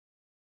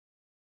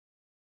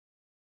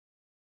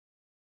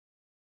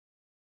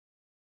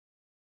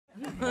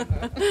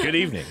Good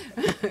evening.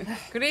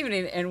 Good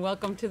evening, and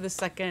welcome to the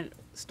second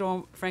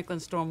Franklin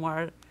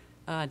Stormwater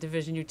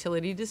Division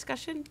utility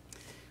discussion.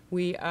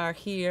 We are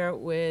here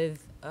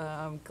with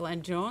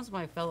Glenn Jones,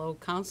 my fellow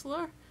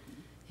counselor.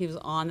 He was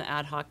on the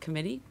ad hoc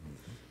committee,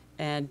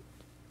 and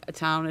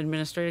town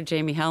administrator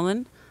Jamie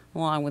Helen,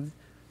 along with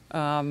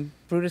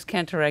Brutus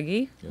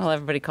Cantareggi. Yes. Well,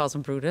 everybody calls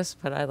him Brutus,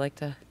 but I like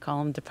to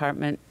call him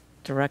Department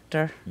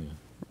Director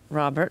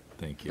Robert.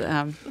 Thank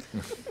you.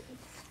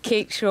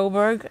 Kate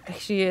Schoberg,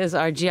 she is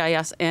our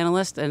GIS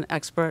analyst and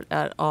expert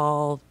at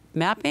all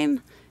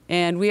mapping.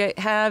 And we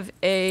have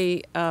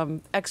a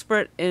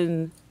expert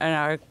in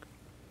our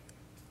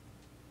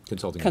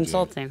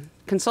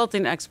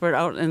consulting expert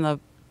out in the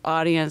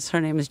audience.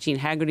 Her name is Jean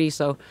Haggerty,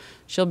 so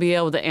she'll be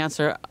able to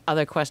answer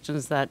other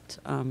questions that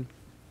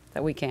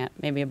that we can't,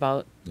 maybe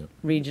about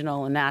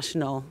regional and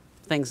national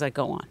things that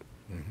go on.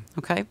 Mm-hmm.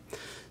 Okay,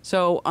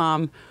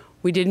 so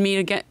we did meet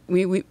again.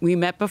 We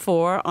met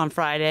before on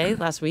Friday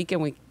last week,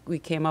 and we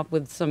came up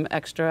with some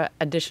extra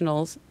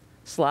additional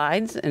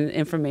slides and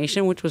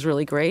information, which was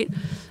really great.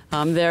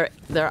 There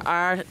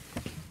are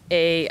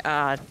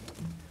a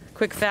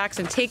quick facts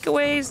and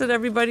takeaways that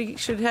everybody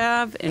should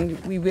have,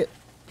 and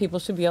people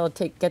should be able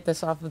to get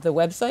this off of the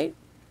website,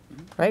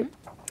 right?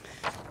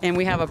 And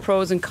we have a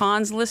pros and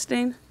cons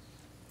listing.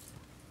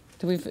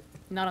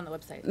 Not on the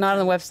website. Not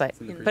on the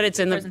website, but it's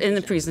in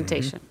the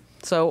presentation.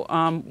 Mm-hmm.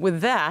 So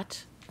with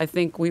that, I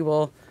think we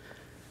will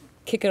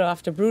kick it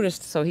off to Brutus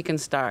so he can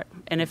start.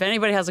 And if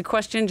anybody has a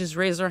question, just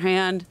raise their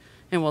hand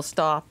and we'll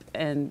stop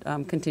and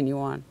continue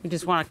on. We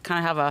just want to kind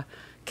of have a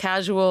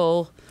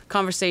casual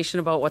conversation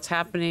about what's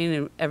happening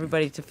and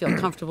everybody to feel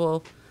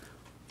comfortable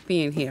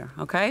being here,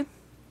 okay?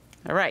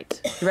 All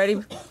right, you ready?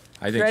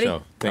 I think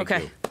so. Thank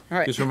you. All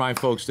right. Just remind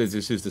folks that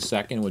this is the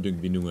second. We're going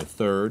to be doing a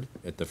third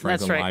at the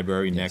Franklin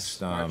Library next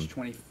March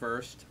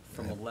 21st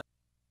from 11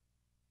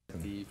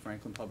 at the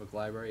Franklin Public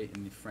Library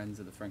in the Friends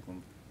of the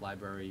Franklin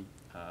Library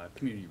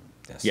community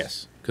room.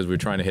 Yes, because we're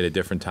trying to hit a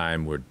different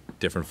time where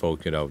different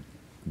folk, to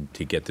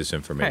get this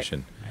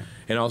information. Right.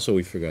 And also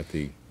we forgot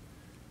the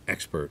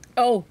expert.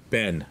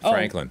 Ben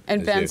Franklin.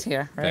 And Ben's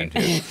here, right?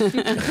 Ben's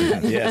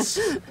here. Yes.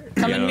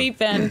 Come and meet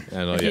Ben.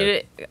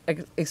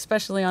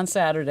 Especially on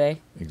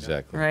Saturday.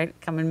 Exactly. Right?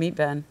 Come and meet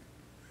Ben.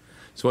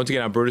 So once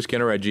again, I'm Brutus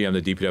Cantareggi. I'm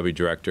the DPW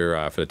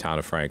director for the town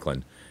of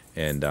Franklin.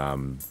 And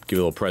give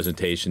a little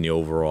presentation, the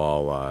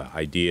overall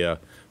idea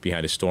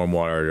behind a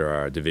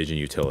stormwater division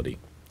utility.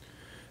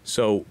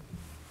 So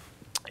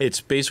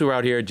it's basically we're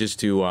out here just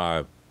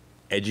to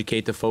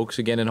educate the folks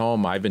again at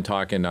home. I've been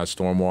talking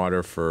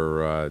stormwater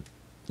for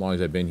as long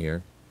as I've been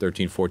here,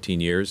 13,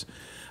 14 years.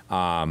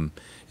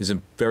 It's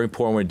very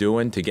important what we're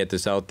doing to get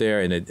this out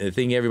there. And the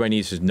thing everybody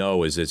needs to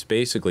know is it's an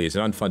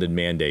unfunded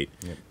mandate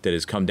that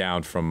has come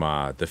down from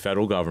the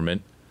federal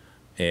government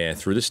and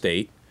through the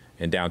state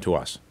and down to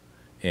us.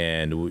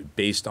 And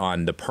based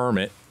on the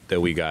permit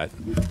that we got,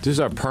 this is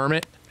our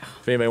permit.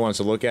 If anybody wants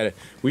to look at it,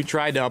 we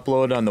tried to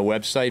upload it on the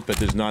website, but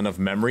there's not enough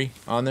memory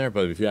on there.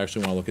 But if you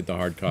actually want to look at the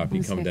hard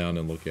copy, come down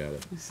and look at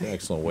it. It's an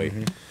excellent way.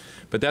 Mm-hmm.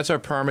 But that's our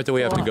permit that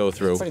we have to go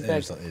through.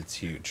 It's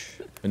huge.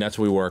 And that's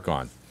what we work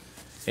on.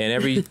 And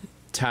every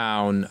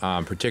town,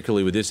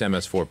 particularly with this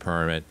MS4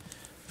 permit,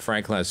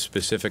 Franklin has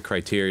specific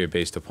criteria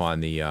based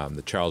upon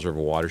the Charles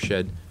River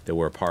watershed that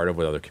we're a part of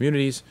with other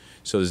communities.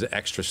 So there's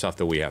extra stuff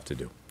that we have to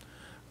do.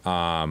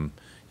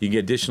 You can get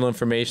additional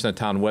information on the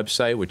town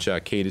website, which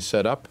Kate has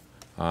set up.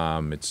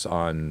 It's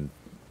on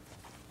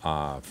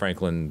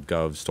Franklin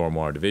Gov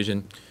Stormwater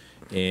Division,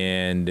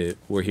 and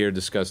we're here to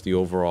discuss the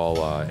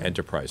overall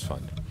enterprise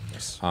fund.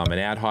 Yes. An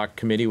ad hoc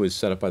committee was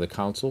set up by the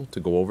council to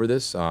go over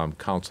this.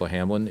 Councilor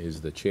Hamlin is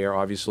the chair,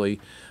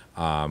 obviously.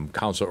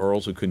 Councilor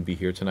Earls, who couldn't be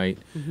here tonight.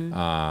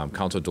 Mm-hmm.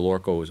 Councilor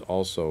DeLorco is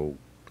also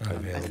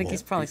available. I think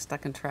he's probably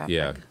stuck in traffic.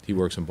 Yeah, he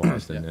works in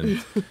Boston.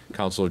 And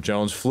Councilor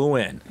Jones flew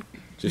in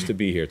just to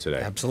be here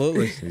today.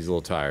 Absolutely. He's a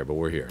little tired, but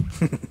we're here.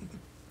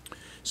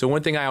 So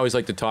one thing I always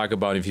like to talk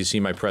about, if you see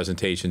my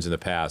presentations in the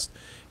past,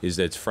 is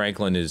that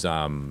Franklin is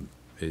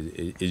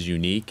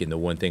unique, and the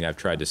one thing I've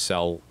tried to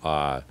sell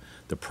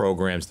the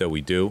programs that we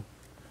do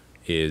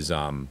is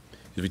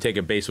we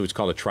take basically what's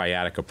called a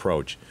triadic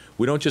approach.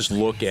 We don't just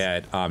look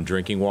at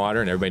drinking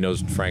water, and everybody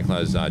knows Franklin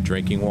has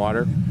drinking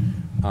water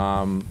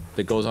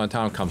that goes on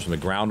town, comes from the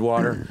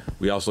groundwater.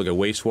 We also look at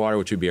wastewater,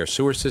 which would be our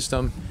sewer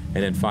system,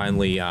 and then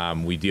finally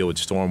we deal with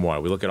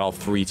stormwater. We look at all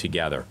three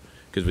together,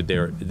 because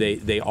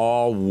they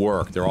all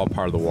work. They're all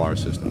part of the water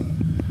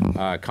system.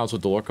 Councilor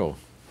DeLorco,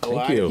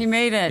 thank you. He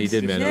made it. He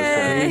did, man.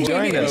 Yay. He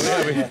joined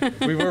us.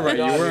 We were right.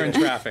 You were in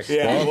traffic.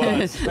 Yeah, it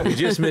was. We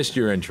just missed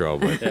your intro,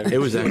 but it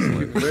was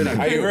excellent.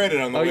 I heard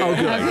it on the way. Oh,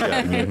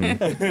 good.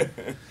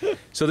 Mm-hmm.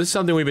 So this is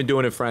something we've been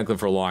doing in Franklin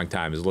for a long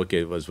time, is look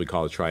at what we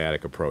call a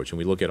triadic approach. And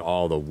we look at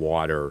all the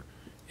water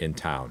in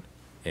town.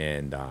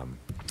 And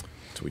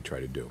that's what we try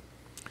to do.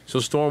 So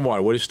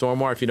stormwater, what is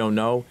stormwater? If you don't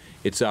know,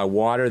 it's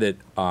water that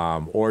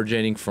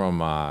originating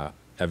from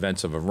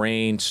events of a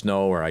rain,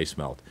 snow, or ice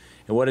melt.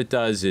 And what it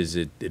does is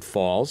it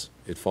falls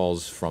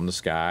from the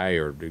sky,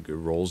 or it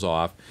rolls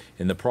off.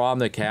 And the problem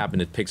that can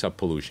happen, it picks up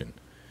pollution.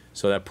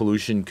 So that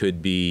pollution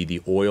could be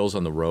the oils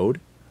on the road.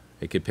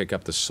 It could pick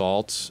up the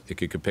salts. It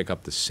could pick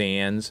up the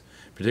sands,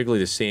 particularly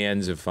the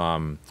sands if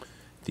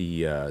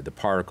the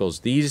particles.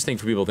 The easiest thing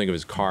for people to think of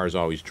is cars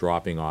always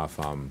dropping off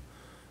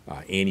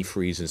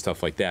antifreeze and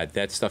stuff like that.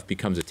 That stuff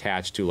becomes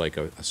attached to like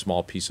a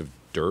small piece of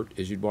dirt,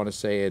 as you'd want to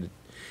say it,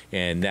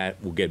 and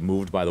that will get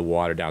moved by the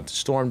water down to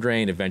storm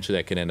drain. Eventually,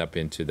 that can end up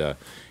into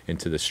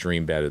the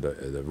stream bed of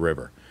the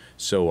river.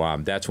 So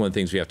that's one of the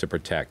things we have to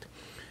protect.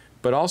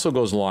 But also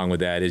goes along with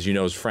that, as you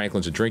know, as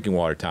Franklin's a drinking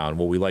water town,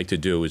 what we like to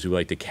do is we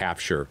like to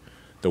capture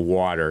the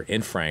water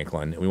in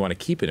Franklin, and we want to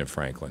keep it in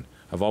Franklin.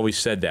 I've always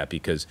said that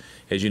because,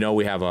 as you know,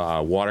 we have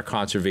a water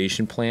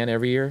conservation plan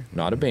every year.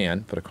 Not a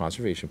ban, but a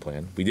conservation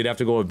plan. We did have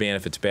to go with a ban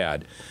if it's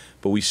bad.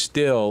 But we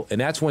still, and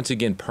that's once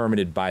again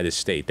permitted by the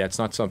state. That's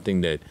not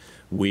something that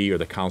we or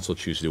the council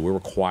choose to do. We're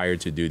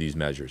required to do these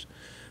measures.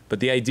 But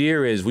the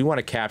idea is we want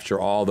to capture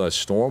all the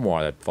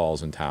stormwater that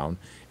falls in town,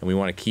 and we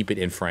want to keep it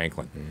in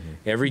Franklin.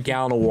 Every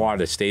gallon of water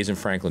that stays in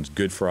Franklin is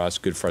good for us,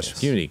 good for our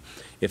community.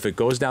 If it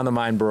goes down the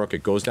Mine Brook,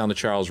 it goes down the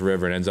Charles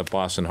River, and ends up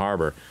Boston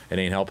Harbor, it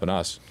ain't helping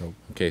us. Nope.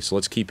 Okay, so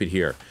let's keep it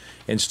here.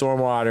 And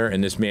stormwater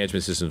and this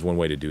management system is one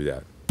way to do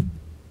that.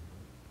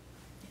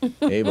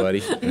 Hey,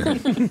 buddy.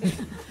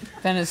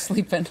 Ben is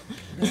sleeping.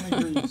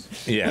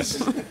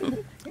 Yes.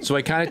 So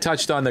I kind of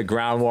touched on the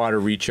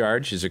groundwater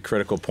recharge is a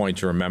critical point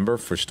to remember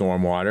for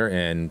stormwater,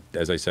 and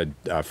as I said,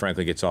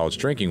 Franklin gets all its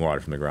drinking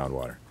water from the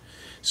groundwater.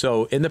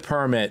 So in the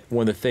permit,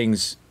 one of the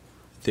things,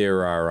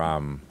 there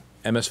are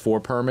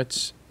MS4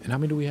 permits, and how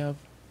many do we have?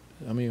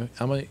 How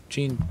many,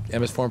 Gene,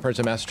 MS4 permits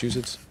in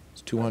Massachusetts?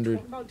 It's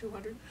 200? About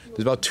 200. There's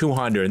about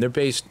 200, and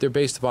they're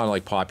based upon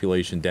like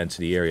population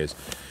density areas.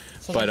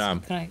 So But,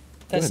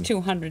 that's ahead.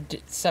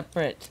 200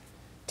 separate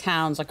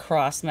towns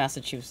across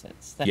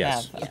Massachusetts that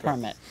Yes. have a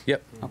permit.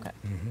 Yep. Okay.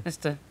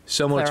 Just to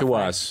Similar to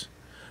clarify. us,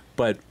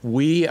 but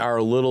we are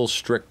a little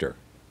stricter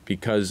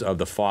because of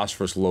the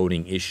phosphorus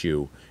loading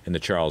issue in the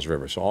Charles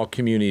River. So all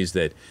communities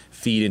that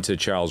feed into the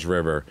Charles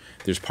River,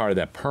 there's part of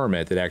that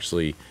permit that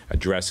actually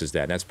addresses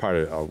that. And that's part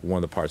of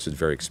one of the parts that's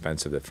very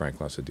expensive that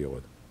Franklin has to deal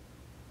with.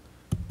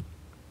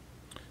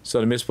 So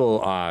the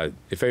municipal,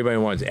 if anybody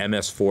wants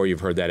MS4,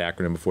 you've heard that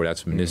acronym before,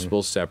 that's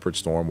Municipal Separate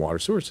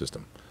Stormwater Sewer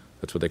System.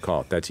 That's what they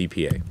call it. That's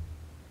EPA.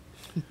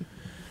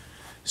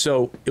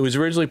 So it was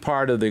originally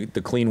part of the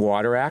Clean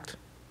Water Act.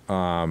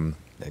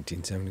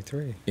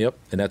 1973. Yep,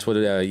 and that's what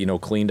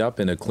it cleaned up.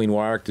 And the Clean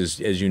Water Act, as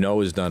you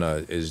know, has done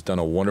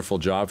a wonderful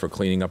job for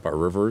cleaning up our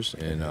rivers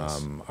and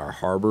our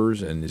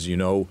harbors. And as you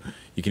know,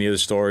 you can hear the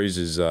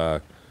stories.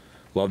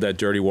 Love that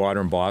dirty water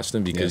in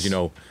Boston because Yes.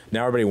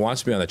 now everybody wants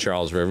to be on the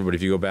Charles River, but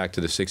if you go back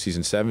to the 60s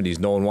and 70s,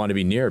 no one wanted to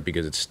be near it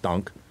because it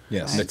stunk.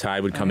 Yes. And the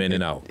tide would come in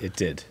and out. It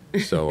did.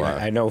 So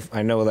I know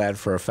that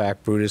for a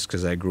fact, Brutus,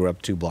 because I grew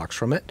up 2 blocks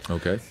from it.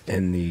 okay.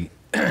 In the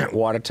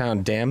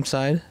Watertown Dam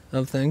side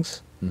of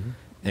things.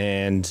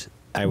 And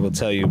I will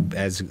tell you,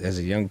 as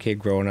a young kid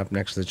growing up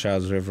next to the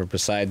Charles River,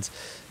 besides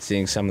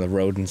seeing some of the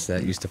rodents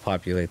that used to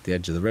populate the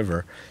edge of the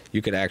river,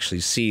 you could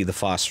actually see the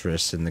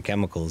phosphorus and the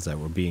chemicals that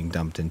were being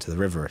dumped into the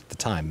river at the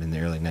time in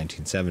the early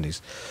 1970s.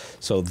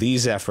 So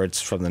these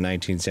efforts from the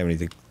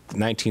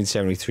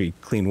 1973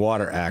 Clean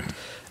Water Act,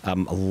 a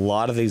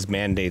lot of these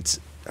mandates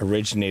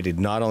originated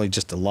not only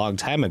just a long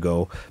time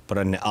ago, but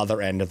on the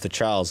other end of the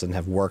Charles and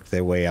have worked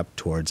their way up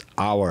towards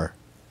our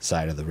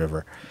side of the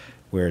river,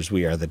 whereas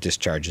we are the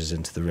discharges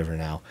into the river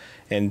now.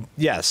 And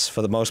yes,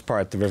 for the most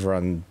part, the river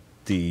on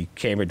the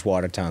Cambridge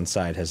Watertown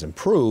side has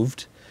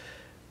improved,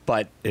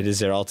 but it is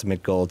their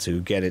ultimate goal to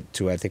get it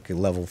to, I think, a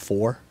level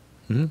 4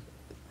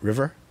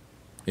 river.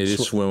 It is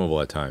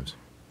swimmable at times.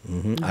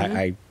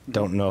 I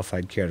don't know if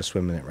I'd care to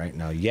swim in it right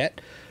now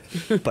yet,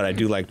 but I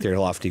do like their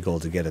lofty goal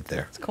to get it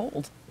there. It's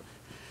cold.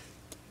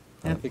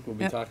 I think we'll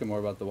be Yep. talking more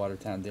about the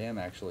Watertown Dam,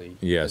 actually.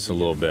 Yes, as a we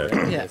little get bit.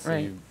 more into Yeah, this,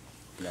 right.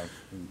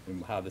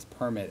 and how this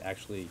permit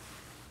actually,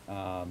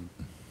 the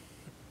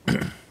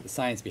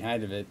science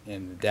behind of it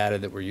and the data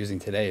that we're using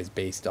today is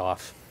based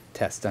off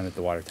tests done at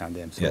the Watertown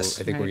Dam. So Yes.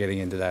 I think we're Right. getting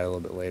into that a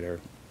little bit later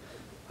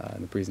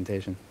in the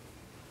presentation.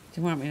 Do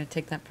you want me to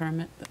take that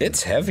permit?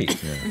 It's heavy.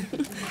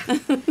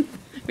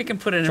 We can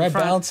put it Try in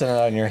front. balancing it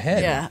on your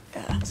head. Yeah.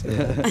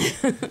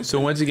 So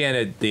once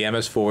again, the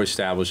MS4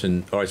 established,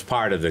 or it's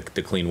part of the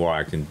Clean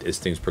Water Act, and as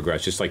things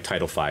progress, just like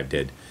Title V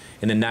did.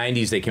 In the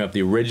 90s, they came up with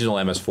the original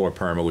MS4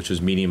 permit, which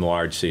was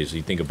medium-large cities. So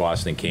you think of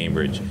Boston and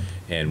Cambridge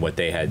and what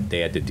they had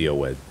to deal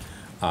with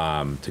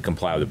to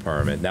comply with the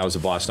permit. That was the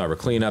Boston Harbor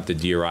cleanup, the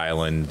Deer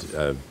Island.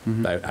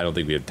 I don't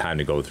think we have time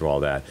to go through all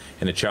that,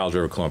 and the Charles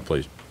River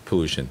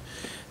pollution.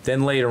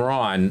 Then later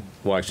on,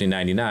 well, actually in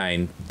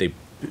 '99,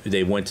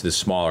 they went to the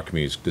smaller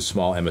communities, the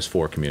small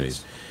MS4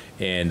 communities.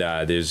 And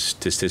there's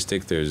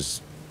statistic,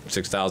 there's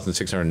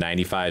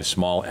 6,695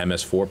 small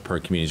MS4 per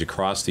communities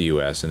across the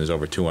U.S., and there's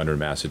over 200 in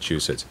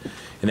Massachusetts.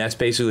 And that's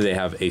basically they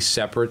have a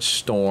separate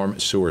storm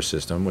sewer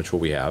system, which what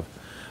we have,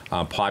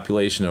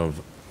 population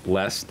of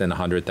less than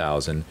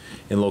 100,000,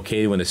 and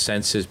located within the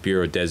Census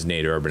Bureau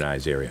designated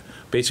urbanized area.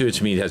 Basically,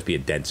 which means it has to be a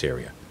dense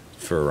area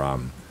for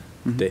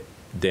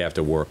they have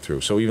to work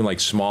through. So even like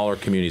smaller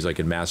communities, like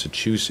in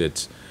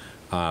Massachusetts,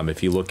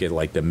 if you look at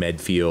like the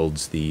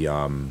Medfields, the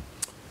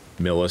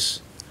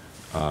Millis,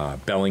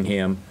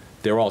 Bellingham,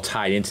 they're all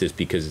tied into this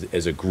because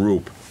as a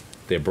group,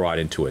 they're brought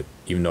into it,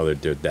 even though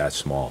they're that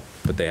small,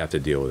 but they have to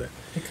deal with it.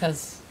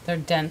 Because they're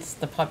dense,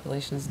 the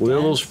population is dense. Well, they're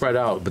a little spread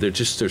out, but they're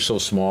so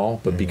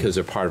small, but because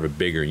they're part of a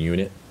bigger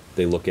unit,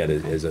 they look at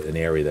it as an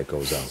area that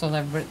goes out. So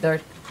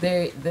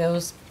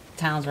those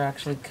towns are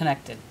actually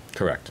connected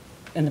Correct.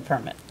 in the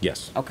permit?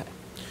 Yes. Okay.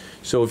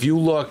 So if you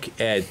look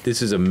at,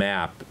 this is a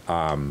map,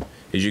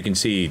 as you can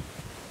see,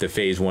 the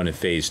phase 1 and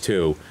phase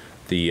 2,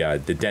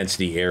 the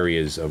density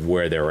areas of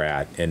where they're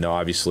at, and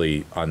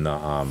obviously on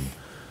the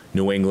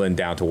New England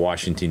down to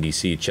Washington,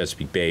 D.C.,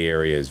 Chesapeake Bay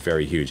area is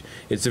very huge.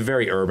 It's a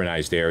very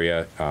urbanized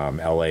area,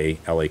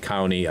 LA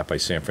County, up by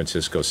San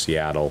Francisco,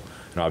 Seattle,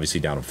 and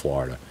obviously down in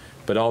Florida.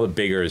 But all the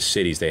bigger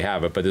cities, they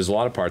have it, but there's a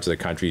lot of parts of the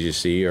country you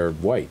see are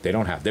white. They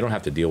don't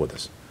have to deal with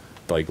this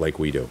like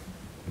we do.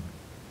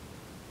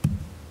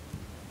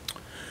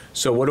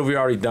 So what have we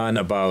already done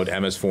about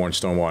MS4 and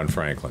stormwater in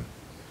Franklin?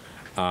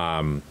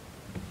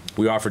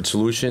 We offered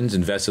solutions,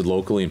 invested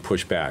locally, and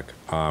pushed back.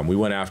 We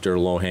went after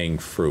low-hanging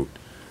fruit.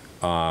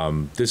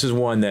 This is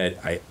one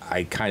that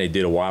I kind of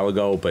did a while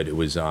ago, but it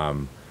was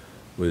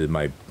with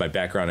my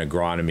background in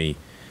agronomy.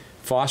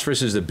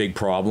 Phosphorus is the big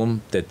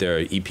problem that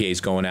the EPA is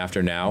going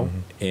after now,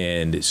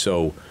 and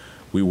so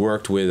we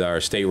worked with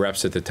our state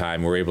reps at the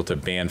time. We were able to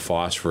ban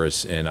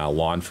phosphorus in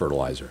lawn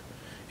fertilizer.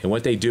 And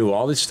what they do,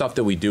 all this stuff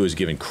that we do is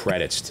giving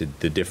credits to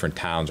the different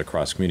towns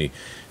across the community.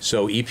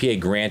 So EPA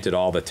granted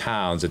all the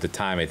towns, at the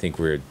time I think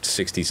we were at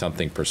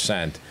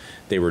 60-something%.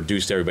 They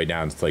reduced everybody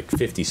down to like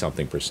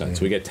 50-something%.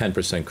 So we get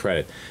 10%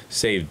 credit,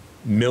 saved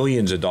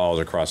millions of dollars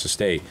across the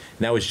state. And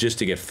that was just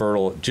to get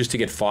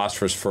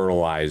phosphorus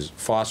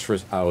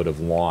out of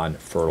lawn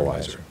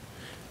fertilizer.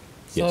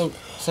 Yes.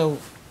 So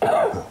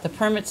the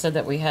permit said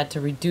that we had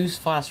to reduce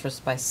phosphorus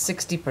by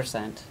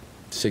 60%.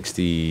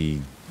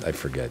 60, I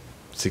forget.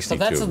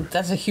 62. So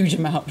that's a huge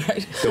amount,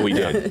 right? So we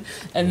did.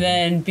 And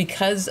then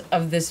because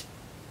of this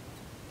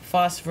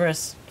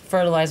phosphorus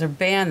fertilizer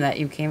ban that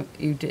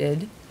you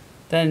did,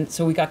 then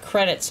so we got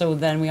credit. So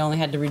then we only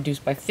had to reduce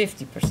by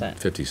 50%.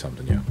 50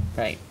 something, yeah.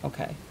 Right.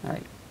 Okay. All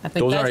right. I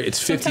think Those are it's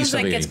 50 sometimes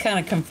something. that gets kind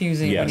of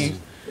confusing Yes.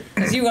 when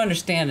because you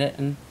understand it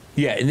and.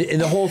 Yeah,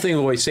 and the whole thing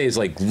the way I say is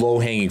like low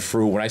hanging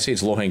fruit. When I say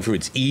it's low hanging fruit,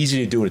 it's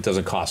easy to do and it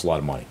doesn't cost a lot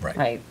of money.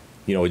 Right.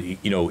 You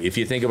know, if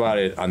you think about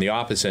it on the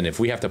opposite end, if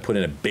we have to put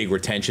in a big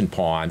retention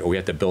pond or we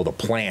have to build a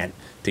plant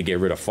to get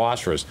rid of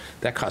phosphorus,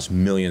 that costs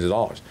millions of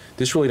dollars.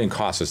 This really didn't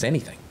cost us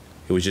anything.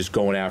 It was just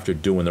going after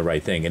doing the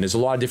right thing. And there's a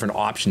lot of different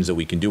options that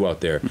we can do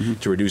out there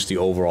to reduce the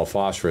overall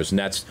phosphorus. And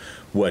that's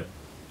what,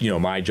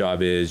 my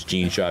job is,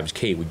 Gene's job is,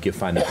 Kate, we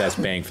find the best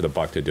bang for the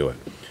buck to do it.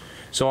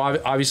 So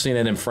obviously, and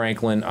then in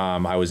Franklin,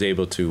 I was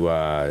able to,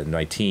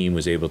 my team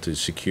was able to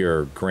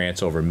secure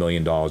grants over $1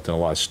 million, done a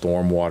lot of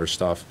stormwater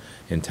stuff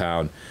in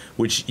town,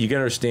 which you can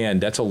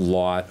understand, that's a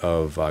lot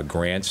of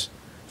grants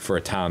for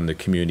a town, the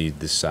community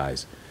this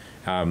size.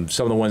 Some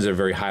of the ones that are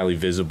very highly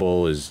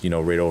visible is,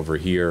 right over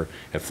here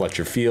at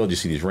Fletcher Field. You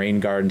see these rain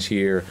gardens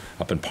here.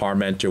 Up in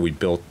Parmenter, we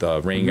built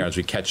rain gardens.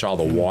 We catch all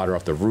the water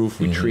off the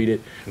roof. We treat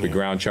it. We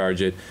ground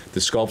charge it.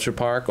 The sculpture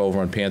park over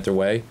on Panther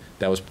Way,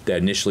 that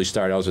initially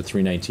started out as a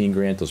 319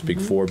 grant, those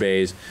big 4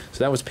 bays.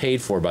 So that was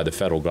paid for by the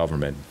federal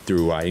government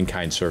through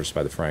in-kind service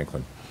by the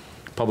Franklin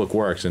Public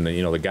Works. And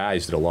the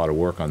guys did a lot of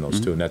work on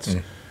those too. And that's,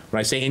 when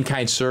I say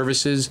in-kind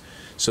services,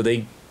 so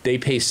they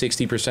pay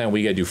 60%,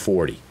 we got to do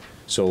 40.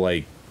 So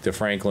like, the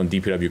Franklin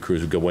DPW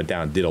crews went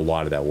down and did a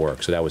lot of that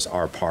work. So that was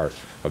our part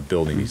of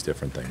building these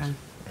different things.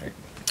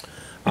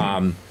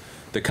 Okay.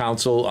 The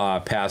council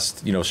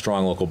passed,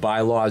 strong local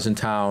bylaws in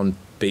town,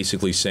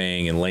 basically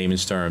saying in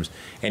layman's terms,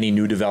 any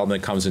new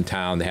development that comes in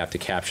town, they have to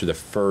capture the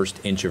first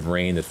inch of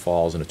rain that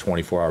falls in a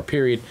 24-hour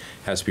period,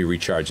 has to be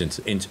recharged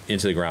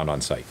into the ground on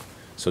site.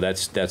 So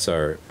that's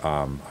our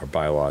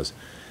bylaws.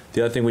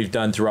 The other thing we've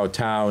done throughout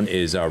town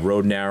is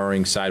road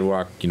narrowing,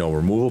 sidewalk,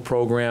 removal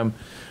program.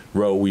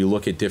 We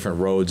look at different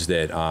roads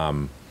that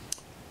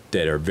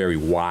are very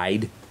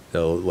wide.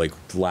 So like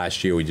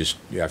last year, you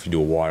have to do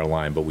a water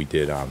line, but we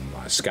did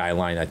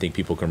Skyline. I think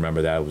people can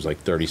remember that. It was like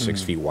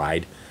 36 feet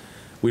wide.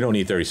 We don't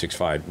need 36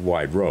 feet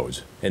wide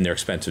roads, and they're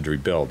expensive to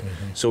rebuild.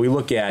 So we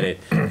look at it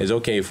as,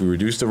 okay, if we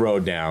reduce the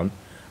road down,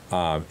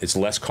 it's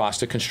less cost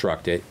to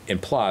construct it, and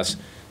plus,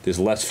 there's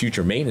less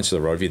future maintenance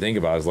of the road. If you think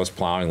about it, there's less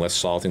plowing, less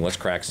salting, less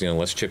crack sealing,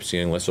 less chip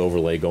sealing, less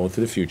overlay going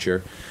through the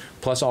future.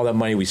 Plus all that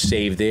money we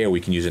save there, we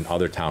can use in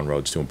other town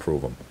roads to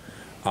improve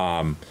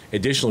them.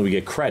 Additionally, we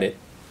get credit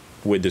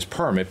with this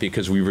permit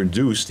because we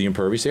reduce the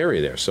impervious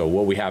area there. So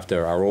what we have to,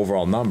 our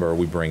overall number,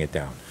 we bring it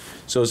down.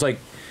 So it's like,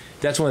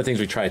 that's one of the things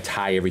we try to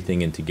tie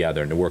everything in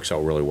together, and it works out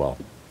really well.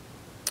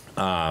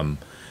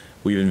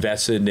 We've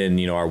invested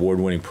in, our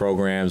award-winning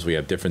programs. We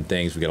have different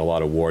things. We get a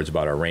lot of awards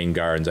about our rain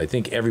gardens. I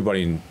think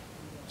everybody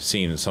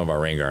seen some of our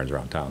rain gardens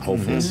around town,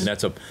 hopefully.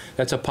 And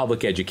that's a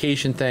public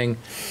education thing,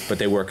 but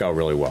they work out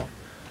really well.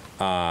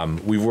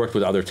 We've worked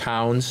with other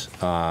towns.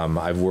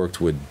 I've worked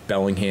with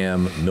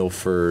Bellingham,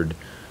 Milford,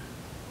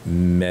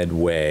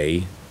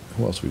 Medway.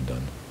 Who else we've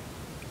done?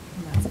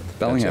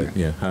 Bellingham. That's it,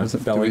 yeah, huh? Was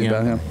it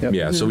Bellingham. Yep.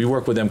 Yeah, so we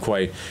work with them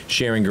quite,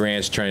 sharing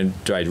grants, trying to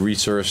drive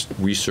research.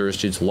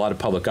 It's a lot of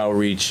public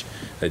outreach,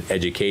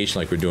 education,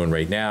 like we're doing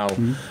right now.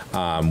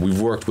 We've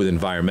worked with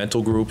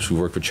environmental groups. We've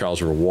worked with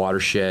Charles River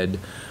Watershed.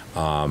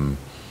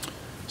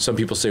 Some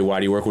people say, "Why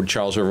do you work with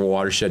Charles River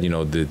Watershed?" You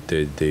know,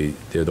 they're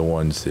the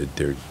ones that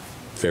they're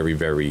very,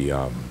 very.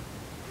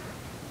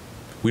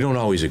 We don't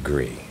always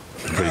agree.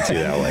 Put it to you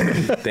that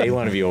way. They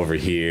want to be over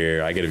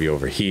here. I got to be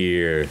over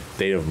here.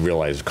 They don't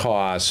realize the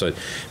cost. So,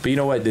 but you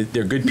know what?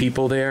 They're good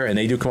people there, and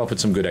they do come up with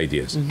some good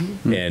ideas.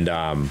 And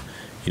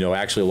you know,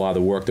 actually, a lot of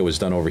the work that was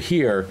done over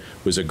here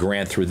was a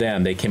grant through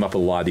them. They came up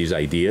with a lot of these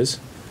ideas,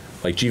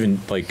 like even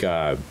like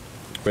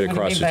right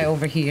across. By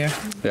over here.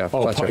 Yeah.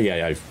 Oh, Fletcher.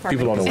 yeah.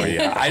 People don't know where you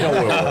are. I know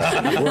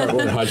where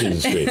we're on Hutchinson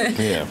Street.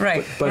 Yeah.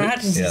 Right. But We're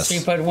Hutchinson yes.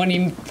 Street, but when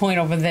you point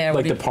over there,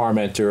 Like what the do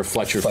Parmenter,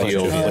 Fletcher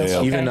Field,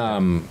 yeah. even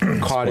Okay.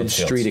 Cottage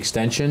Fields. Street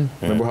Extension.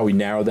 Remember how we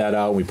narrowed that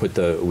out? We put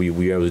we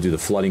were able to do the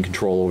flooding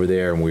control over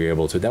there, and we were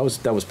able to. That was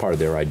part of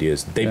their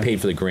ideas. They paid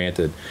for the grant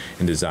and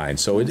design,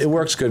 so it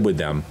works good with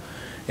them.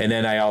 And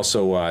then I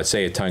also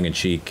say it tongue in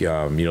cheek.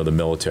 You know, the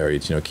military.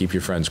 It's, you know, keep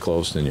your friends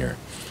close and your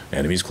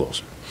enemies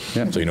closer.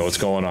 Yeah. So you know what's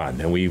going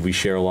on, and we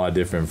share a lot of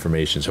different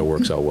information, so it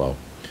works out well.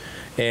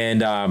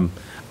 And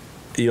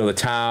you know, the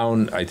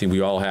town, I think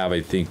we all have.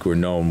 I think we're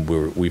known.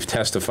 We've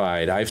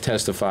testified. I've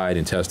testified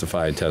and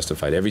testified and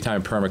testified. Every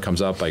time a permit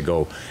comes up, I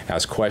go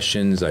ask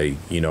questions. I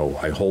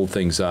hold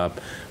things up.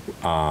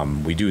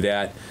 We do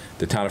that.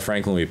 The town of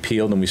Franklin, we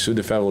appealed and we sued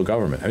the federal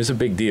government. I mean, it's a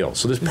big deal.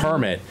 So this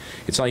permit,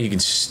 it's not like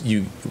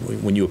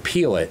when you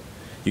appeal it,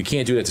 you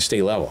can't do it at the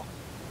state level.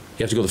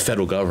 You have to go to the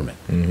federal government.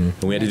 And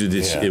we had to do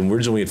this. Yeah. And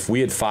originally,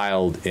 we had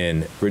filed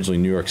in originally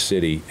New York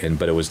City,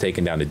 but it was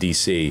taken down to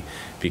D.C.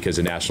 because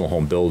the National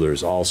Home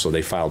Builders also,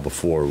 they filed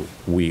before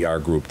our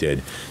group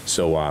did.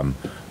 So,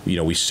 you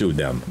know, we sued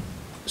them.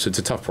 So it's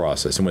a tough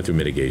process and went through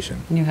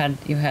mitigation. you had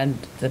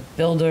the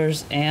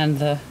builders and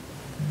the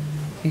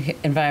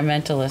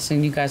environmentalists,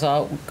 and you guys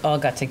all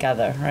got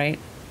together, right?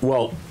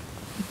 Well,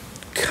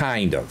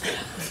 kind of.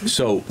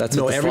 So That's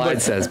what the everybody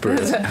slide says,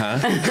 Bruce.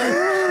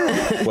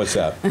 What's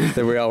that?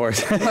 That we all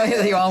worked.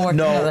 You all work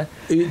No,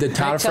 together. the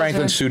town of Right,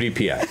 Franklin Chelsea? sued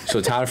EPA.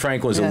 So the town of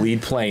Franklin was Yeah. the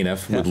lead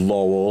plaintiff with Yeah.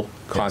 Lowell,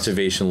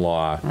 Conservation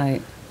Law,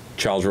 Right.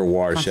 Charles River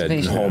Watershed,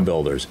 and Conservation. Home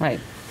Builders. Right.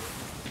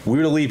 We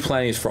were the lead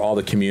plaintiffs for all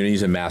the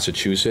communities in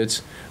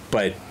Massachusetts,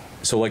 but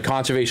so like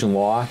Conservation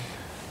Law,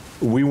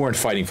 we weren't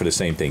fighting for the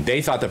same thing.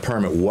 They thought the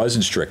permit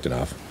wasn't strict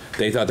enough.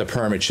 They thought the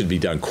permit should be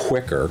done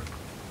quicker.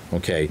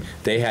 Okay,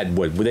 they had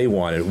what they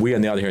wanted. We, on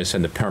the other hand,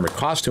 said the permit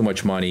cost too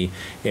much money,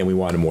 and we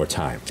wanted more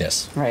time.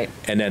 Yes. Right.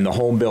 And then the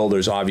home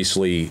builders,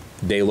 obviously,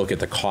 they look at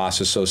the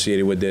costs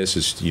associated with this,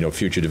 as you know,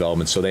 future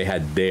development. So they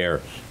had their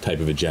type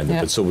of agenda.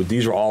 Yeah. But so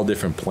these are all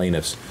different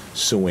plaintiffs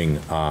suing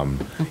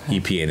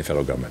EPA and the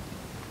federal government.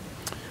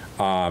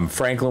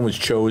 Franklin was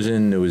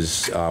chosen. There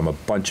was a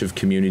bunch of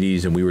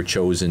communities, and we were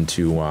chosen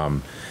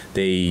to.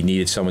 They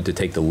needed someone to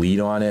take the lead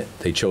on it.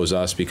 They chose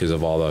us because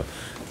of all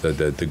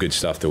the good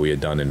stuff that we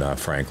had done in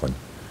Franklin.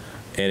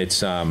 And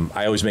it's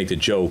I always make the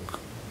joke,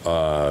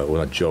 well,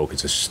 not joke,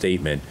 it's a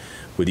statement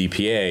with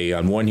EPA.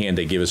 On one hand,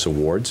 they give us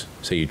awards,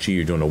 say, gee,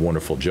 you're doing a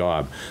wonderful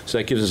job. So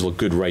that gives us a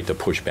good right to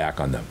push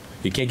back on them.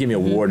 You can't give me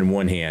an award in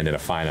one hand and a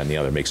fine on the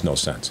other. It makes no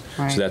sense.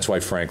 Right. So that's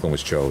why Franklin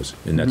was chose,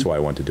 and that's why I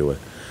wanted to do it.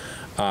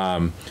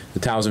 The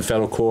town's in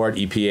federal court,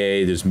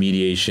 EPA, there's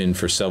mediation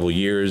for several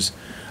years.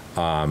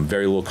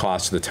 Very little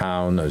cost to the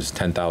town, it was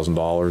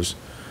 $10,000.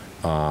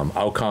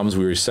 Outcomes,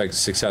 we were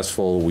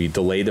successful. We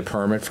delayed the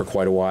permit for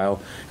quite a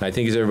while. And I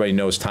think, as everybody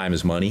knows, time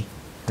is money.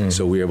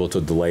 So we were able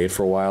to delay it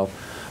for a while.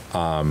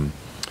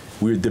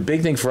 The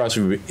big thing for us,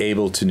 we were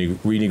able to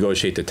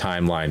renegotiate the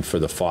timeline for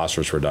the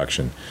phosphorus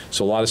reduction.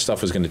 So a lot of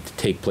stuff was going to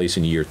take place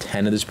in year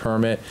 10 of this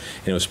permit,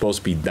 and it was supposed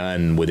to be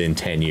done within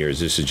 10 years.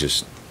 This is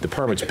just, the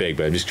permit's big,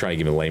 but I'm just trying to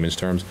give it in layman's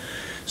terms.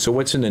 So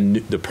what's in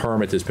the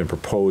permit that's been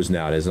proposed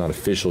now, that is not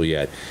official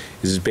yet,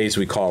 is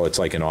basically it's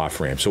like an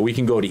off-ramp. So we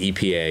can go to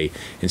EPA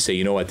and say,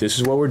 you know what, this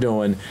is what we're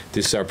doing,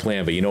 this is our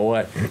plan, but you know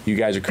what, you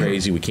guys are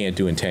crazy, we can't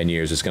do it in 10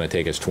 years, it's going to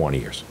take us 20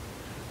 years.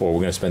 Or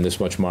we're going to spend this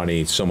much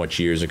money, so much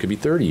years, it could be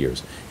 30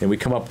 years. And we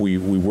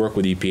work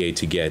with EPA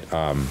to get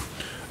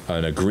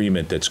an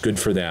agreement that's good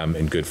for them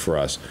and good for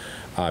us.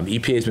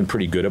 EPA has been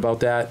pretty good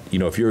about that. You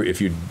know, if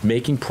you're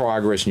making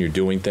progress and you're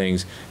doing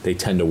things, they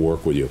tend to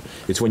work with you.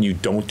 It's when you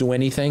don't do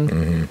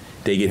anything,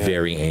 they get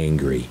very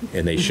angry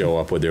and they show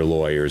up with their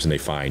lawyers and they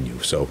fine you.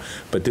 So,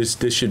 but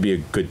this should be a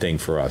good thing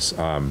for us.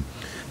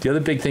 The other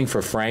big thing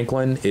for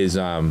Franklin is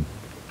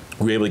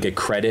we're able to get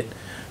credit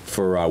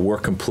for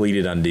work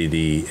completed under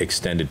the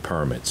extended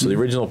permit. So the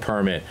original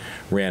permit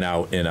ran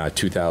out in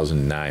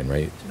 2009,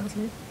 right?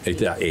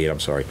 2008, I'm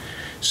sorry.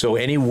 So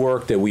any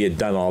work that we had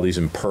done, all these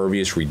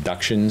impervious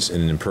reductions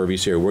in an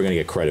impervious area, we're going to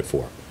get credit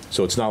for.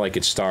 So it's not like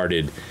it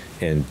started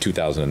in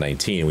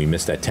 2019. We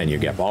missed that 10-year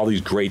gap. All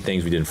these great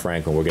things we did in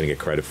Franklin, we're going to get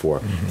credit for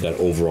that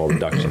overall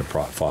reduction of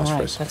All right,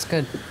 phosphorus. that's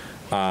good.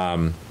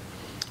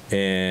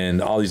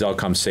 And all these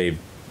outcomes save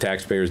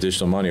taxpayers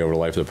additional money over the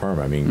life of the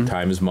permit. I mean,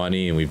 time is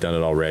money, and we've done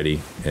it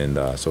already, and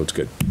so it's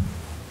good.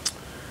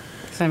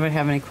 Does anybody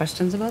have any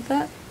questions about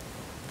that?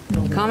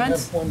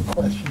 Comments? I have one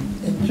question,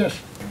 and just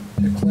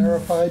to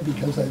clarify,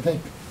 because I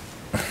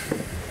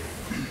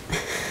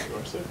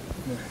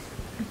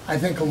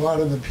think a lot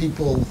of the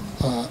people,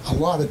 a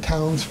lot of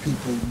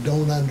townspeople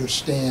don't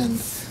understand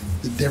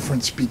the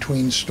difference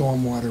between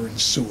stormwater and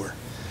sewer.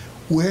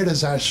 Where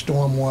does our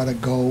stormwater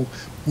go?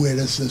 Where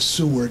does the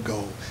sewer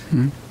go?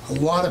 A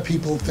lot of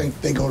people think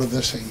they go to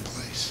the same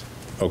place.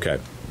 Okay.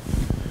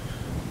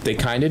 They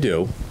kind of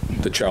do.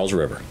 The Charles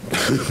River.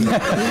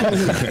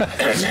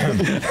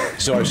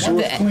 So our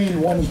sewer, One's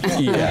clean, one's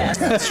not.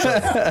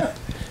 yeah.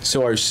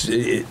 So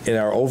in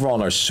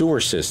our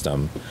sewer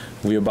system,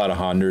 we have about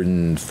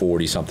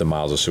 140 something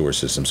miles of sewer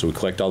system. So we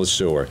collect all the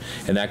sewer,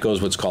 and that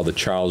goes what's called the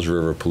Charles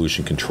River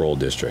Pollution Control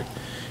District.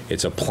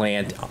 It's a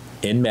plant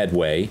in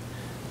Medway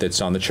that's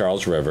on the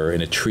Charles River,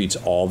 and it treats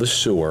all the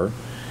sewer.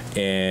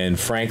 And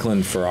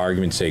Franklin, for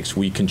argument's sakes,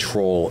 we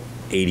control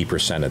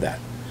 80% of that.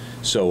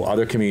 So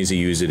other communities that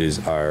use it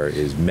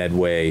is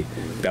Medway,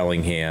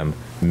 Bellingham,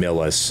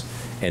 Millis,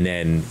 and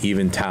then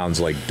even towns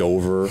like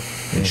Dover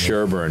and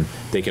Sherburne,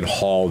 they can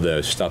haul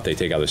the stuff they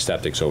take out of the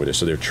septics over there,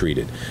 so they're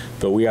treated.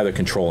 But we are the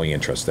controlling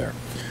interest there.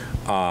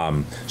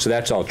 So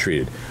that's all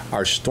treated.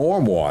 Our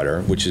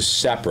stormwater, which is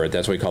separate,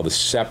 that's what we call the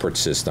separate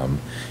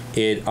system,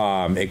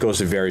 it goes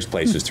to various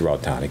places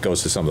throughout town. It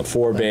goes to some of the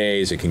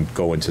forebays, it can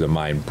go into the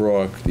Mine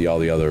Brook, all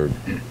the other,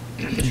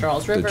 The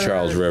Charles River. the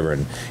Charles River,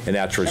 and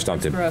that's where it's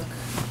dumped in. Brook.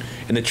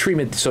 And the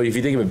treatment, so if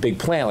you think of a big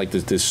plant like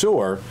the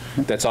sewer,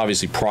 that's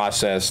obviously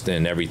processed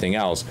and everything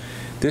else.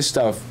 This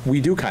stuff,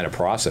 we do kind of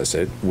process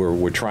it.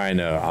 We're trying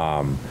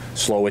to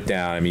slow it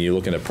down. I mean, you're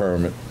looking at a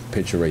permit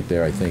picture right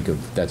there, I think,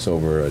 that's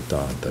over at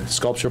the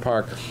Sculpture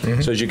Park.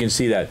 So as you can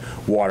see, that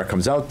water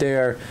comes out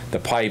there, the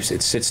pipes,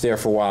 it sits there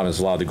for a while and is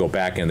allowed to go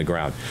back in the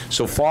ground.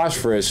 So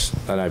phosphorus,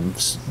 and I'm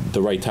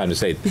the right time to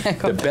say,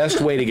 the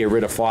best way to get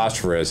rid of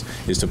phosphorus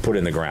is to put it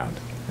in the ground.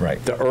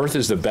 Right. The earth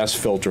is the best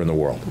filter in the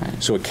world.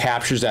 Right. So it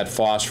captures that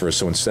phosphorus,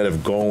 so instead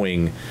of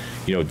going,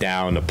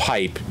 down the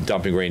pipe,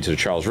 dumping right into the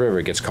Charles River,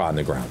 it gets caught in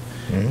the ground.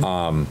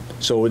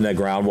 So in the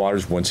groundwater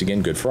is, once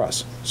again, good for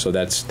us. So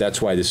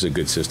that's why this is a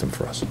good system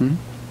for us.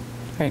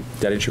 Great.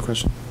 That answer your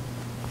question?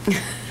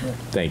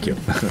 Thank you.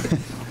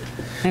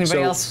 Anybody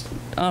So- else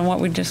on what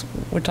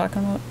we're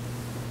talking about?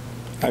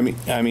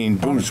 I mean,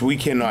 Bruce, we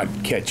cannot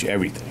catch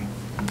everything.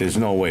 There's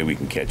no way we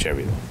can catch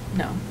everything.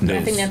 No. No.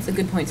 I think that's a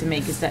good point to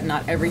make, is that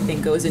not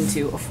everything goes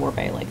into a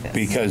forebay like this.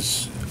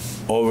 Because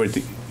over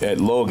at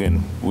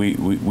Logan,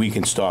 we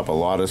can stop a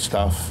lot of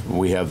stuff.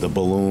 We have the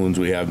balloons,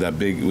 we have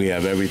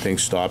everything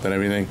stopped and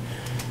everything.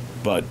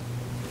 But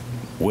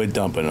we're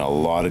dumping a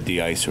lot of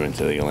de-icer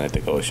into the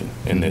Atlantic Ocean,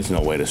 and there's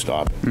no way to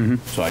stop it.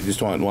 So I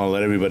just want to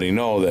let everybody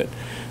know that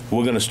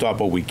we're going to stop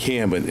what we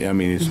can, but I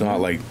mean, it's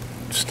not like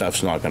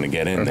stuff's not going to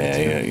get in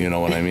there, you know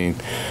what I mean?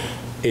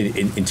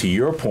 And to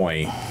your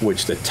point,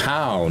 which the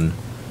town,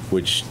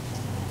 which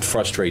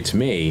frustrates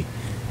me,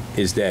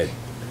 is that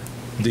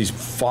these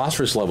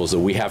phosphorus levels that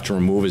we have to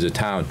remove as a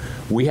town,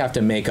 we have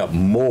to make up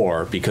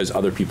more because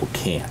other people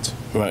can't.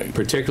 Right.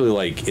 Particularly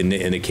like in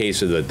the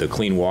case of the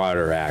Clean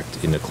Water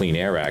Act, in the Clean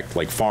Air Act,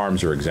 like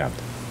farms are exempt.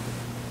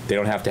 They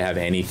don't have to have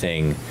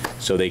anything,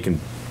 so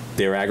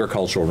their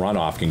agricultural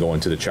runoff can go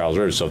into the Charles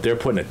River. So if they're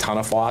putting a ton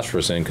of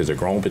phosphorus in because they're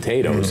growing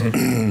potatoes,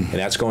 and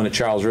that's going to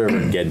Charles River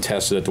and getting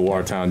tested at the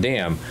Watertown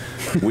Dam,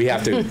 we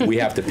have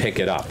to pick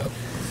it up.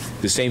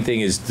 The same thing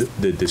is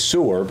the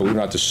sewer, believe it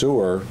or not, the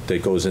sewer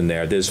that goes in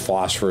there, there's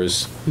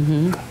phosphorus.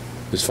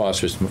 There's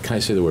phosphorus. Can I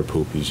say the word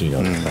poop? So you're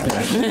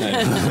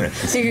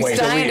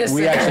dying to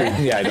say that.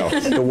 Yeah, I know.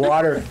 The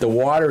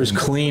water is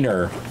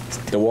cleaner.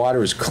 The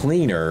water is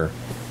cleaner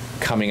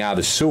coming out of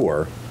the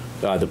sewer.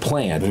 The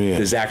plant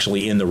is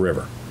actually in the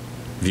river,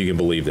 if you can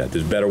believe that.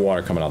 There's better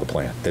water coming out of the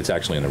plant that's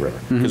actually in the river,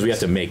 because we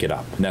have to make it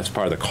up, and that's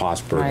part of the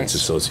cost burden that's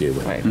associated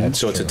with it.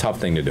 So it's a tough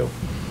thing to do.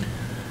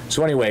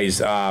 So anyways,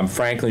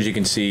 Franklin, as you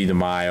can see, the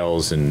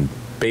miles, and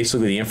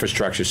basically the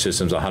infrastructure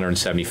system's a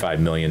 $175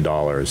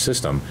 million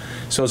system.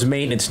 So it's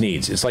maintenance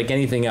needs. It's like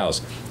anything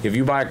else. If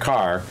you buy a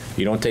car,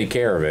 you don't take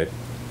care of it,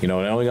 it's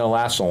only going to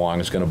last so long,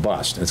 it's going to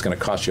bust. And it's going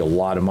to cost you a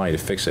lot of money to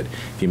fix it.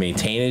 If you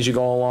maintain it as you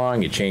go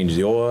along, you change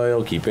the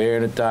oil, keep air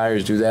in the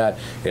tires, do that,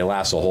 it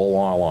lasts a whole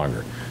lot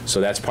longer.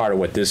 So that's part of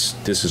what this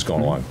is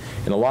going along.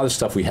 And a lot of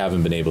stuff we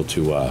haven't been able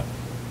to, I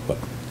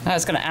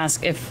was going to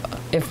ask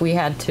if we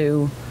had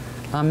to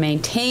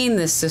maintain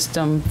this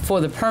system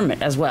for the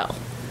permit as well.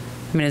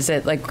 I mean, is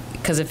it like,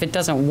 because if it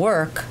doesn't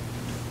work,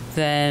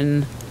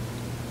 then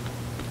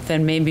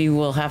maybe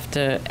we'll have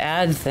to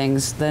add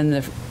things, then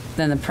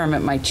the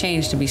permit might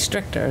change to be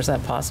stricter. Is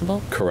that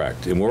possible?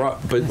 correct. And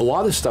but a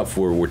lot of the stuff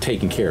we're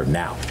taking care of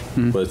now.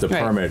 But the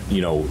Right. permit,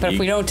 But if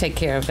we don't take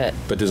care of it,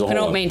 But there's a if we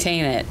whole don't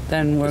maintain it,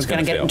 then we're It's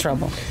going gonna to get in fail.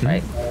 trouble,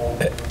 right?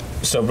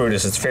 So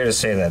Brutus, it's fair to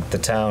say that the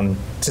town,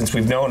 since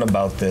we've known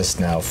about this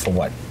now for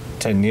what,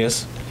 10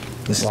 years?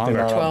 This Longer.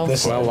 has been on, 12.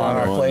 this has Well, been on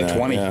our longer. plate.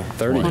 20, Yeah.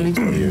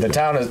 30. The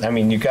town is, I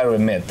mean, you got to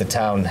admit, the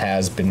town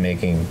has been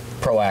making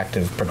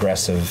proactive,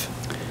 progressive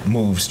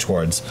moves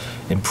towards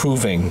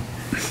improving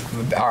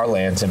our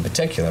lands in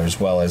particular, as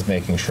well as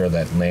making sure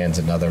that lands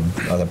and other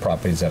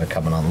properties that are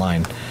coming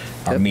online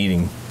are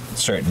meeting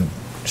certain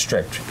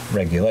strict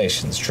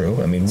regulations.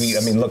 True. I mean,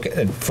 look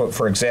at,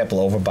 for example,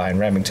 over by in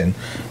Remington,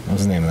 what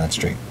was the name of that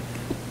street?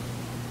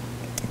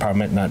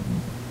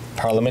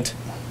 Parliament?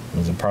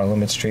 Was it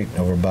Parliament Street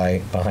over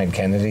behind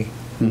Kennedy?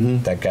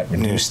 That got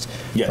reduced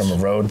Yes. from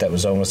a road that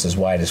was almost as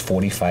wide as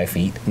 45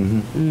 feet.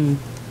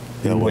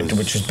 That Which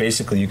was- is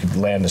basically you could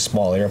land a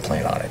small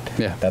airplane on it.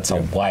 Yeah. That's how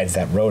wide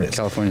that road is.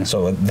 California.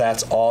 So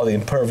that's all the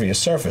impervious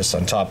surface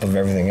on top of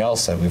everything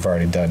else that we've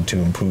already done to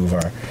improve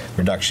our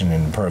reduction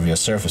in impervious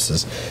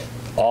surfaces.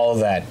 All of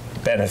that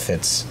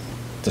benefits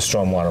the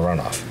stormwater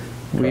runoff.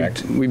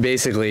 Correct? We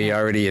basically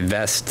already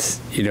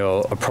invest,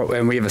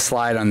 and we have a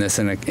slide on this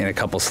in a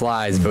couple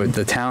slides, but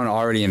the town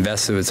already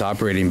invested its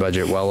operating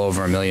budget well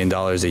over $1 million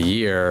a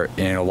year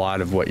in a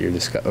lot of what you're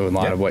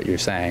of what you're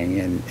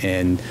saying,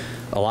 and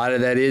a lot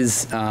of that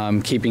is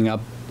keeping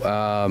up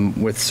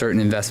with certain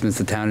investments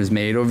the town has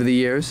made over the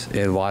years.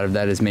 And a lot of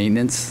that is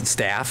maintenance,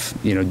 staff,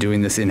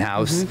 doing this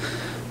in-house.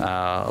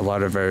 A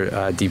lot of our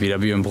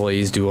DPW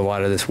employees do a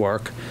lot of this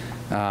work.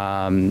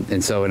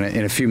 And so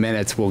in a few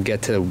minutes, we'll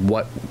get to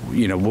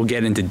we'll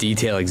get into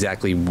detail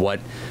exactly what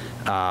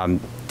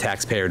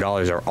taxpayer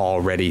dollars are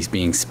already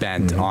being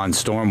spent on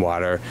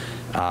stormwater.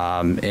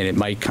 And it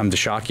might come to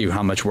shock you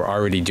how much we're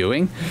already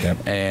doing,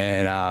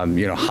 and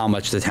how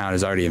much the town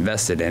has already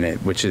invested in it,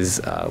 which has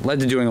led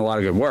to doing a lot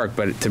of good work.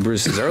 But to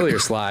Bruce's earlier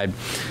slide,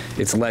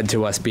 it's led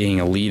to us being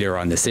a leader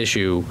on this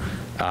issue,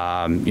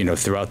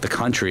 throughout the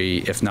country,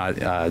 if not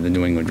the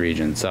New England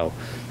region. So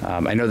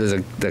I know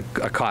there's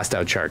a cost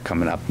out chart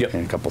coming up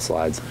in a couple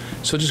slides.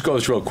 So just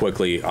goes real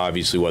quickly,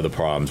 obviously, what are the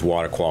problems?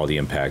 Water quality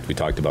impact, we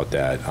talked about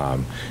that.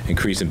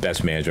 Increase in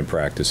best management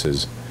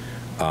practices.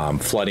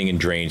 Flooding and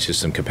drainage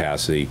system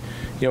capacity.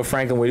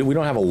 Franklin, we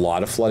don't have a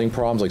lot of flooding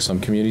problems like some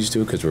communities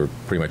do because we're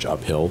pretty much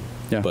uphill.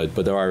 Yeah. But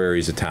there are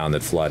areas of town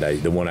that flood.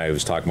 The one I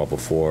was talking about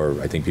before,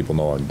 I think people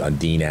know on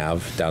Dean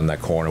Ave, down in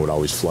that corner, would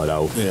always flood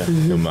out. Yeah.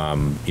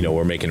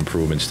 We're making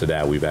improvements to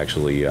that. We've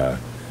actually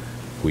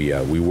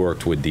we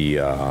worked with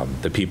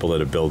the people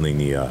that are building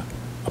the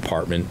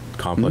apartment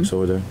complex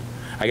over there.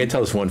 I got to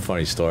tell this one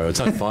funny story. It's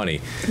not funny.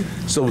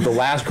 So the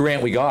last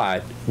grant we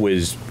got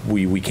was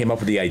we came up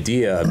with the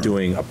idea of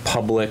doing a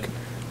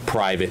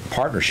public-private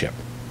partnership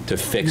to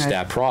fix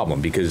that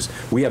problem because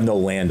we have no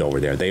land over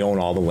there. They own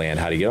all the land.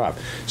 How to get off?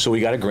 So we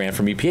got a grant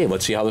from EPA.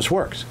 Let's see how this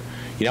works.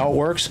 You know how it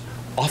works?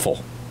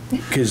 Awful.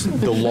 Because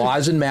the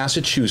laws in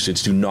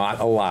Massachusetts do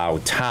not allow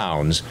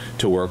towns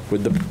to work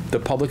with the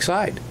public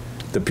side.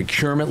 The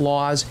procurement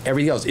laws,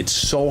 everything else. It's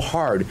so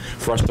hard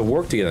for us to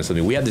work together on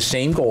something. We have the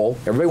same goal.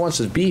 Everybody wants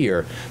us to be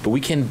here, but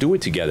we can't do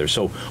it together.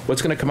 So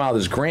what's going to come out of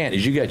this grant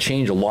is you got to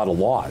change a lot of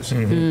laws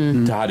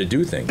to how to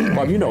do things.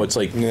 Bob, it's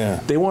like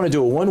they want to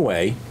do it one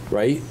way,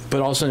 right? But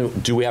also,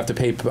 do we have to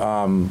pay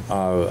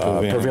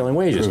prevailing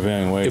wages?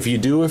 Prevailing wages. If you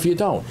do, if you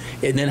don't.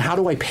 And then how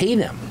do I pay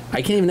them?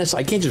 I can't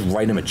just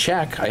write them a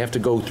check. I have to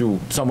go through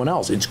someone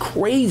else. It's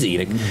crazy.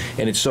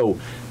 And it's so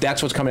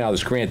that's what's coming out of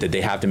this grant, that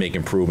they have to make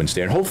improvements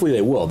there. And hopefully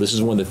they will. This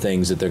is one of the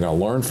things that they're going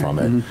to learn from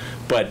it.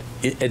 But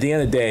at the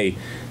end of the day,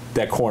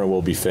 that corner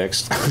will be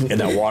fixed, and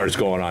that water's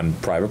going on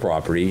private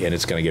property, and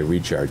it's going to get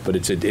recharged. But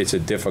it's a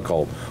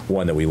difficult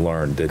one that we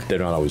learned, that they're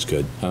not always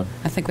good. Huh?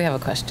 I think we have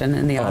a question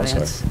in the Oh, sorry.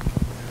 audience.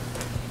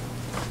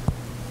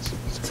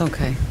 It's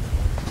okay.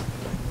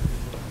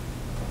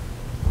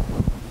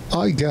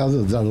 I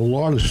gather that a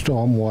lot of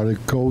stormwater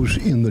goes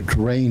in the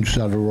drains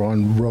that are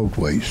on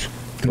roadways.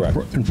 Correct.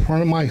 In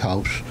front of my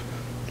house,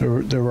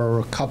 there are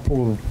a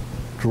couple of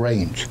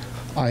drains.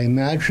 I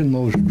imagine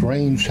those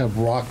drains have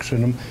rocks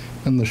in them,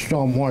 and the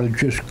stormwater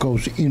just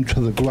goes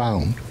into the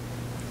ground.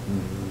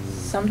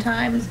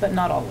 Sometimes, but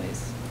not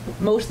always.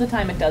 Most of the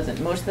time it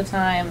doesn't. Most of the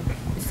time,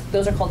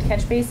 those are called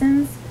catch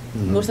basins.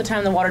 Most of the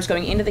time the water's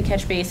going into the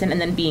catch basin and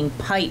then being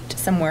piped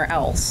somewhere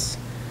else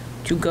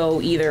to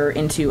go either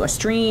into a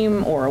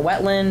stream or a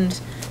wetland,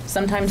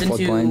 sometimes into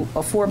Floodplain.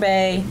 a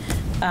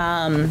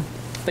forebay.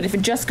 But if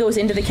it just goes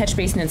into the catch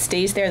basin and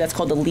stays there, that's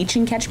called a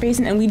leaching catch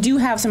basin. And we do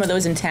have some of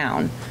those in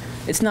town.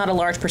 It's not a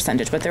large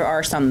percentage, but there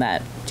are some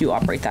that do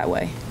operate that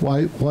way.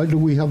 Why do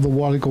we have the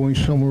water going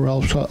somewhere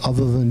else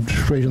other than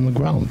straight in the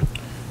ground?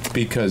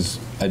 Because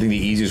I think the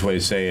easiest way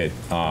to say it,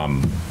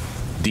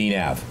 Dean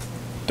Ave,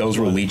 those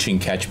were leaching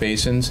catch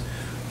basins.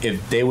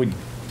 If they would,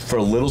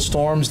 for little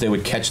storms, they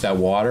would catch that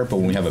water, but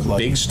when we have a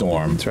big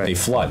storm, That's right. they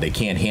flood. They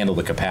can't handle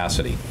the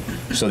capacity.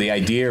 So the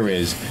idea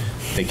is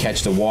they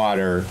catch the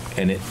water,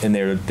 and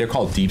they're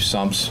called deep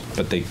sumps,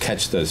 but they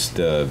catch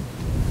the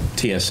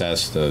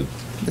TSS, the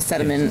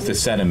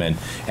sediment,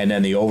 and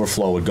then the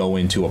overflow would go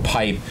into a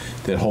pipe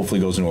that hopefully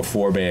goes into a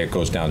forebay. It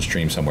goes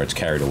downstream somewhere. It's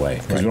carried away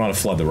because we don't want to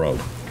flood the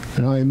road.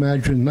 And I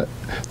imagine that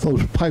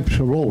those pipes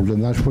are old,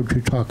 and that's what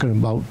you're talking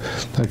about,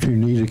 that you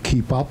need to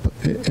keep up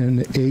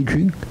and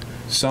aging?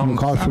 Some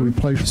Cost of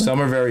replacement? Some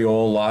are very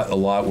old. A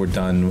lot were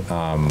done,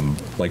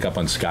 like up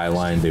on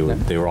Skyline. They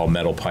were all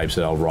metal pipes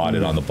that all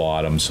rotted on the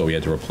bottom, so we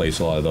had to replace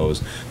a lot of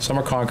those. Some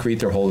are concrete.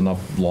 They're holding up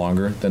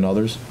longer than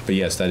others. But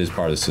yes, that is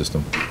part of the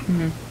system.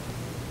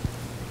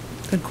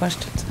 Good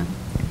questions. Huh?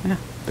 Yeah.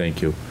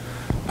 Thank you.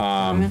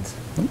 Comments?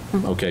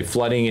 Okay,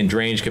 flooding and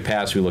drainage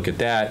capacity, we look at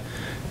that.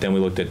 Then we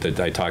looked at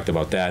I talked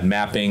about that.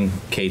 Mapping,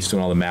 Kate's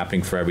doing all the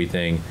mapping for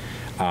everything.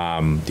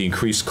 The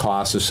increased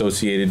costs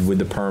associated with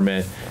the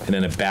permit, and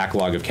then a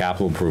backlog of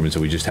capital improvements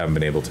that we just haven't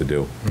been able to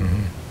do.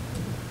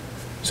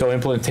 So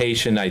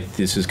implementation,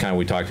 this is kind of what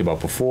we talked about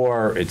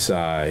before. It's,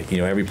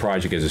 every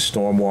project has a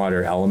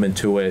stormwater element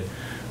to it.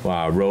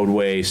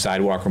 Roadways,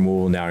 sidewalk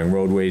removal, narrowing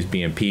roadways,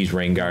 BMPs,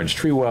 rain gardens,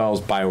 tree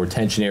wells,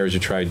 bioretention areas to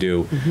try to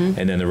do,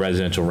 and then the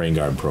residential rain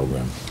garden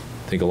program.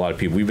 I think a lot of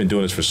people, we've been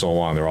doing this for so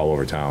long, they're all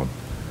over town.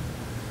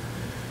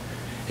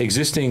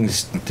 Existing,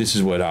 this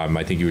is what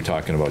I think you were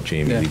talking about,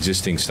 Jamie, the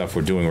existing stuff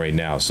we're doing right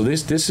now. So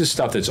this is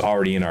stuff that's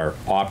already in our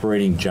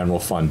operating general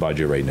fund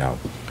budget right now.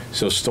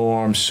 So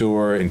storm,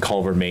 sewer, and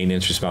culvert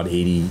maintenance, just about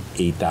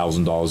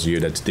 $88,000 a year.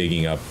 That's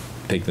digging up,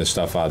 taking the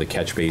stuff out of the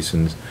catch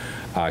basins.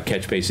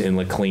 Catch basin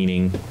inlet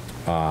cleaning. We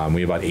have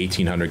about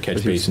 1,800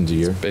 catch basins a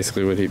year.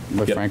 Basically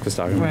what Frank was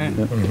talking about.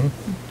 Right.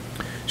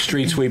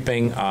 Street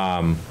sweeping,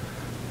 over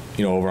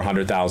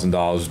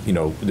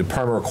 $100,000. The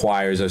permit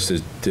requires us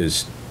to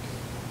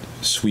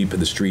sweep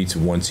the streets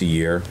once a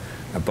year,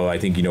 but I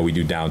think we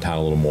do downtown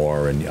a little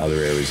more and other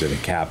areas that it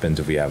happens.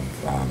 If we have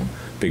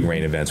big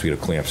rain events, we got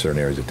to clean up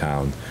certain areas of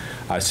town.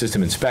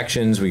 System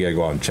inspections, we got to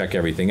go out and check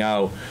everything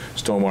out.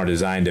 Stormwater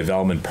design,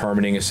 development,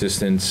 permitting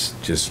assistance,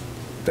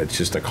 that's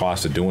just the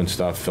cost of doing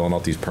stuff, filling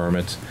out these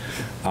permits.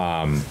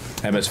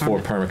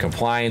 MS4 permit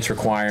compliance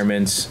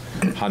requirements,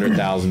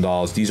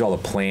 $100,000. These are all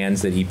the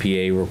plans that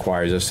EPA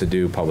requires us to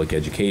do, public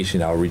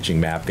education, outreaching,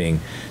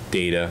 mapping,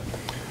 data,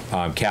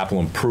 capital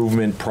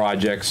improvement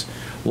projects.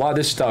 A lot of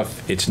this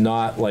stuff, it's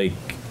not like,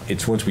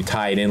 it's once we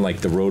tie it in, like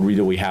the road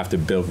reader, we have to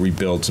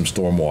rebuild some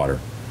stormwater.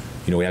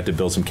 We have to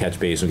build some catch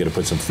basin, we got to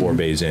put some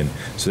forebays in.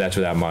 So that's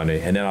where that money,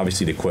 and then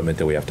obviously the equipment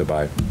that we have to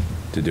buy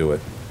to do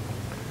it.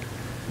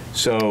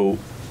 So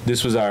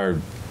this was our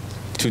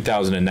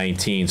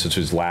 2019, so this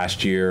was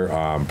last year.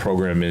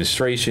 Program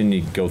administration,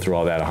 you go through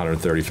all that,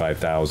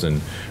 135,000.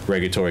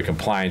 Regulatory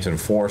compliance and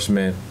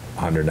enforcement,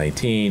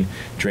 119.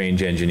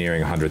 Drainage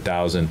engineering,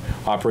 100,000.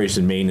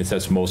 Operation maintenance,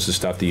 that's most of the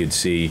stuff that you'd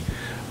see.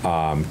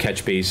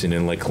 Catch basin,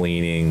 inlet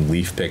cleaning,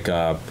 leaf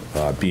pickup,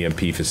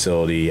 BMP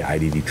facility,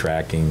 IDD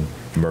tracking,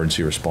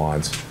 emergency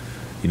response.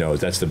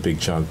 That's the big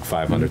chunk,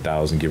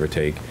 500,000, give or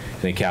take.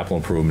 And then capital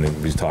improvement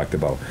we talked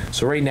about.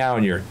 So right now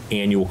in your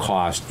annual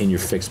cost, in your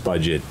fixed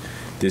budget,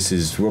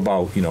 we're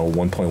about,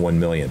 1.1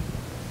 million,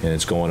 and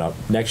it's going up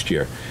next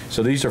year.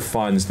 So these are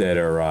funds that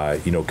are,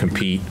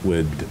 compete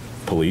with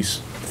police,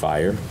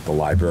 fire, the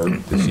library,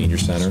 the senior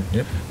center,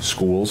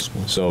 schools.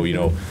 So,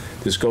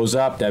 this goes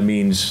up, that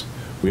means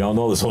we all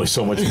know there's only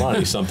so much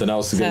money, something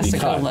else is going to be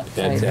cut.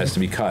 That has to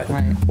be cut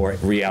or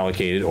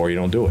reallocated, or you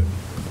don't do it.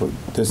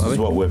 This is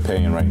what we're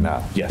paying right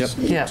now. Yes.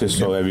 Yep. Just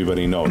so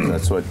everybody knows,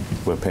 that's what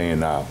we're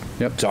paying now.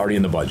 Yep. It's already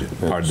in the budget,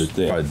 part of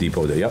the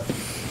depot there. Yep.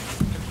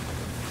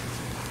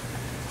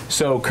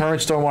 So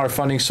current stormwater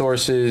funding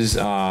sources,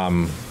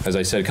 as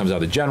I said, comes out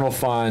of the general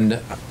fund,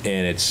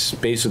 and it's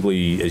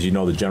basically, as you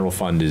know, the general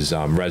fund is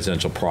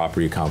residential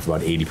property account for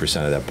about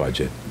 80% of that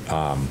budget.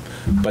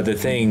 But the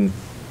thing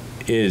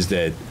is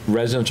that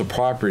residential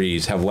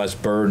properties have less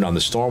burden on the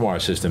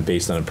stormwater system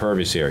based on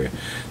impervious area.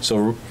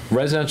 So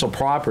residential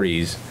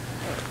properties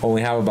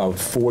only have about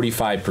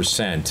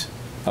 45%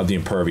 of the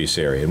impervious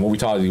area. And what we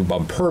talk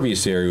about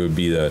impervious area would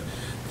be the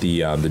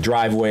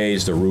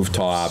driveways, the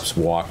rooftops,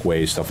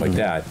 walkways, stuff like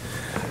that.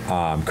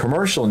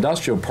 Commercial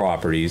industrial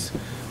properties,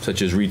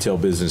 such as retail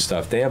business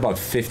stuff, they have about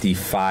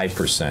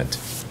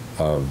 55%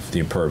 of the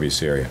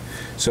impervious area.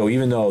 So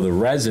even though the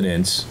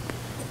residents,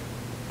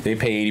 they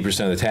pay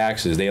 80% of the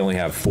taxes, they only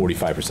have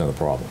 45% of the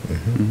problem.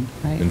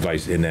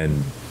 Right. And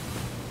then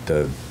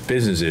the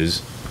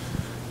businesses,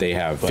 they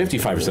have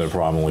 55% of the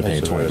problem, only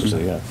paying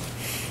 20%.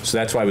 So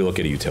that's why we look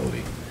at a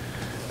utility.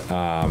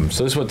 So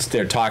this is what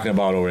they're talking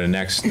about over the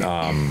next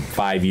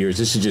 5 years.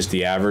 This is just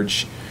the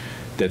average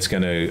that's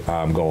going to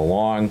go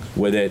along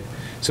with it.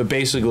 So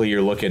basically,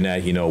 you're looking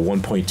at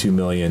 1.2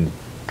 million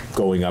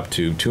going up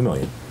to 2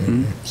 million.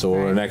 So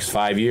over the next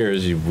 5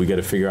 years, we got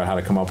to figure out how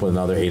to come up with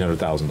another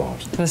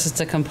 $800,000. This is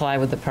to comply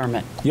with the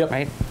permit. Yep.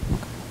 Right.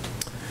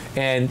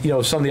 And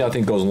some of the other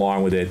thing goes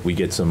along with it. We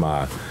get some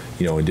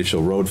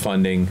additional road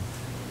funding,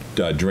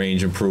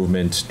 drainage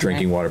improvements,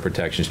 drinking water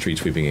protection, street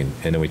sweeping, and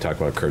then we talk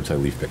about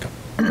curbside leaf pickup.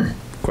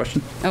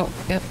 Question? Oh,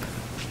 yep.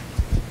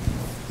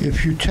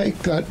 If you take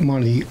that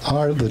money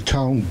out of the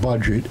town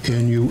budget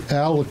and you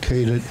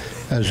allocate it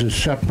as a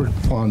separate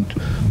fund,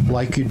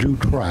 like you do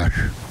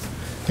trash,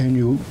 and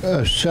you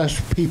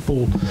assess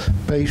people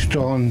based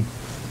on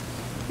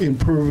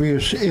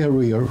impervious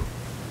area,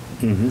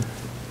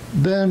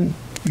 then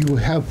you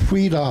have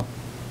freed up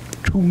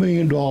 $2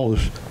 million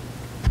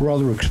for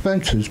other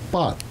expenses,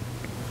 but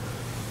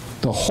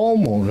the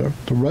homeowner,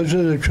 the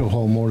residential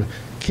homeowner,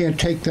 can't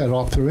take that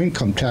off their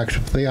income tax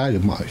if they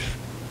itemize.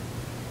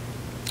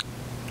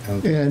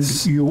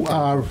 And you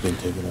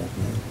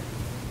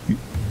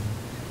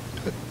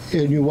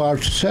are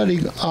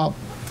setting up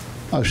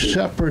a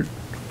separate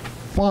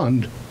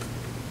fund.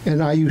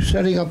 And are you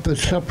setting up the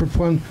separate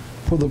fund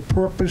for the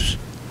purpose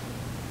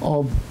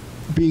of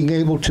being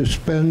able to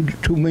spend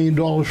 $2 million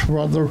for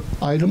other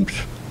items?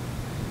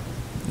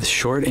 The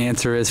short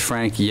answer is,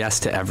 Frank, yes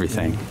to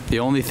everything. The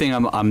only thing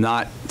I'm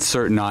not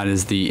certain on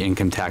is the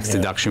income tax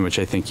deduction, which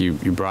I think you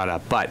brought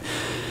up. But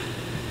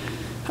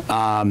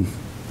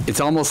it's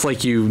almost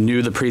like you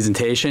knew the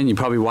presentation. You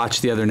probably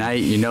watched the other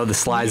night. You know the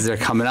slides that are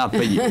coming up.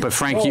 But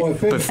Frank,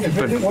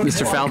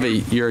 Mr.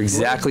 Falvey, you're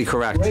exactly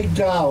correct. Ray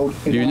Dowd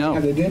and You I know.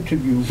 had an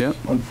interview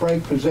on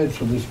Frank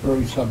Presents on this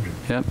very subject.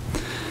 Yep.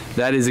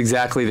 That is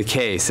exactly the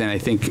case, and I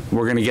think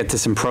we're going to get to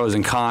some pros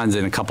and cons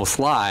in a couple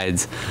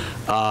slides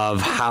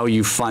of how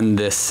you fund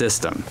this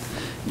system,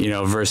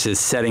 versus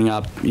setting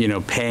up,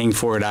 paying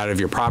for it out of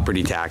your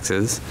property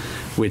taxes,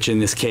 which in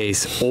this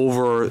case,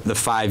 over the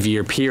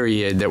 5-year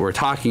period that we're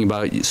talking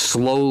about,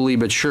 slowly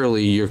but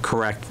surely, you're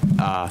correct,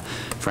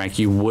 Frank,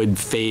 you would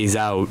phase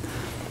out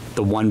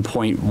the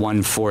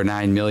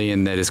 $1.149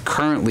 million that is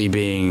currently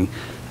being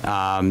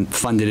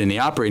funded in the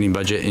operating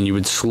budget, and you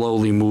would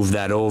slowly move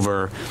that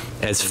over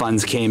as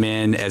funds came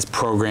in, as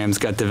programs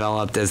got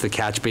developed, as the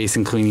catch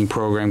basin cleaning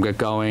program got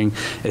going,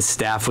 as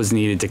staff was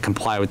needed to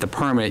comply with the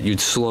permit. You'd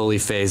slowly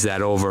phase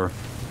that over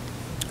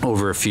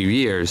a few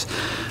years,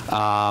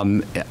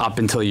 up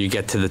until you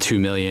get to the $2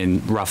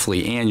 million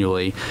roughly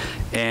annually.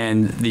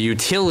 And the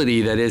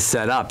utility that is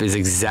set up is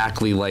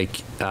exactly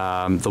like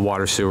the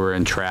water, sewer,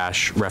 and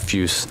trash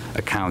refuse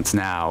accounts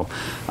now.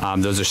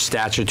 Those are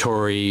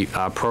statutory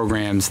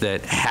programs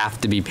that have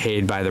to be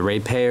paid by the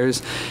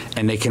ratepayers,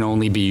 and they can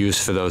only be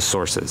used for those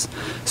sources.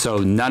 So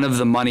none of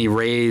the money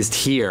raised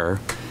here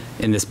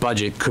in this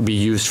budget could be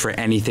used for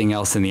anything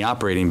else in the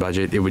operating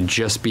budget. It would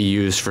just be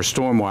used for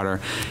stormwater.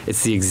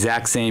 It's the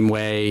exact same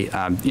way,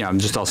 I'm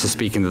just also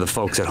speaking to the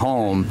folks at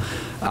home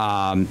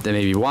that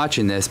may be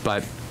watching this,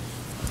 but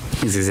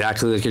it's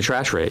exactly like your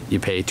trash rate. You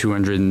pay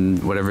 $200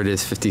 and whatever it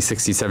is, $50,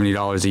 $60,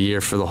 $70 a year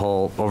for the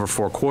whole, over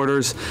 4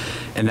 quarters,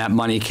 and that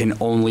money can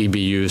only be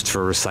used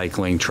for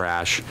recycling,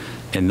 trash,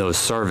 and those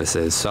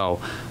services.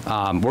 So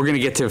we're going to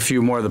get to a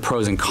few more of the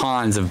pros and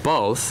cons of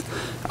both,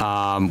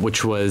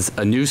 which was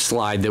a new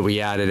slide that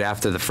we added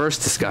after the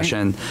first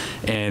discussion,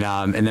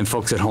 and then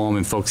folks at home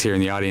and folks here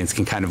in the audience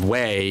can kind of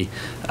weigh,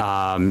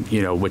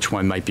 which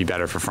one might be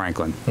better for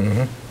Franklin.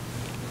 Mm-hmm.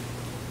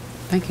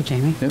 Thank you,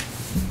 Jamie. Yep.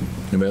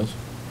 Anybody else?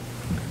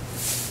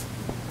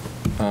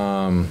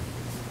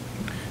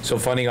 So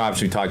funding,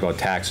 obviously, we talked about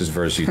taxes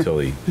versus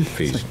utility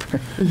fees.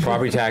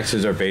 Property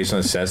taxes are based on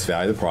assessed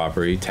value of the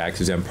property.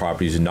 Tax-exempt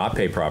properties do not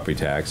pay property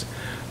tax.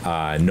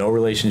 No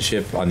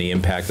relationship on the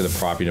impact of the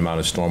property amount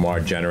of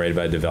stormwater generated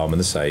by the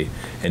development of the site,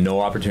 and no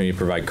opportunity to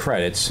provide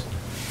credits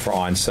for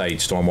on-site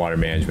stormwater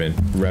management.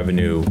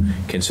 Revenue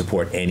can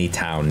support any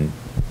town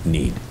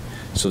need.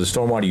 So the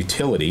stormwater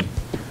utility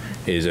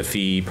is a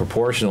fee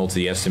proportional to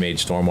the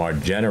estimated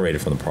stormwater generated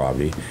from the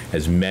property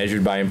as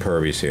measured by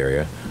impervious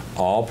area.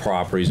 All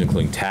properties,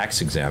 including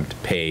tax exempt,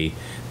 pay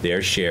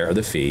their share of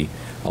the fee,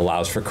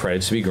 allows for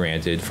credits to be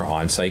granted for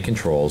on-site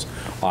controls,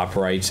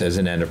 operates as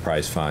an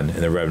enterprise fund,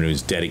 and the revenue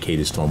is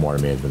dedicated to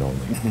stormwater management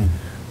only.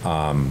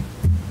 Mm-hmm.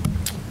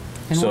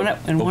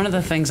 One of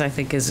the things I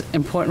think is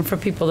important for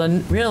people to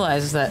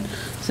realize is that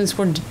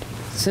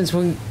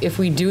if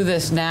we do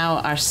this now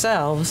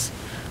ourselves,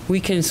 we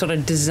can sort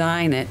of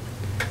design it.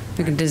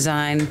 We can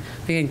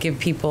give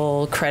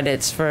people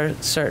credits for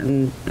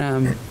certain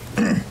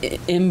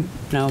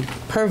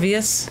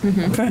pervious,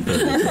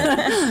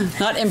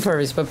 not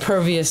impervious, but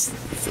pervious,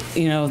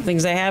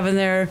 things they have in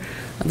their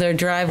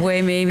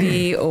driveway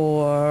maybe,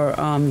 or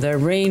their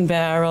rain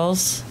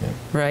barrels,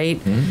 right?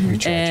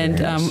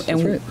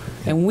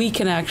 Mm-hmm. And we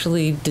can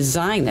actually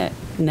design it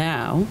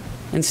now.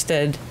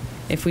 Instead,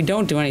 if we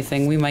don't do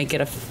anything, we might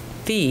get a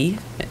fee,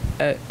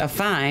 a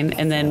fine,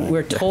 and then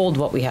we're told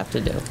what we have to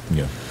do.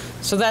 Yeah.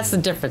 So that's the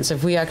difference.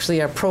 If we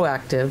actually are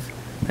proactive,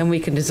 then we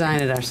can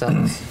design it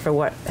ourselves for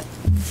what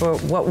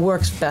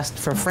works best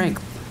for Frank.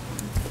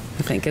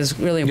 I think is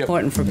really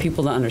important for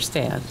people to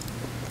understand.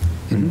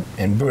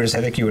 And Bruce,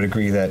 I think you would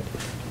agree that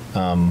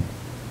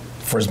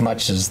for as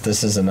much as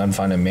this is an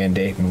unfunded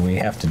mandate and we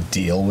have to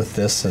deal with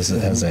this,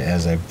 as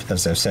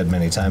I've said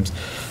many times,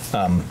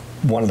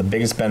 one of the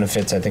biggest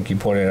benefits I think you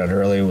pointed out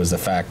earlier was the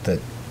fact that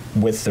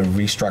with the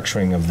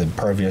restructuring of the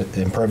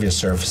impervious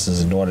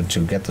surfaces in order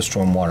to get the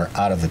stormwater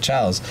out of the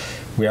channels,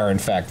 we are in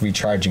fact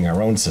recharging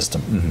our own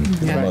system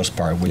for the most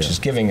part, which is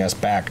giving us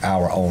back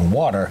our own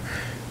water,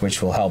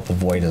 which will help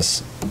avoid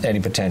us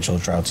any potential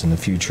droughts in the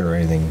future or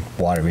anything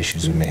water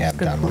issues we may have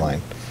down the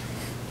line.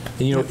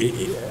 And,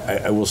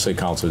 I will say,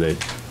 Counselor,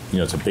 that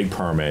it's a big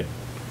permit,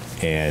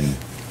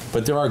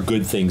 but there are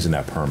good things in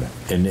that permit,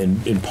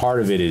 and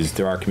part of it is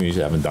there are communities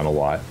that haven't done a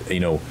lot.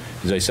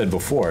 As I said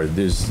before,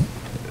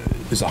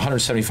 there's a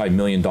 $175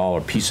 million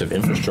piece of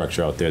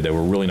infrastructure out there that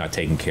we're really not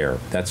taking care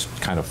of. That's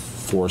kind of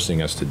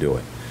forcing us to do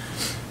it.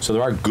 So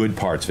there are good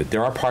parts of it.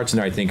 There are parts in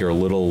there I think are a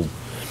little,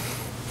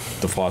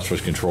 the phosphorus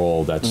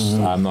control, that's,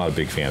 I'm not a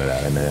big fan of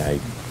that. I mean,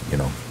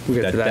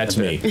 We'll get to that that's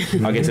in a me.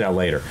 bit. I'll get to that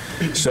later.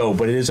 So,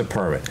 but it is a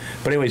permit.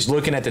 But anyways,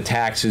 looking at the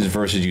taxes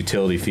versus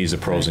utility fees, the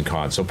pros and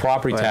cons. So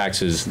property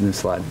taxes. New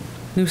slide.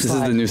 New This is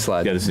slide. the new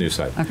slide. Yeah, this is the new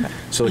side. Okay.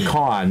 So the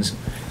cons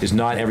is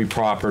not every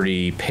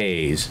property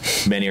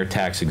pays. Many are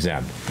tax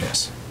exempt.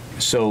 Yes.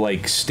 So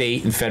like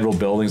state and federal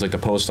buildings, like the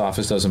post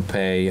office doesn't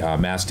pay,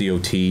 Mass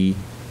DOT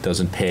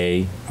doesn't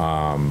pay,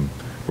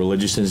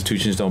 religious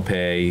institutions don't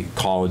pay,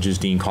 colleges,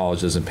 Dean College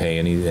doesn't pay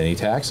any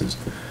taxes.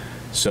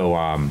 So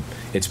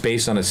it's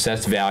based on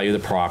assessed value of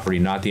the property,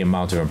 not the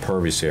amount of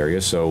impervious area.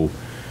 So,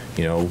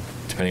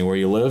 depending where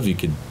you live, you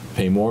could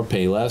pay more,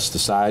 pay less, the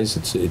size,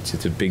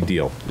 it's a big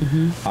deal.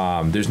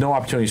 There's no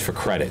opportunities for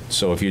credit.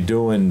 So if you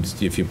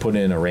put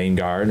in a rain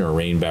garden or a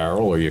rain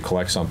barrel or you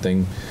collect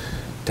something,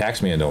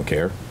 taxman don't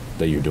care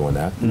that you're doing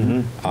that.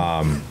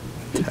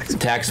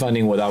 Tax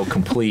funding without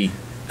complete,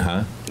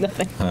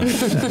 Nothing.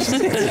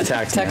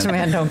 Tax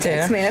man don't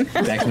care. Man.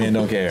 taxman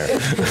don't care.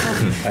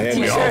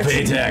 We all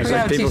pay tax.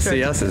 Yeah. People T-shirt.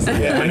 see us as I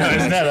know,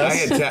 isn't that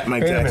us? I got my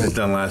taxes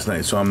done last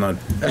night, so I'm not.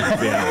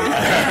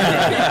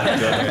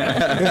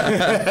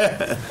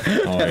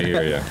 Oh, I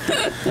hear you.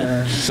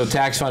 So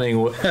tax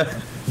funding,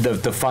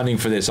 the funding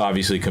for this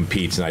obviously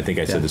competes, and I think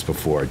I said this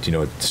before.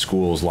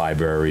 Schools,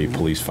 library,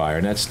 police, fire,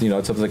 and that's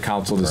it's up to the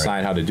council to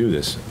decide how to do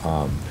this.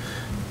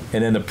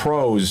 And then the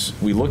pros,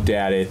 we looked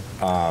at it,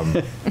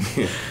 and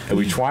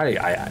we tried.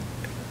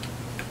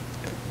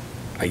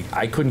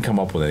 I couldn't come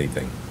up with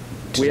anything.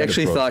 We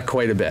actually thought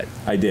quite a bit.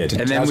 I did.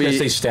 And I then was going we-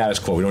 to say status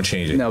quo. We don't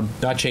change it. No.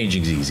 Not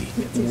changing is easy.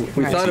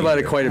 We thought about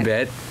it quite a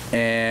bit,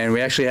 and we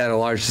actually had a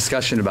large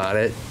discussion about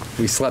it.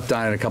 We slept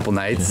on it a couple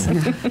nights,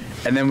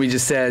 and then we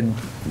just said,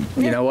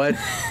 you know what,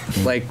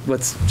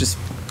 let's just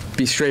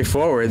be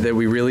straightforward that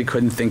we really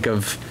couldn't think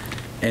of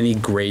any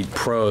great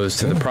pros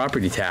to the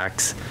property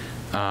tax,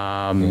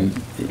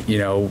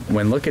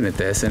 when looking at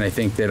this. And I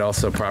think that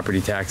also property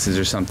taxes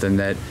are something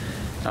that,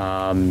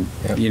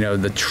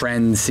 the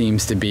trend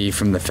seems to be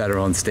from the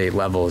federal and state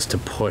levels to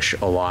push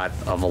a lot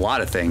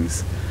of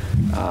things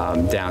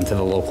down to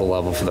the local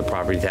level for the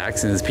property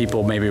tax. And as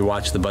people maybe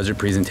watched the budget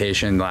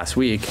presentation last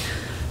week,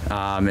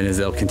 and as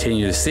they'll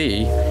continue to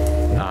see,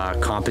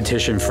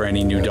 competition for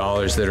any new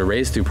dollars that are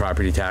raised through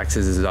property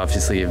taxes is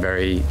obviously a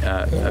very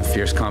a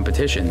fierce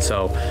competition.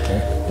 So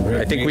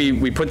I think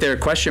we put there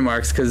question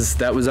marks because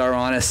that was our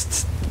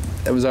honest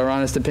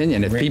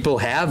opinion. If people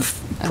have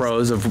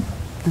pros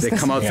that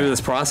come out through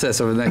this process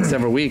over the next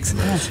several weeks,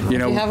 You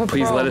have a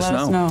please pro, let us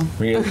know.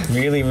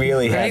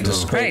 Really had to Right,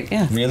 scrape.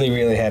 yeah.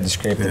 Really had to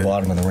scrape the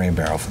bottom of the rain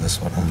barrel for this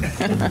one.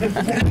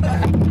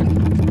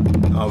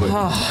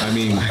 I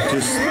mean,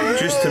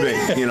 just to make,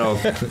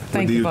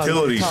 with the you, Bob.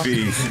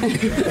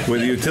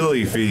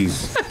 utility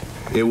fees,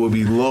 it will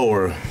be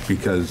lower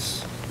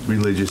because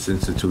religious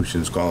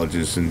institutions,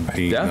 colleges, and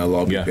Dean, Yeah. they'll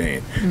all be Yeah.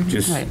 paying.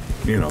 Just, Right.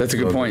 That's a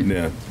good point.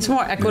 Yeah. It's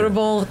more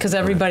equitable because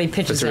everybody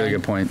pitches That's a really in,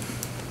 good point.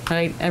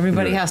 right?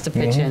 Everybody has to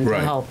pitch in to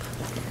Right. help.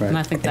 And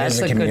I think It that's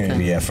is a a good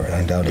community thing. effort,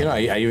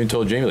 undoubtedly. I even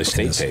told Jamie the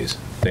state pays.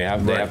 They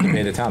have to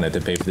pay the town. They have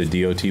to pay for the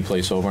DOT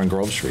place over on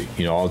Grove Street.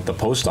 The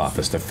post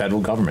office, the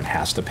federal government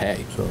has to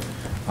pay.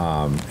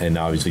 And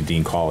obviously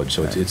Dean College.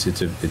 So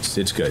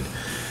it's good.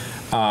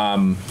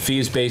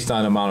 Fees based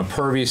on amount of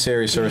pervious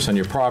area, service on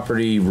your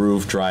property,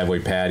 roof, driveway,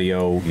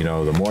 patio.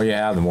 The more you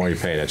have, the more you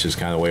pay. That's just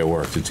kind of the way it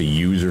works. It's a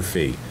user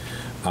fee.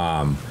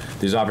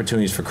 There's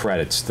opportunities for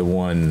credits. The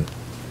one,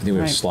 I think we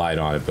have a Right. slide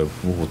on it, but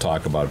we'll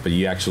talk about it. But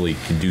you actually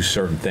can do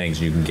certain things.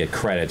 You can get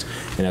credits,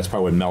 and that's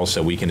probably what Mel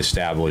said. We can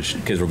establish,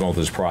 because we're going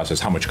through this process,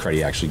 how much credit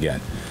you actually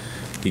get.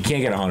 You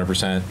can't get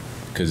 100%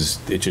 because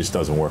it just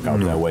doesn't work out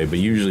that way. But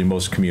usually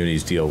most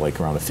communities deal like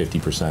around a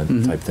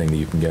 50% type thing that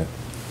you can get.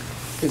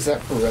 Is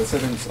that for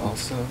residents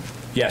also?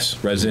 Yes,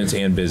 residents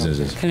and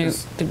businesses. Can you,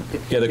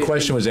 Yeah, the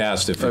question was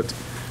asked if it,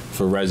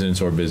 for residents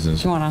or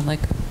business. do you want to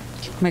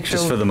make sure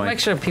Just for the mic. make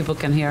sure people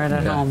can hear it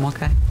at home?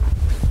 Okay.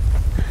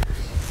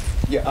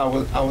 Yeah,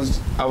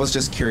 I was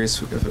just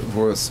curious if it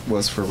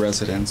was for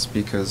residents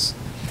because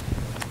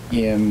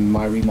in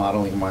my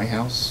remodeling my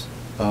house,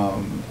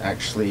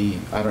 actually,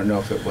 I don't know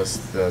if it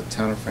was the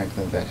town of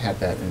Franklin that had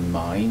that in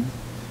mind,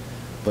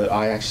 but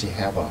I actually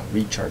have a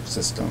recharge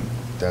system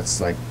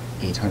that's like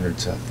 800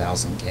 to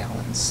 1,000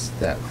 gallons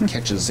that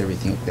catches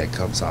everything that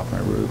comes off my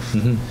roof.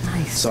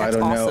 Nice. So I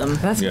don't know.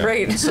 That's Yeah.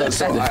 great. So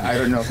I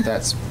don't know if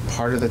that's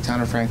part of the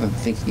town of Franklin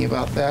thinking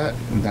about that,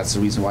 and that's the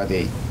reason why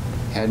they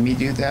had me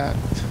do that.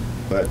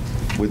 But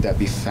would that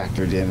be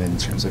factored in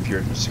terms of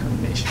your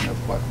determination of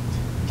what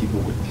people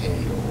would pay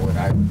or what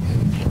I would pay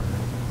for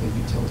the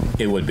utility?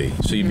 It would be.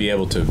 So you'd be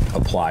able to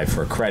apply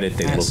for a credit.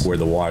 They'd look Yes. where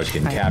the water's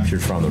getting Right.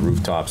 captured from the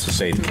rooftops. So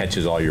say it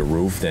catches all your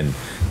roof, then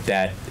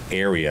that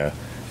area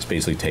is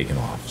basically taken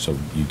off. So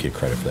you get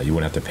credit for that. You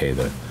wouldn't have to pay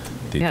the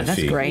Yeah, that's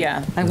fee. great.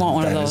 Yeah. I want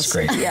one of That those. is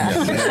great.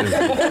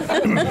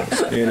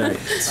 And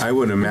I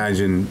would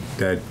imagine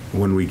that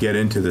when we get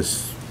into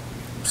this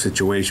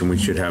situation, we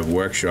should have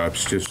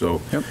workshops just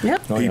so Yep.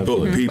 people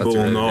absolutely. people That's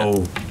a good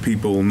know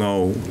people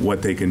know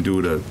what they can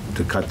do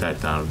to cut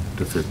that down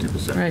to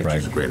 50%, Right. which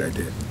is a great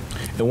idea.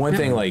 And one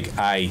thing, like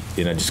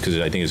just because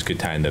I think it's a good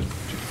time to,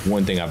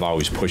 one thing I've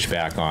always pushed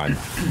back on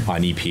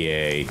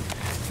EPA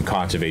and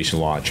conservation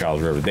law at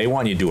Charles River, they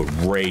want you to do it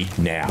right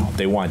now.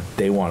 They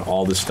want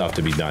all this stuff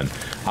to be done.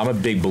 I'm a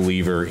big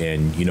believer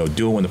in,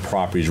 doing when the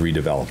property is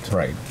redeveloped.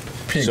 Right.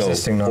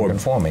 Pre-existing So, or-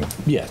 non-conforming.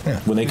 Yeah.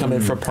 When they come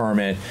in for a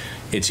permit,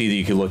 it's either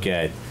you can look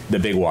at the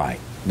big Y.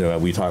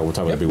 We'll talk about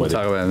the big Y. we'll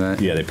talk about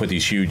that. Yeah, they put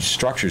these huge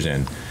structures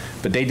in,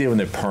 but they did it when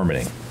they're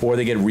permitting, or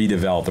they get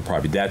redeveloped the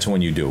property. That's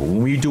when you do it.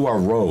 When we do our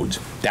roads,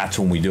 that's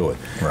when we do it.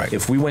 Right.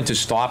 If we went to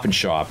Stop and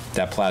Shop,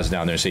 that plaza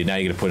down there, and say, now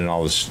you're going to put in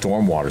all this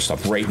stormwater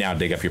stuff right now,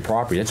 dig up your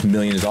property, that's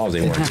millions of dollars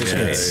they weren't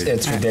anticipating.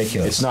 It's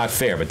ridiculous. It's not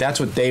fair, but that's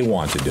what they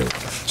want to do.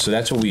 So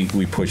that's what we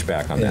push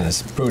back on that.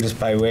 Yes, Brutus,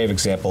 by way of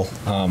example,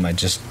 I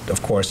just,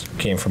 of course,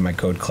 came from my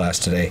code class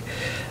today.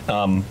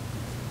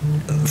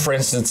 For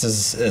instance,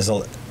 is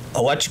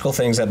electrical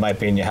things that might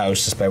be in your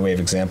house, just by way of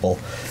example.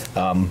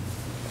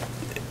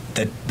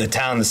 The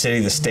town, the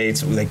city, the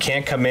states, they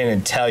can't come in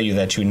and tell you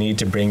that you need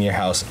to bring your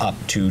house up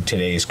to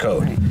today's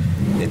code. Right.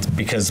 It's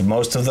because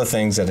most of the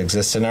things that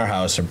exist in our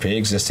house are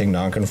pre-existing,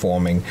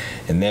 non-conforming,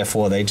 and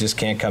therefore they just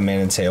can't come in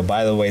and say, oh,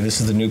 by the way,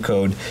 this is the new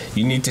code.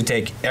 You need to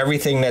take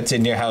everything that's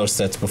in your house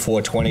that's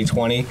before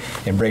 2020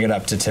 and bring it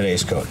up to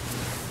today's code.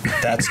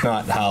 That's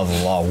not how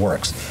the law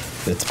works.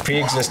 It's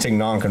pre-existing,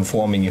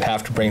 non-conforming. You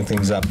have to bring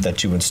things up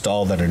that you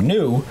install that are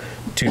new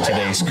to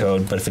today's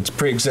code. But if it's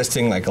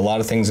pre-existing, like a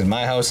lot of things in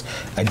my house,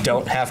 I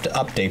don't have to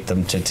update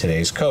them to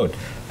today's code.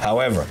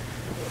 However,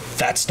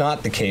 that's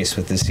not the case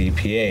with this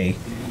EPA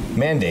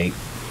mandate.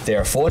 They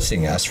are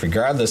forcing us,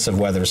 regardless of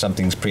whether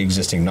something's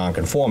pre-existing,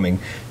 non-conforming,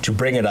 to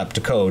bring it up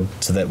to code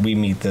so that we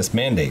meet this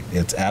mandate.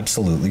 It's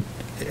absolutely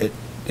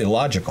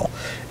illogical,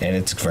 and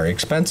it's very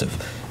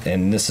expensive.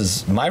 And this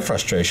is my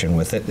frustration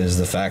with it, is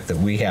the fact that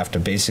we have to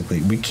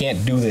we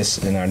can't do this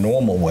in our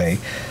normal way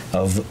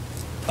of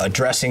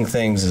addressing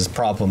things as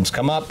problems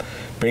come up,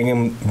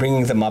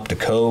 bringing them up to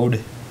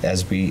code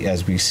as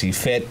we see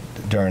fit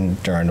during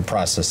the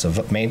process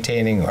of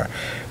maintaining or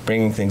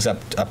bringing things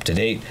up to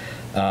date.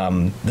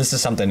 This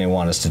is something they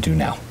want us to do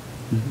now.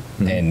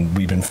 Mm-hmm. And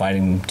we've been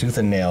fighting tooth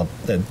and nail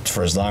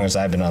for as long as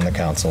I've been on the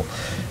council,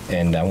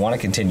 and I want to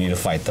continue to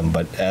fight them.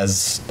 But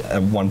as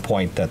at one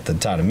point that the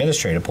town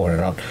administrator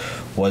pointed out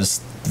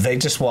was they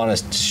just want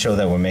us to show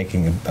that we're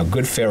making a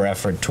good, fair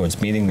effort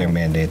towards meeting their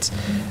mandates.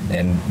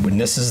 And when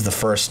this is the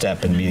first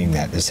step in meeting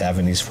that, is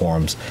having these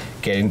forums,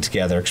 getting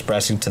together,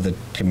 expressing to the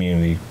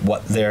community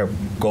what their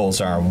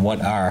goals are and what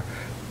our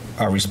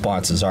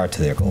responses are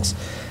to their goals.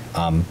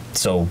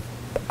 So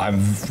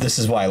this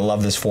is why I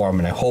love this forum,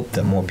 and I hope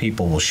that more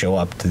people will show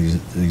up to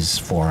these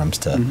forums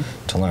to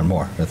learn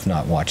more, if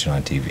not watching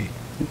on TV.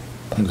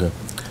 Okay.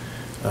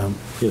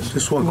 Yes.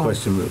 Just one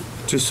question,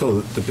 just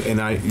so,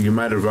 you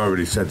might have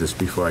already said this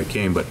before I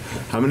came, but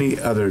how many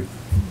other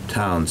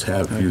towns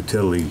have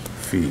utility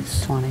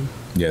fees? 20.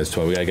 Yeah, it's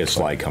 12. We gotta get a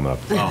slide coming up.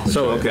 Oh,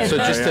 So okay.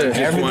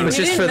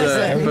 just for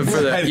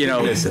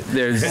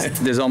the,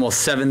 there's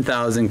almost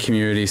 7,000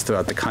 communities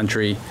throughout the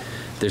country.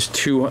 There's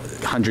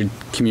 200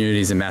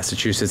 communities in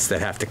Massachusetts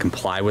that have to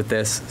comply with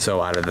this.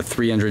 So out of the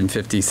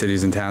 350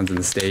 cities and towns in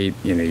the state,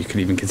 you could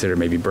even consider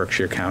maybe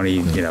Berkshire County,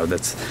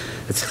 that's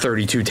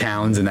 32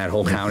 towns in that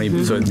whole county.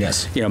 So,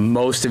 Yes.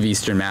 Most of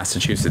eastern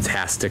Massachusetts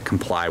has to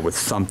comply with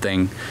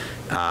something.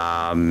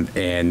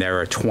 And there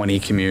are 20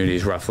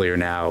 communities roughly are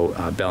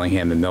now,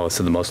 Bellingham and Millis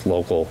are the most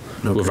local,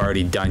 who have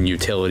already done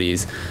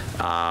utilities.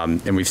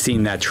 And we've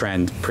seen that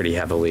trend pretty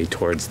heavily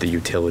towards the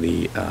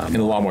utility. And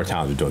a lot more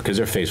towns are doing it because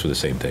they're faced with the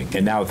same thing.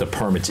 And now with the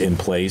permits in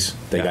place,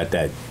 they got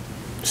that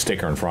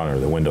sticker in front, or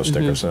the window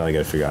sticker, so now they got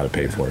to figure out how to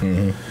pay for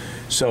it.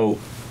 So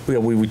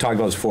we talked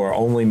about this before.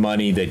 Only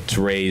money that's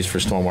raised for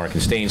stormwater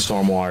can stay in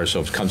stormwater. So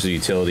if it comes to the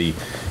utility,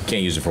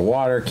 can't use it for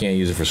water, can't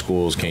use it for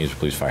schools, can't use it for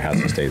police, fire, has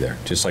to stay there,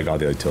 just like all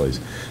the other utilities.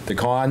 The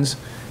cons,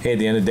 hey, at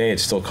the end of the day,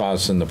 it's still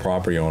costing the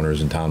property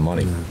owners and town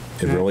money.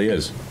 It really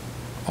is.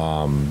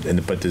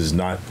 But there's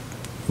not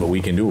what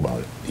we can do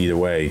about it. Either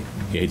way,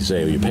 you hate to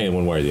say it, you're paying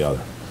one way or the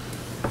other.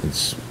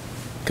 It's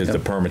because the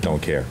permit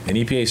don't care. And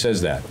EPA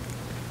says that.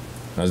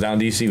 I was down in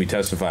D.C., we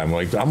testified.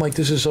 I'm like,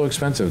 this is so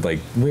expensive. Like,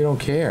 we don't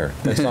care.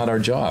 That's not our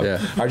job.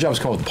 Our job is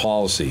to come up with the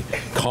policy.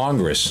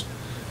 Congress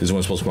is the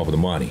one supposed to come up with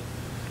the money.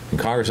 And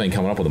Congress ain't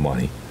coming up with the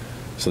money.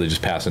 So they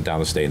just pass it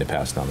down the state and they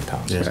pass it down the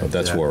town. Yeah, So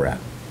that's where we're at.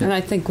 And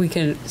I think we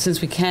can, since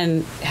we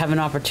can have an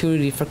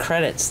opportunity for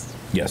credits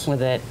Yes.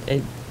 with it,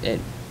 it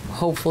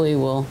hopefully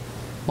will,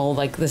 well,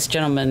 like this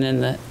gentleman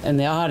in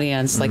the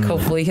audience, like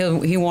hopefully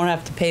he won't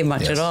have to pay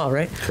much Yes. at all,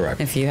 right?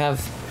 Correct. If you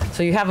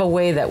have a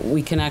way that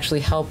we can actually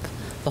help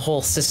the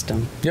whole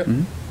system Yep.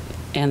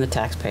 and the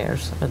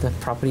taxpayers or the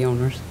property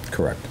owners.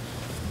 Correct.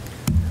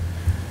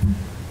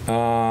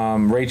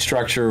 Rate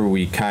structure,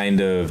 we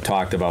kind of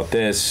talked about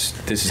this.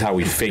 This is how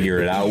we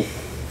figure it out.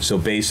 So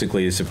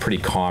basically, it's a pretty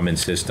common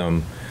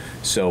system.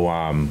 So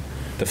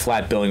the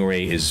flat billing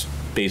rate is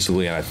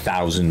basically on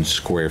 1,000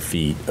 square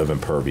feet of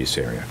impervious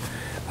area.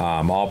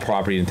 All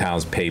property in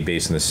towns pay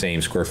based on the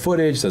same square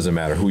footage, doesn't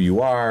matter who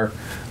you are.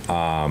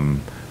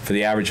 For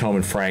the average home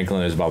in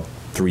Franklin, is about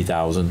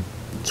 3,000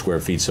 square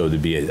feet, so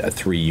it'd be a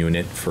 3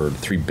 unit for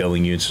 3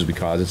 billing units as we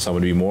call it. Some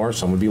would be more,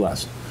 some would be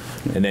less.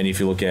 And then if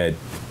you look at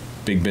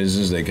big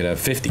business, they could have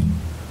 50,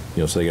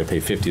 so they got to pay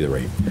 50 the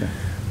rate.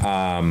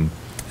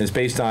 It's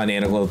based on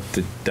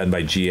analytical done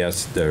by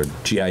GIS,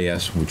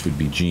 which would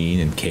be Gene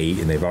and Kate,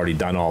 and they've already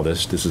done all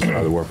this. This is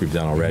other work we've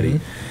done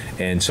already.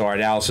 And so our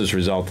analysis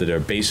resulted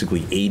in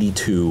basically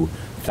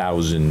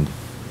 82,000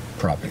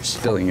 properties.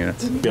 Billing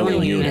units.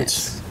 Billing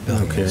units.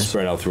 Okay.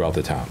 Spread out throughout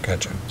the town.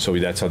 Gotcha. So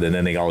that's how, and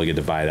then they all get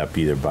divided up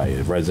either by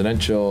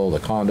residential, the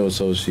condo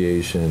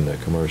association, the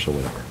commercial,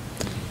 whatever.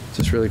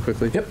 Just really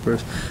quickly,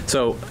 Bruce.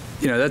 So,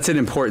 that's an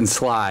important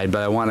slide,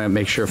 but I want to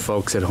make sure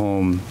folks at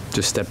home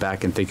just step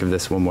back and think of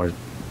this one more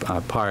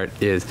part.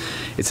 It's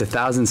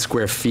 1,000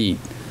 square feet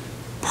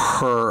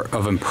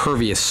of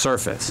impervious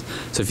surface.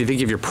 So if you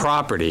think of your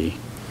property,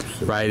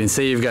 right, and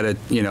say you've got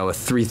a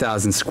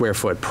 3,000 square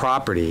foot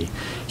property,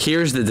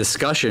 here's the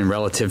discussion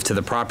relative to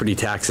the property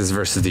taxes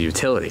versus the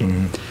utility.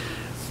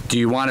 Do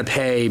you want to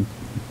pay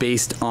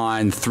based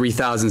on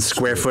 3,000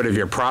 square foot of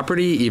your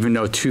property, even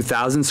though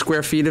 2,000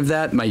 square feet of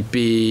that might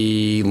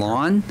be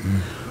lawn?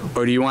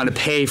 Or do you want to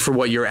pay for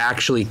what you're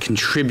actually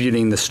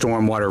contributing the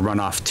stormwater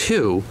runoff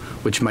to,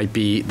 which might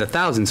be the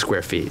 1,000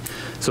 square feet?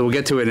 So we'll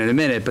get to it in a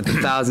minute, but the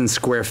 1,000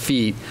 square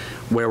feet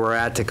where we're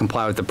at to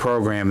comply with the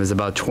program is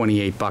about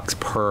 $28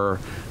 per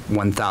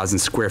 1,000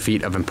 square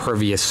feet of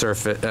impervious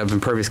surface, of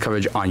impervious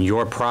coverage on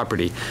your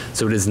property.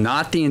 So it is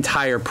not the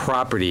entire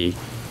property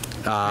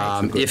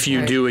if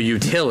you do a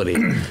utility.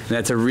 And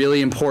that's a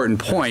really important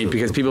point,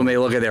 because people may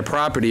look at their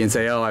property and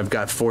say, oh, I've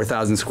got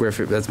 4,000 square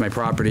feet, that's my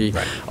property.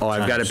 Right. Oh,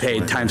 I've got to pay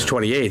times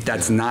 28.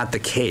 That's not the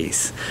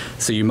case.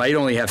 So you might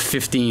only have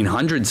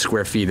 1,500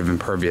 square feet of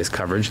impervious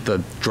coverage,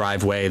 the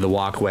driveway, the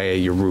walkway,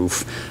 your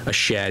roof, a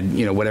shed,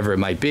 whatever it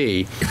might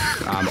be.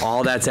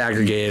 All that's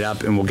aggregated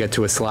up, and we'll get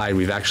to a slide.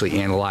 We've actually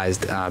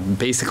analyzed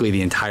basically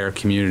the entire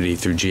community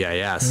through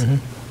GIS.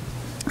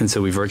 And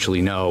so we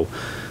virtually know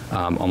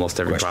almost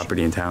every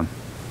property in town.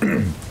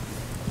 There's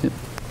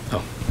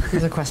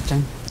a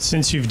question.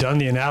 Since you've done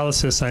the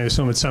analysis, I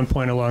assume at some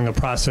point along the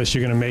process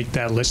you're going to make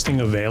that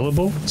listing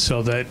available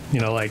so that,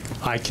 like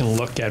I can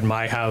look at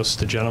my house,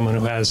 the gentleman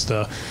who has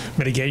the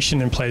mitigation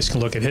in place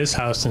can look at his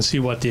house and see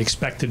what the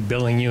expected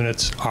billing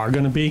units are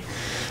going to be.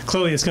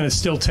 Clearly, it's going to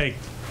still take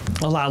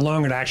a lot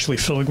longer to actually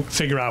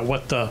figure out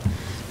what the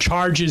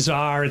charges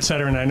are, et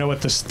cetera, and I know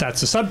that's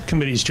the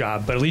subcommittee's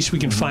job, but at least we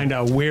can find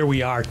out where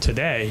we are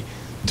today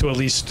to at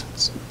least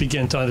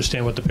begin to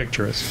understand what the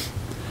picture is.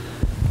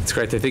 That's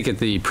correct. I think at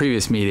the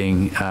previous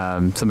meeting,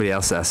 somebody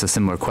else asked a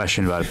similar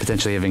question about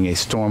potentially having a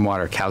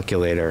stormwater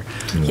calculator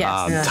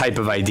type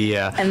of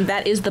idea. And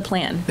that is the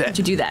plan,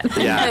 to do that.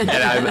 Yeah,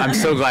 and I'm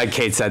so glad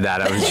Kate said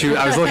that. I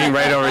was looking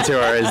right over to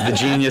her as the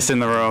genius in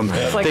the room,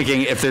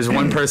 thinking if there's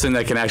one person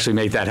that can actually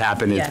make that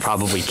happen, it's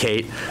probably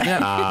Kate.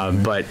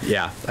 But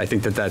yeah, I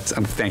think that's,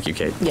 thank you,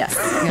 Kate. Yes.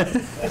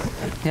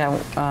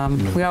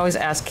 We always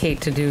ask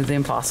Kate to do the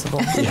impossible.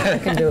 I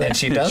can do it. And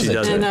she does it.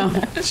 I know.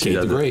 Kate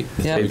the Great.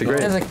 Yeah. the Great.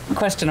 There's a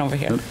question over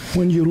here.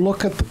 When you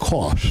look at the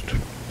cost,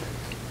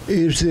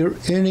 is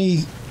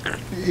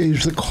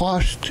the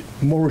cost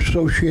more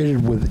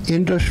associated with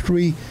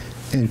industry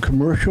and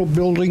commercial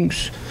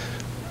buildings,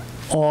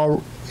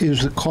 or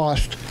is the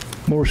cost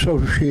more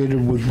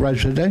associated with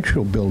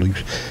residential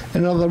buildings?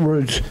 In other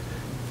words,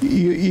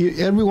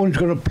 everyone's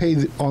going to pay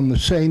on the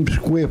same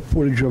square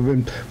footage of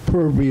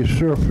impervious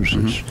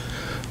surfaces.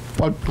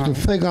 But the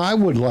thing I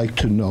would like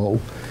to know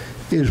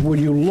is, when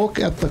you look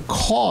at the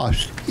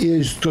cost,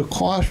 is the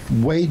cost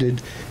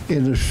weighted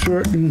in a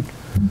certain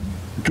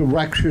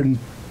direction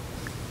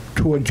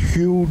towards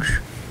huge,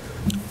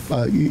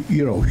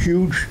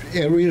 huge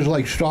areas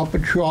like Stop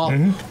and Shop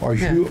or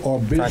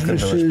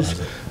businesses,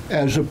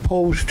 as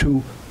opposed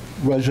to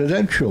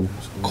residential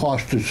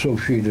cost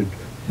associated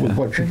with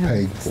what you're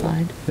paying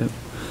for?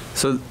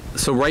 So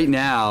right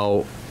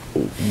now,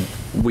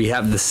 we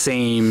have the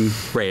same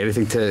rate. I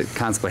think, to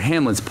Constable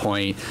Hamlin's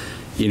point,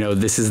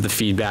 this is the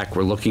feedback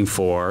we're looking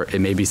for. It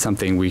may be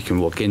something we can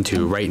look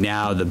into. Right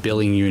now, the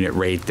billing unit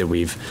rate that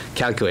we've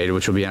calculated,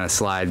 which will be on a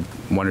slide,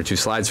 1 or 2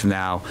 slides from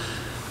now,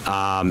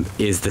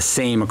 is the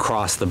same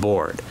across the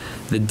board.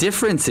 The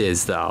difference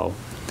is, though,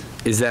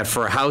 is that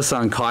for a house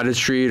on Cottage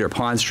Street or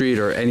Pond Street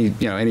or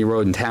any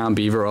road in town,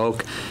 Beaver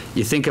Oak,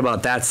 you think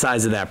about that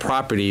size of that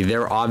property,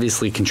 they're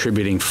obviously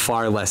contributing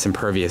far less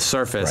impervious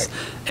surface.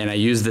 Right. And I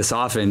use this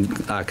often.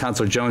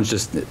 Councilor Jones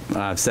just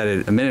said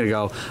it a minute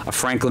ago, a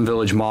Franklin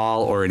Village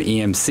Mall or an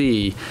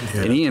EMC.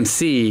 Yeah. An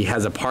EMC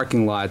has a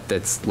parking lot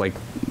that's like,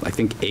 I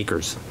think,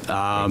 acres.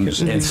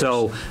 And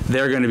so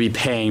they're going to be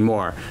paying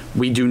more.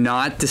 We do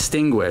not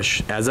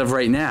distinguish, as of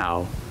right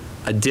now,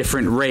 a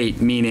different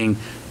rate, meaning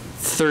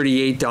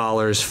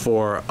 $38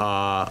 for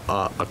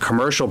a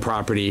commercial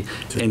property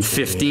and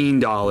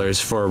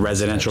 $15 for a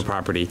residential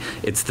property.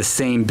 It's the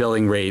same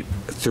billing rate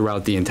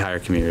throughout the entire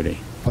community.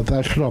 but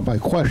that's not my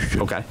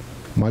question. Okay.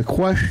 My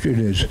question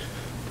is,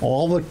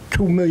 all the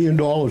 $2 million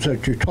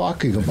that you're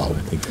talking about,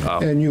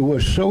 and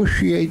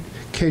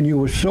can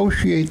you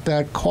associate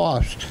that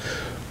cost,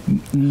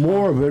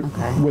 more of it,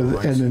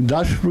 with an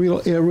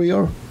industrial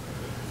area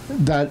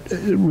that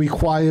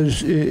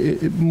requires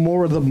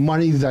more of the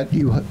money that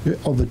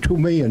of the $2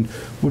 million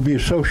would be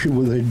associated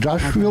with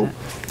industrial,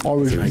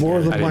 or is more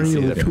of the money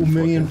of the $2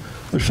 million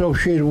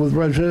associated with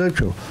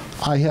residential?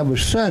 I have a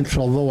sense,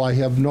 although I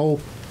have no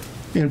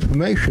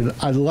information.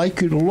 I'd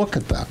like you to look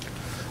at that.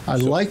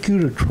 I'd like you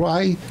to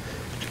try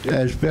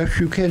as best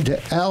you can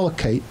to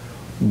allocate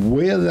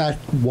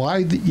why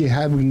you're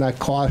having that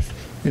cost,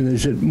 and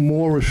is it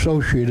more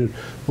associated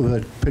with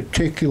a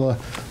particular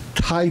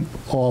type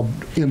of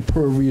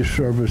impervious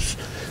surface,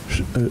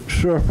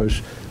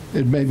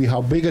 and maybe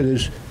how big it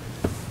is.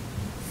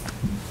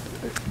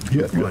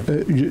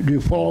 Do you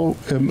follow?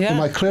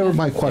 Am I clear with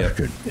my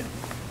question? Yeah.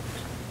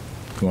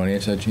 You want to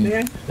answer that,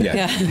 Gene?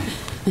 Yeah.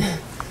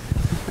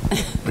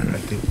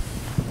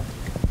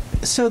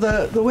 So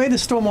the way the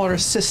stormwater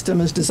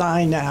system is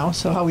designed now,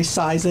 so how we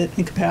size it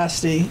in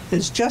capacity,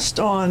 is just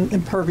on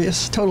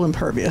impervious, total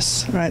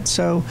impervious, right?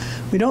 So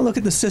we don't look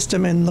at the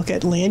system and look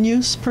at land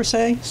use per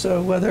se.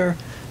 So whether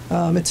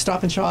it's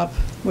Stop and Shop,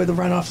 where the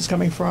runoff is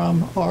coming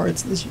from, or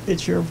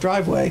it's your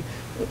driveway,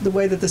 the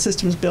way that the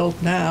system is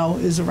built now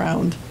is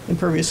around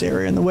impervious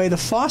area. And the way the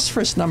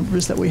phosphorus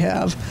numbers that we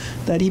have,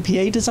 that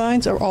EPA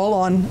designs, are all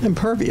on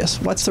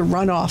impervious. What's the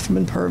runoff from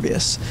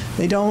impervious?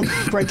 They don't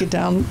break it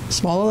down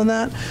smaller than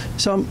that.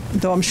 So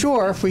though I'm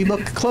sure if we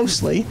look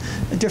closely,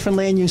 different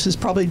land uses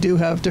probably do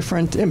have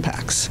different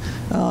impacts.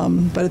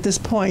 But at this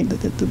point,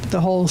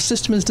 the whole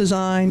system is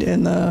designed,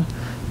 and the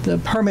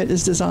permit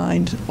is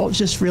designed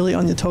just really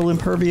on the total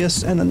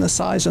impervious, and then the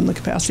size and the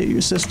capacity of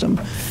your system,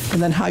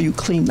 and then how you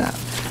clean that.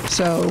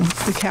 So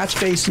the catch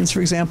basins, for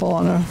example,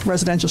 on a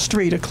residential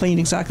street are cleaned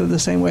exactly the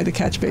same way the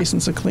catch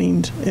basins are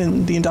cleaned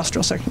in the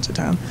industrial sections of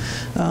town.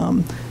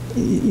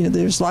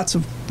 There's lots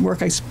of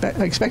work I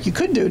expect you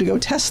could do to go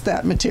test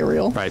that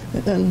material, right,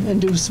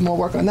 and do some more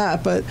work on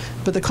that. But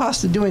the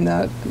cost of doing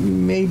that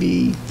may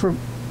be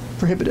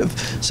prohibitive.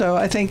 So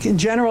I think in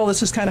general,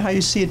 this is kind of how you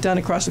see it done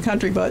across the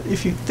country. But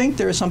if you think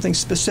there is something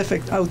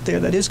specific out there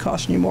that is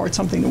costing you more, it's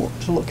something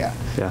to look at.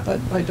 Yeah. But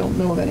I don't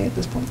know of any at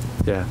this point.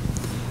 Yeah.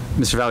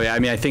 Mr. Valley, I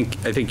mean, I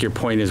think your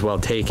point is well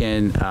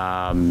taken.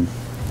 I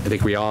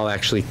think we all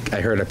actually,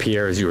 I heard up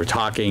here as you were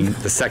talking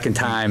the second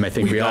time, I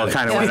think we all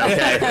kind of went,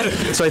 okay.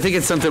 So I think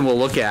it's something we'll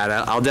look at.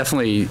 I'll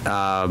definitely,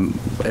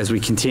 as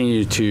we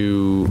continue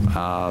to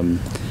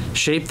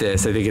shape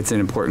this, I think it's an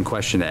important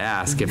question to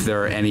ask if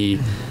there are any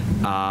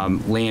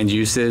land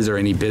uses or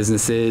any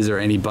businesses or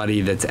anybody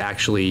that's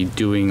actually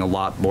doing a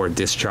lot more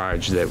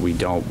discharge that we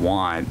don't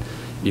want.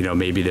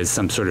 Maybe there's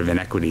some sort of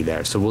inequity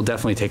there. So we'll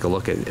definitely take a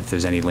look at if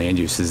there's any land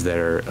uses that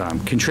are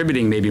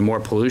contributing maybe more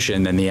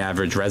pollution than the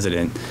average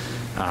resident,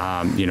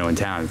 in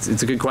town.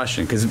 It's a good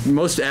question, because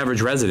most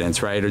average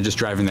residents, right, are just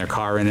driving their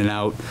car in and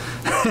out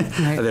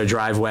of their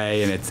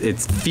driveway, and it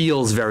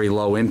feels very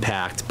low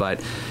impact. But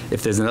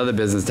if there's another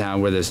business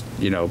town where there's,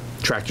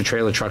 tractor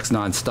trailer trucks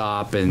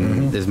nonstop,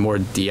 and there's more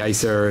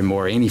de-icer and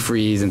more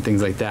antifreeze and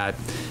things like that,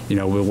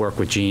 we'll work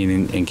with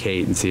Gene and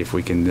Kate and see if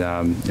we can,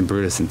 and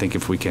Brutus, and think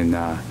if we can,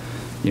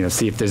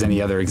 see if there's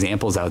any other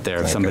examples out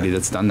there of somebody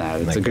that's done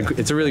that.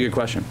 It's a really good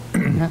question.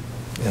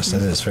 Yes,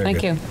 it is. Very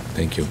Thank good. you.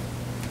 Thank you.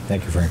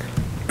 Thank you, Frank.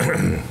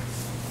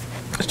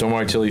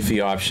 Stormwater utility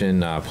fee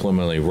option,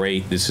 preliminary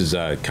rate. This is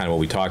kind of what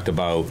we talked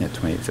about. Yeah,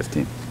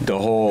 2815. The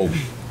whole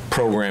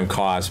program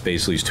cost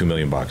basically is $2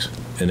 million.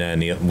 And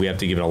then we have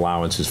to give it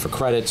allowances for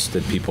credits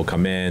that people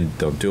come in,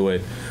 they'll do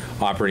it.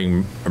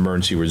 Operating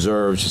emergency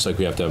reserves, just like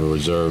we have to have a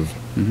reserve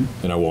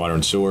in our water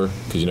and sewer,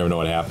 because you never know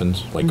what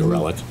happens, like a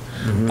relic.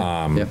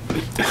 Yep.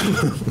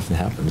 It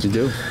happens. You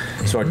do.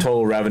 So our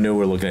total revenue,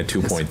 we're looking at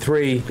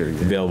 2.3.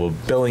 Available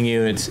billing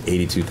units,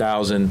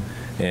 82,000.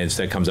 And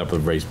that comes up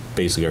with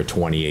basically our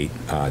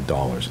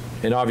 $28.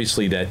 And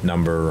obviously that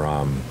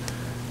number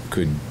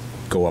could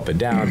go up and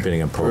down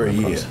depending on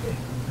program costs.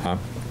 Huh?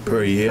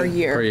 Per year? Per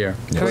year. Per year.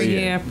 Per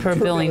year, per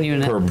billing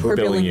unit. Per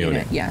billing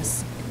unit.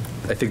 Yes.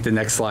 I think the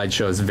next slide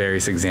shows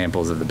various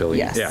examples of the billing.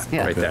 Yes.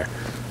 Yeah, right there.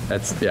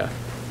 Yeah.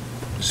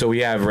 So we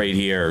have right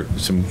here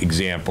some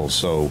examples.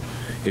 So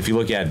if you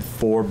look at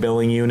 4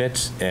 billing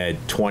units at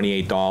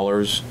 $28,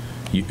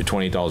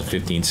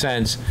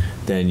 $28.15,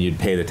 then you'd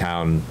pay the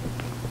town,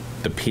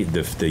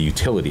 the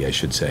utility, I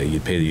should say,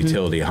 you'd pay the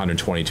utility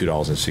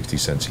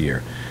 $122.60 a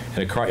year.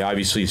 And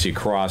obviously, it's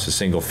across a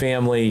single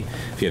family.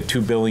 If you have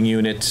 2 billing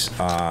units,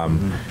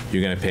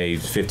 you're going to pay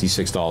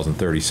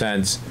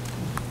 $56.30.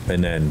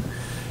 And then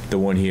the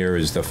one here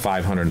is the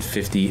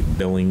 550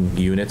 billing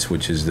units,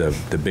 which is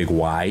the big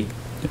Y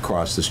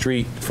across the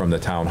street from the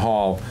town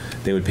hall.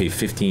 They would pay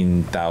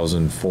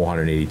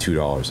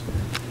 $15,482.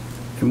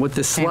 And what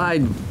this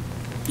slide,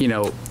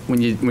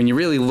 when you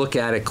really look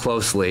at it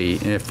closely,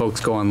 and if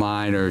folks go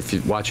online or if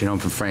you're watching home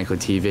from Franklin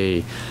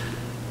TV,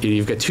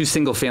 you've got 2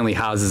 single-family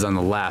houses on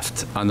the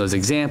left on those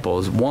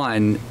examples.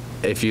 One,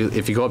 if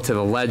you go up to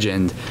the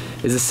legend,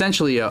 is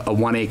essentially a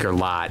 1 acre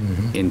lot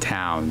in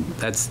town.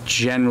 That's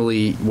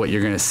generally what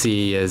you're going to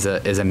see as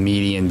a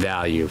median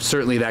value.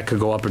 Certainly that could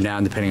go up or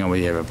down depending on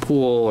whether you have a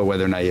pool or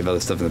whether or not you have other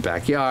stuff in the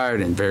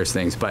backyard and various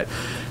things. But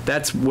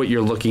that's what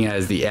you're looking at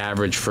as the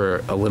average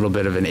for a little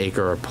bit of an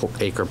acre or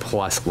acre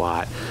plus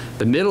lot.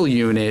 The middle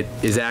unit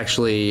is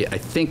actually, I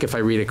think if I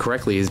read it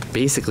correctly, is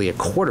basically a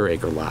 1/4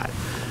 acre lot.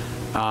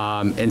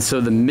 And so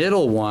the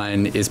middle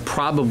one is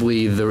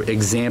probably the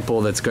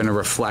example that's going to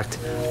reflect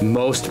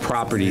most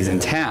properties in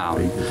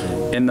town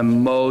and the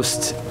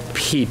most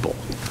people.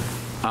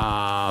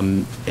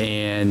 And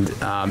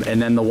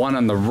then the one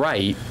on the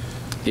right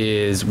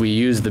is, we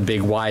use the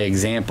Big Y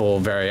example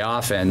very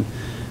often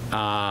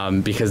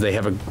because they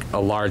have a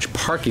large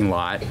parking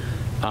lot.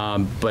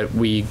 But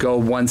we go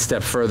one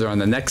step further on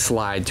the next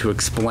slide to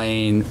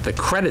explain the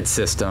credit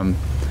system,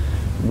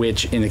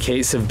 which in the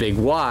case of Big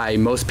Y,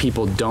 most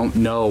people don't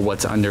know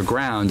what's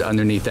underground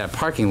underneath that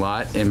parking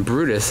lot, and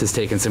Brutus has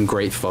taken some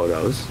great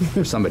photos,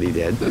 or somebody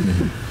did,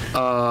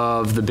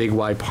 of the Big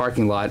Y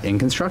parking lot in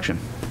construction.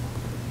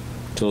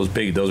 So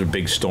those are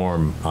big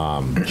storm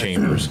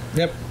chambers.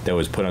 Yep. That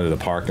was put under the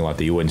parking lot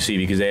that you wouldn't see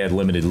because they had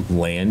limited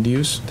land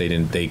use.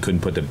 They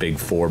couldn't put the big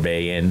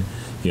 4-bay in,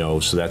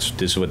 so this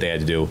is what they had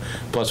to do.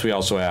 Plus we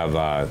also have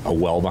a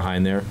well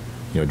behind there.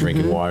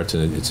 Drinking water.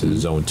 It's a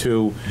zone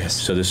 2. Yes.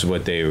 So this is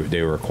what they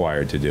were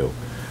required to do.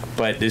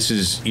 But this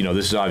is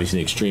obviously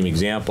an extreme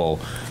example.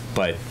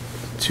 But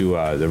to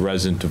the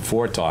resident of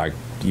Fort Talk,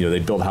 they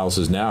build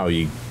houses now.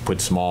 You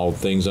put small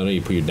things on it.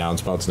 You put your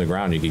downspouts in the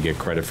ground. You can get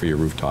credit for your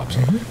rooftops.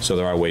 So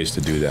there are ways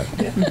to do that.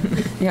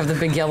 You have the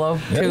big yellow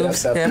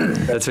tubes.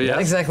 That's what you have.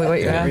 Exactly what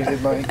you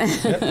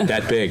have.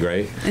 That big,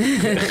 right?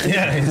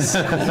 Yeah. You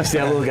see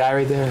that little guy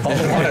right there?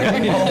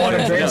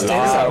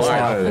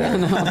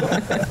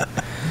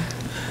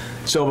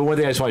 So, but one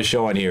thing I just want to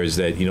show on here is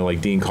that,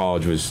 like Dean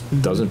College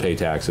doesn't pay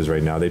taxes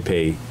right now. They'd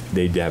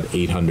have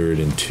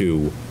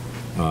 802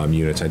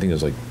 units. I think it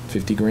was like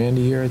 50 grand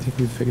a year. I think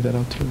we figured that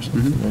out too or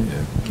something, right?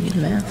 Yeah. Good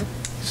math.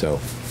 So,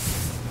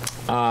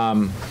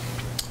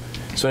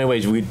 so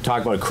anyways, we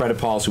talked about a credit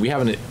policy. We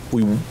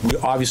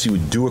obviously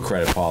would do a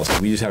credit policy.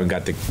 We just haven't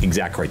got the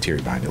exact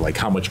criteria behind it, like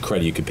how much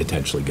credit you could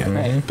potentially get.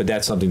 Right. But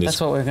that's something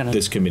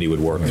this committee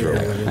would work through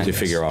to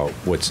figure out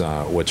what's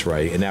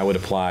right. And that would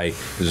apply,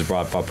 as was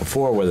brought up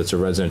before, whether it's a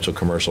residential,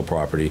 commercial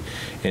property.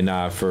 And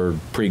for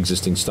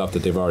pre-existing stuff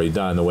that they've already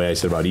done, the way I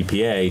said about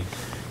EPA,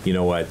 you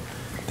know what?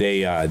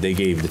 They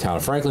gave the town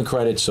of Franklin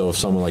credit, so if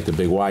someone like the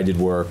Big Y did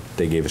work,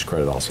 they gave us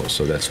credit also.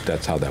 So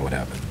that's how that would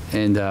happen.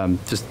 And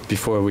just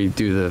before we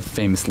do the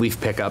famous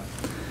leaf pickup,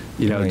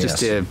 just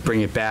to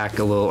bring it back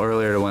a little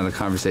earlier to one of the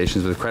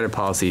conversations with credit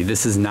policy,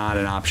 this is not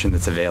an option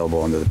that's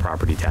available under the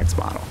property tax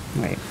model.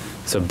 Right.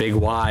 So Big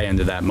Y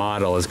under that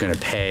model is going to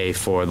pay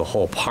for the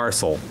whole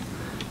parcel,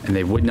 and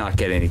they would not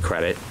get any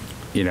credit,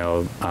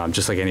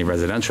 just like any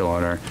residential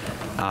owner.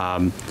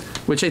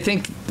 Which I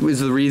think was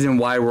the reason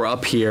why we're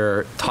up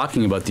here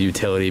talking about the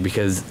utility,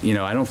 because,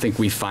 I don't think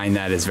we find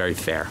that as very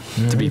fair,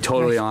 to be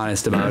totally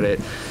honest about it.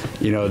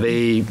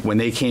 When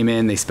they came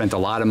in, they spent a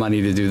lot of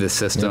money to do this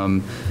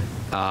system.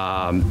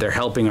 They're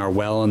helping our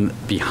well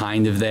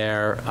behind of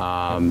there.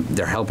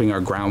 They're helping our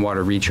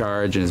groundwater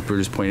recharge, and as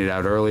Brutus pointed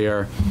out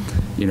earlier,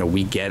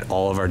 we get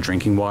all of our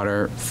drinking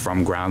water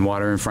from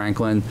groundwater in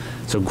Franklin.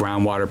 So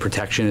groundwater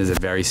protection is a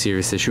very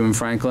serious issue in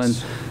Franklin.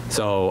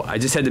 So I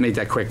just had to make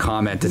that quick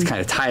comment to kind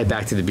of tie it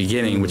back to the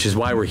beginning, which is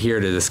why we're here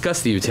to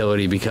discuss the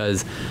utility,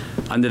 because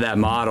under that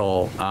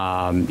model,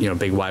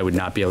 Big Y would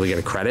not be able to get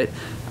a credit.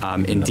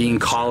 In Dean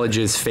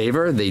College's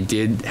favor, they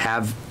did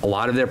have a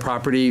lot of their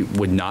property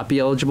would not be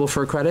eligible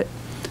for a credit.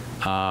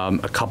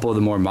 A couple of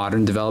the more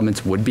modern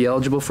developments would be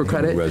eligible for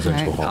credit.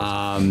 Residential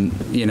halls.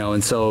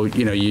 And so,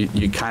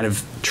 you kind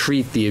of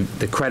treat the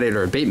credit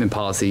or abatement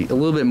policy a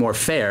little bit more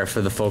fair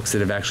for the folks that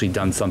have actually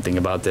done something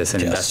about this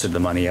and invested the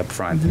money up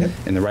front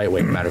in the right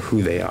way, no matter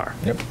who they are.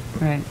 Yep.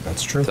 Right.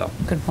 That's true. So,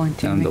 Good point,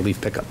 down Jamie. the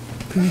leaf pickup.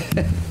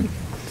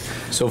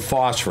 So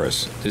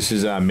phosphorus, this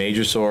is a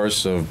major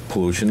source of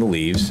pollution to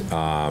leaves.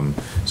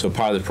 So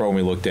part of the program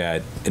we looked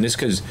at, and this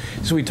because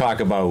we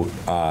talk about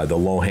the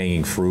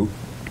low-hanging fruit,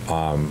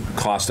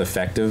 cost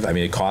effective. I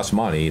mean, it costs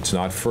money. It's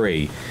not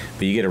free,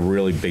 but you get a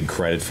really big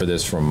credit for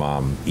this from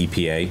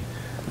EPA.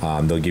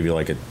 They'll give you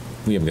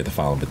we haven't got the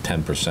final, but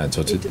 10%.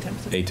 So it's 8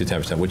 to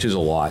 10%, which is a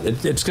lot.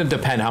 It's going to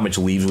depend how much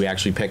leaves we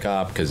actually pick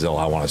up, because they'll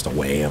want us to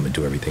weigh them and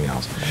do everything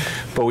else.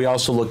 But we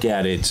also look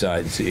at it.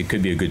 It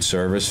could be a good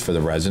service for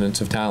the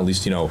residents of town. At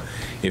least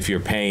if you're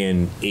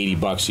paying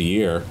 $80 a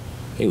year,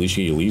 hey, at least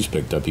you get your leaves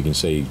picked up. You can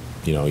say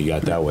you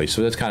got that way.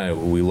 So that's kind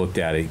of we looked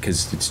at it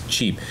because it's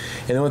cheap.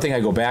 And the one thing I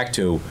go back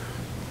to,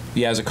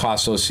 there's a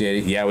cost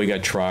associated. Yeah, we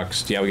got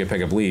trucks. Yeah, we got to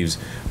pick up leaves,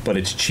 but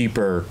it's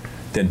cheaper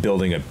than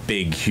building a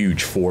big,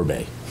 huge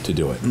 4-bay to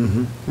do it.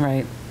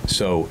 Right.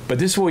 So, but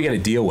this is what we got to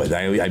deal with.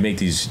 I make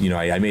these, you know,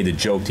 I made the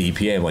joke to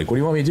EPA. I'm like, what do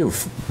you want me to do?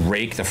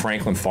 Rake the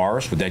Franklin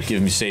forest? Would that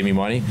save me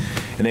money?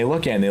 And they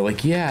look at it and they're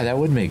like, yeah, that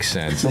would make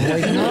sense. I'm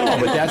like, no,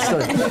 but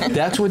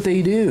that's what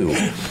they do.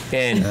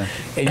 And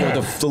you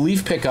know, the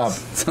leaf pickup,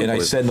 and I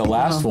said in the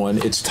last one,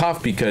 it's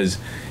tough because,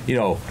 you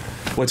know,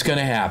 what's going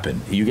to happen?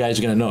 You guys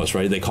are going to notice,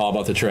 right? They call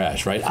about the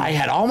trash, right? I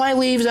had all my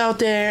leaves out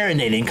there, and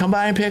they didn't come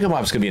by and pick them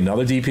up. It's going to be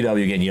another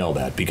DPW getting yelled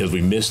at because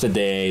we missed a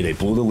day, they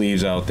blew the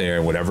leaves out there,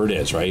 and whatever it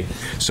is, right?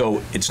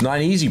 So it's not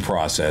an easy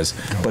process,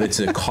 but it's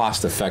a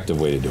cost-effective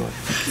way to do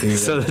it.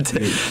 So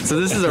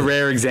this is a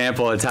rare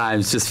example at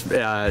times, just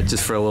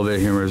for a little bit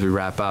of humor as we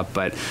wrap up,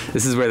 but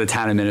this is where the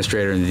town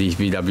administrator and the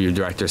DPW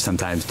director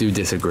sometimes do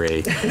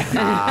disagree.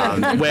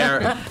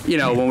 Where, you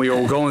know, when we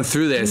were going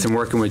through this and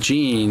working with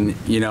Gene,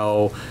 you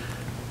know,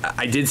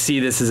 I did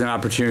see this as an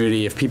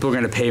opportunity. If people are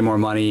going to pay more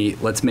money,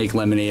 let's make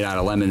lemonade out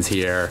of lemons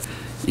here.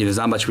 You know, there's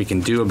not much we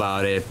can do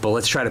about it, but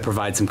let's try to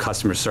provide some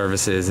customer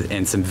services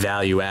and some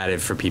value added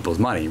for people's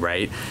money,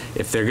 right?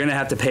 If they're going to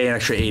have to pay an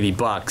extra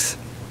 $80,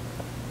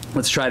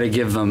 let's try to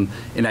give them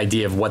an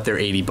idea of what their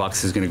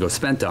 $80 is going to go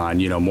spent on.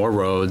 You know, more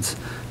roads,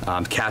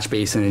 catch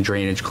basin and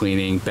drainage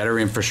cleaning, better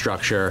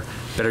infrastructure,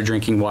 better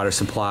drinking water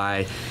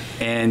supply.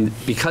 And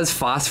because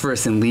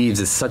phosphorus in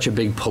leaves is such a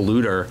big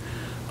polluter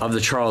of the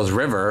Charles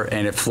River,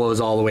 and it flows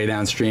all the way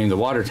downstream to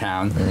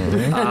Watertown,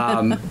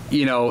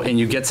 you know, and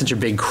you get such a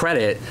big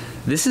credit,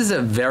 this is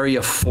a very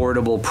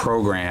affordable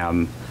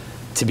program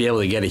to be able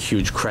to get a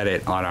huge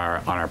credit on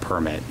our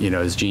permit. You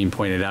know, as Gene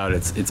pointed out,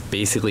 it's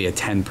basically a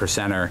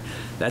 10%er.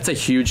 That's a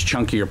huge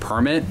chunk of your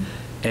permit,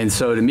 and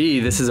so to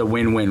me, this is a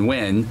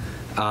win-win-win.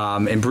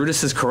 And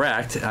Brutus is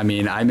correct. I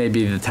mean, I may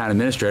be the town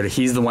administrator.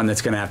 He's the one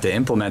that's going to have to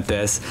implement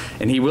this,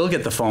 and he will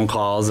get the phone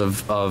calls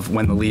of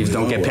when the leaves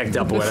don't get picked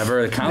up or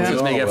whatever. The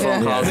councils may get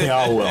phone calls. They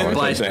all will.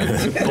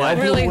 But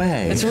Really,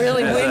 it's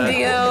really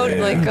windy out.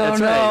 Like, oh that's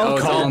no. right. Oh,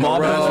 it's all on the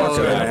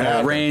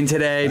road. Rain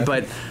today,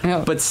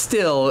 but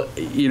still,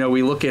 you know,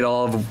 we look at a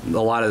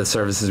lot of the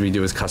services we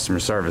do as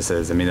customer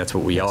services. I mean, that's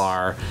what we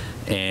are.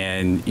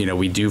 And, you know,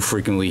 we do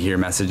frequently hear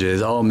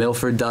messages, oh,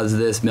 Milford does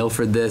this,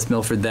 Milford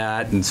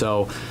that. And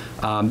so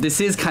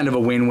this is kind of a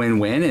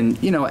win-win-win.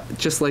 And, you know,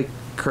 just like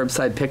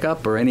curbside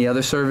pickup or any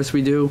other service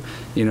we do,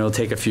 you know, it'll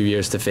take a few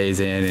years to phase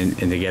in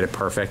and to get it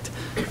perfect.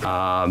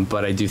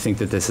 But I do think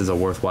that this is a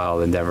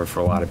worthwhile endeavor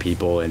for a lot of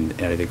people. And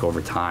I think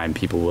over time,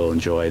 people will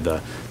enjoy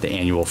the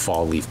annual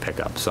fall leaf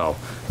pickup. So,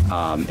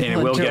 and it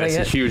will get us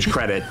a huge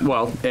credit.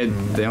 Well, they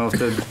don't have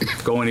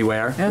to go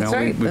anywhere. That's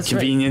right. That's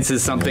convenience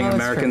is something that's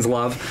Americans true.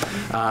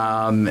 love.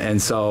 And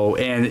so,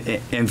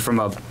 and from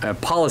a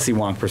policy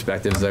wonk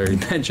perspective, as I already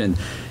mentioned,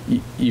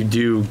 you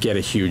do get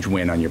a huge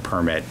win on your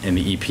permit, and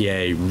the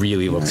EPA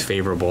really looks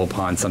favorable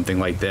upon something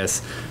like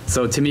this.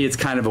 So to me, it's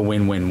kind of a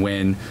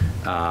win-win-win,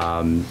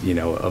 you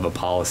know, of a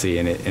policy,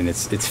 and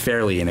it's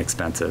fairly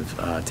inexpensive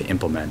to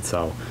implement.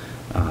 So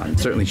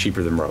certainly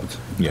cheaper than roads.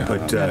 Yeah.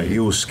 But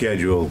you will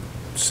schedule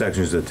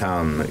sections of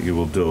town that you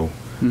will do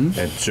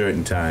at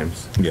certain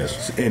times.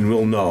 Yes. And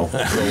we'll know.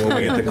 So when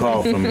we get the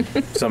call from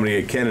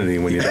somebody at Kennedy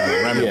when you're down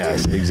in Remington,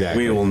 Yes,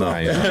 exactly. we will know.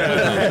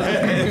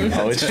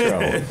 Oh, it's true.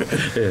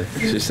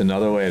 It's just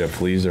another way to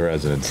please the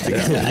residents.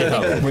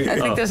 I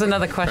think there's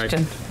another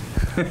question.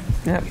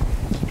 Yep.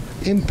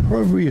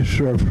 Impervious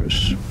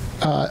surface,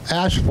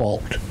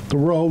 asphalt, the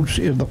roads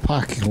in the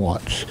parking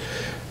lots.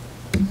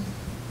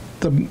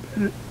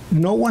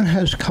 No one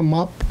has come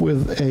up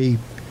with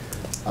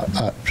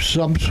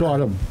some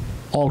sort of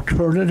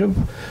alternative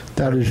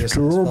that is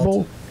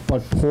durable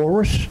but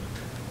porous.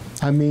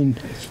 I mean,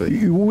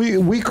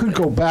 we could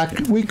go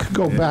back. We could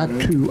go back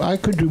to. I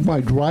could do my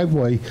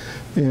driveway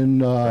in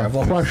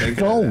crushed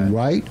stone,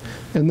 right?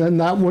 And then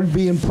that would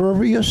be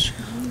impervious.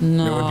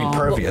 No. It would be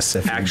pervious.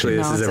 Actually,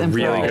 this is a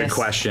really good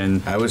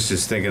question. I was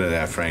just thinking of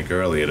that, Frank,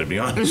 earlier, to be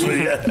honest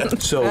with you.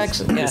 So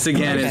This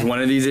again is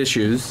one of these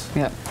issues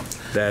Yep.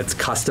 that's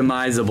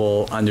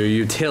customizable under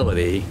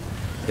utility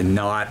and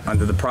not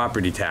under the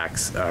property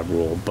tax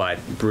rule. But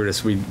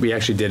Brutus, we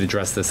actually did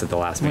address this at the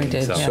last meeting.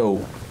 did, so. yeah.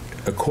 So,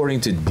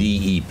 according to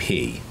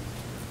DEP,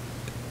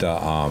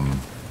 the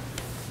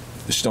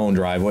stone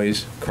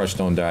driveways, crushed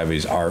stone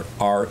driveways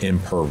are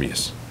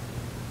impervious.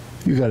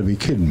 You got to be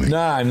kidding me. No,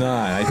 I'm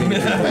not. I think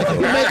it's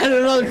You're making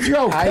another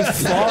joke. I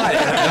thought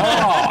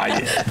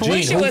it. No,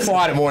 Gene, who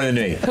thought it more than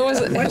me? Who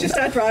was it? Once you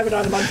start driving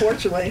on them,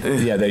 unfortunately.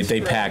 Yeah,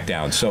 they pack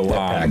down. So,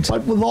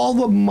 But with all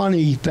the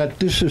money that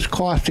this is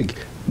costing,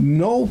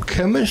 no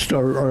chemist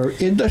or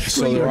industry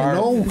So there or are-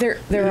 no.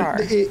 There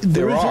are.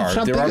 There isn't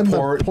something in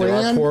the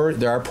plan.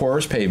 there are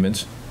porous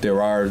pavements.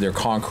 There are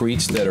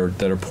concretes that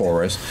are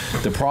porous.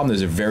 The problem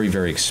is they're very,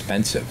 very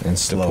expensive And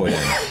to slow. put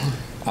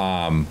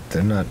in.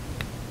 They're not.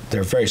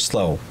 They're very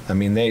slow. I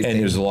mean, And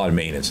there's a lot of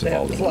maintenance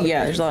involved in it.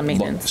 Yeah, there's a lot of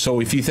maintenance. So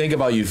if you think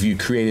about if you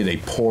created a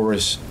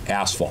porous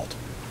asphalt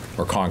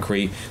or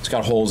concrete, it's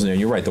got holes in there.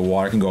 And you're right, the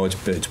water can go. It's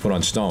put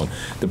on stone.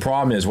 The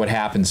problem is what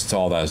happens to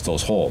all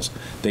those holes?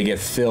 They get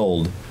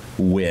filled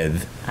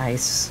with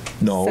Ice.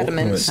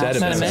 sediment,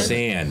 Sediment.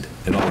 sand,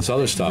 and all this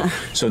other stuff.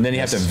 So then you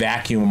have to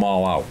vacuum them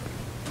all out.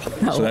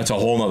 So that's a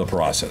whole nother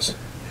process.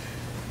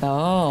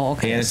 Oh,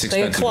 okay. And it's So they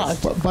get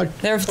expensive. clogged. But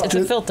It's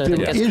a filter that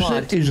gets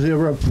clogged. Is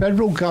there a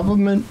federal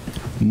government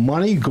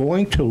money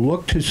going to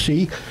look to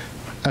see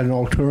an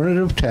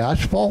alternative to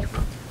asphalt?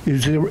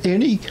 Is there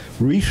any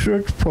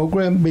research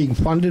program being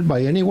funded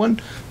by anyone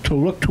to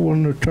look to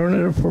an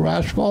alternative for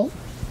asphalt?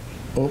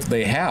 Well,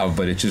 they have,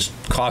 but it just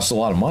costs a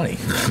lot of money.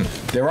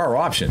 There are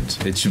options.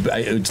 It's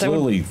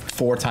literally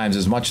 4 times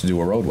as much to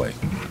do a roadway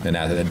than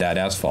that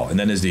asphalt. And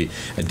then there's the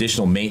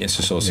additional maintenance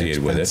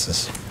associated with it.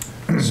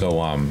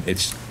 So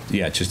it's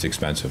just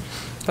expensive.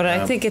 But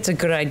I think it's a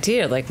good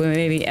idea. Like when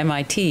maybe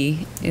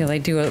MIT,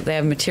 they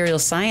have material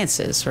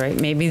sciences, right?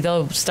 Maybe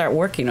they'll start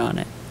working on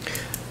it,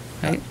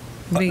 right?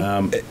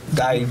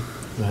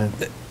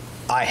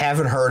 I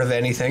haven't heard of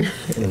anything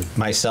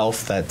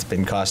myself that's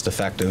been cost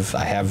effective.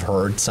 I have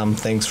heard some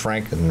things,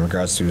 Frank, in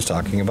regards to what he was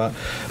talking about.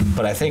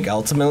 But I think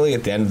ultimately,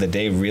 at the end of the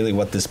day, really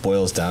what this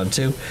boils down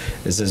to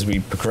is as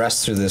we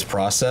progress through this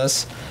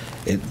process,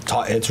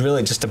 it's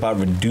really just about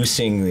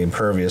reducing the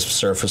impervious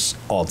surface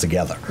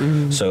altogether.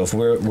 Mm-hmm. So if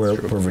we're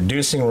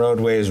reducing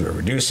roadways, we're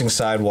reducing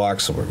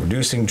sidewalks, we're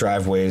reducing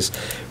driveways,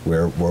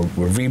 we're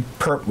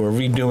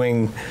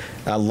redoing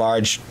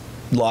large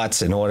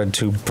lots in order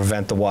to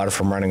prevent the water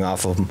from running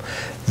off of them.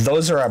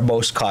 Those are our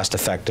most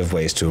cost-effective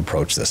ways to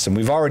approach this, and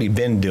we've already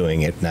been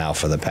doing it now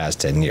for the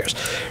past 10 years.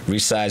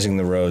 Resizing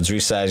the roads,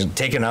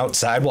 taking out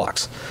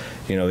sidewalks.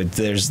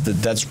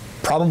 That's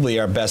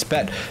probably our best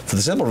bet for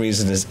the simple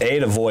reason is A,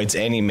 it avoids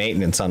any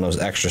maintenance on those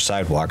extra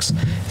sidewalks,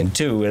 and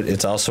 2,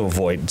 it also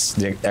avoids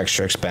the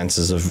extra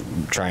expenses of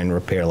trying to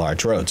repair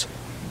large roads.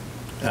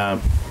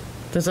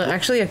 There's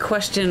actually a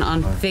question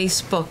on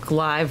Facebook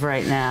Live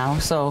right now,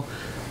 so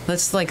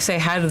let's say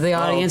hi to the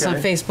audience on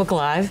Facebook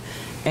Live,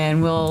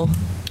 and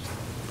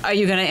are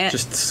you going to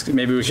just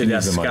maybe we should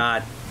ask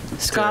Scott.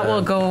 Scott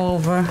will go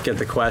over. Get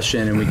the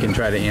question, and we can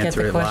try to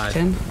answer it live.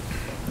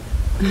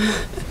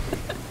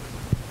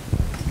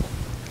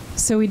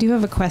 So we do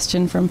have a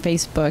question from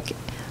Facebook.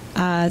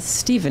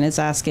 Stephen is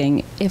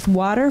asking, if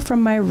water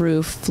from my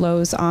roof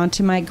flows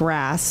onto my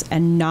grass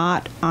and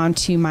not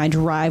onto my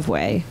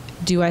driveway,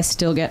 do I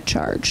still get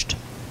charged?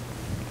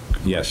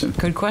 Yes.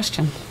 Good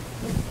question.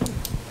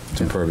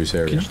 It's impervious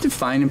area. Could you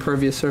define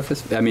impervious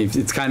surface? I mean,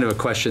 it's kind of a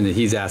question that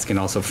he's asking.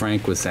 Also,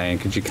 Frank was saying,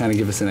 could you kind of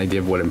give us an idea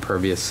of what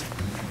impervious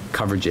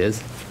coverage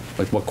is?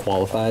 Like what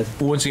qualifies?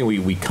 Once again,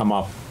 we come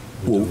up.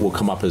 We'll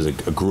come up as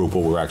a group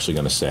what we're actually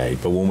going to say.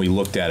 But when we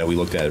looked at it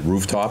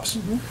rooftops,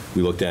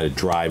 we looked at it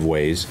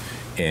driveways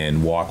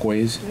and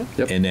walkways,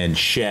 and then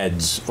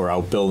sheds or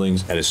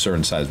outbuildings at a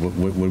certain size.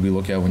 What did we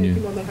look at when you?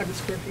 100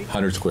 square feet.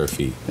 100 square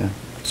feet. Yeah.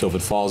 So if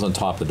it falls on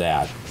top of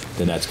that,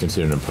 then that's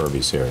considered an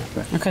impervious area.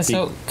 Okay,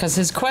 so because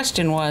his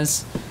question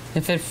was,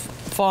 if it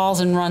falls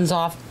and runs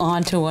off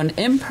onto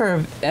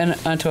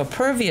onto a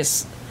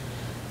pervious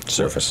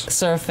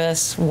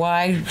surface,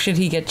 why should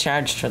he get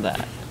charged for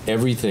that?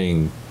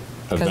 Everything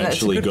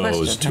eventually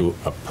goes question. to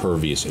a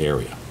pervious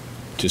area,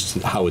 just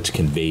how it's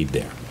conveyed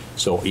there.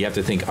 So you have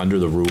to think under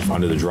the roof,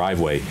 under the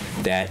driveway,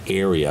 that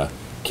area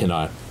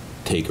cannot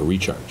take a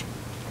recharge.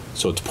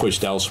 So it's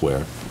pushed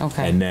elsewhere.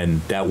 Okay. And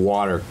then that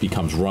water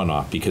becomes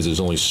runoff because there's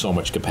only so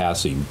much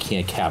capacity. You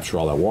can't capture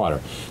all that water.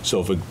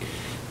 So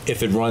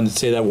if it runs,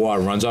 say that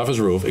water runs off his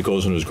roof, it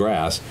goes into his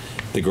grass,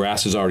 the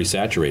grass is already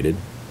saturated,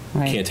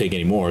 can't take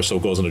any more, so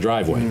it goes in the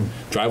driveway.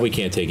 Driveway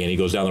can't take any, it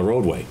goes down the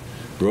roadway.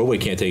 Roadway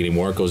can't take any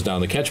more, it goes down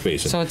the catch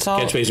basin. So it's all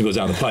catch basin goes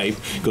down the pipe,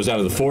 goes down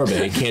to the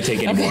forebay, can't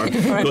take any more,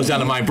 goes down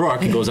to Mine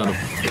Brook, and goes down to...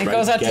 It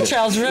goes out to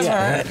Charles River.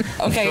 Yeah.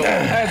 Okay, all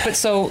right, but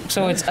so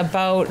it's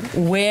about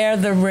where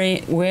the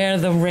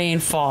rain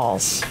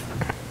falls.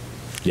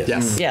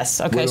 Yes. Yes.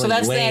 Okay, Where so it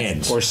that's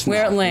lands.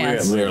 where it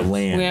lands. Where it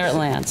lands. Where it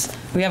lands.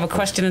 We have a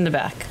question in the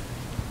back.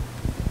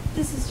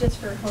 This is just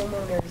for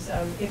homeowners.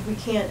 If we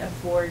can't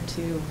afford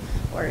to,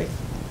 or if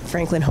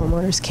Franklin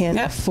homeowners can't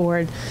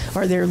afford,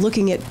 or they're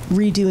looking at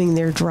redoing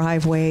their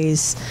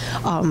driveways,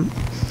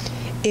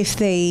 if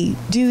they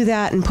do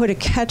that and put a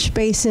catch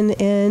basin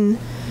in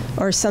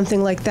or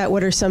something like that,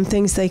 what are some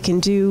things they can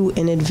do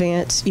in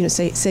advance?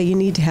 Say you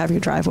need to have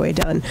your driveway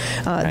done.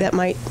 That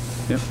might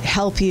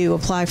help you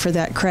apply for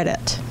that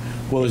credit.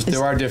 Well,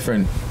 there are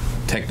different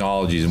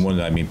technologies, and one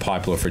that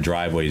popular for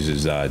driveways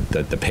is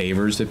the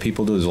pavers that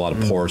people do. There's a lot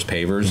of porous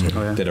pavers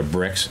that are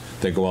bricks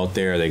that go out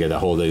there. They get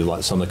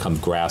some that comes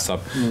grass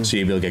up, so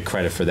you'll be able to get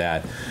credit for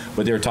that.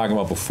 What they were talking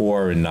about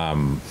before, and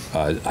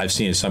I've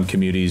seen in some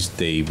communities,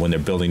 when they're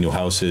building new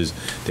houses,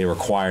 they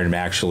require them to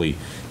actually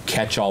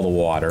catch all the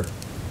water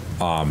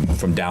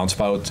from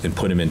downspouts and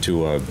put them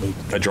into a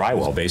dry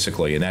well,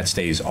 basically, and that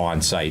stays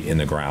on site in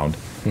the ground.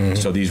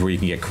 So these where you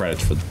can get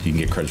credits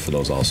for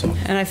those also.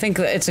 And I think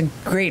that it's a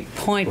great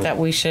point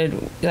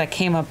that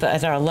came up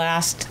at our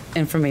last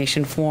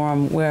information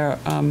forum, where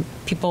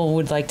people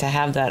would like to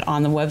have that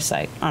on the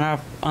website,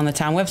 on the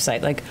town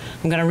website. Like,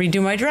 I'm going to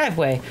redo my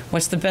driveway.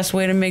 What's the best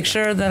way to make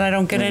sure that I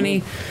don't get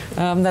any,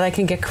 that I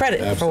can get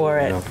credit for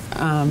it?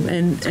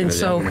 And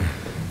so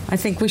I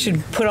think we should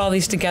put all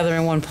these together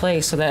in one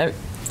place so that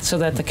so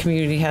that the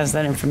community has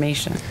that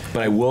information.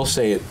 But I will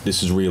say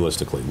this is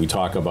realistically. We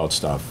talk about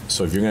stuff.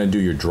 So if you're going to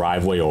do your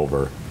driveway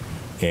over,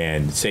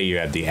 and say you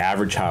have the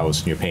average house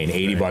and you're paying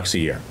 $80 a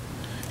year,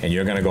 and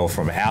you're going to go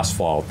from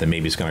asphalt, then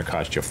maybe it's going to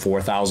cost you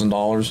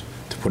 $4,000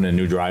 to put in a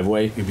new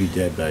driveway. You'd be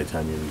dead by the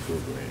time you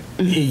recuperate.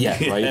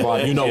 Yeah, right.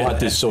 Well, you know what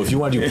this. So if you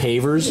want to do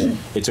pavers,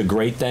 it's a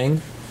great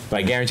thing. But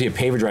I guarantee a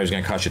paver drive is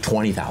going to cost you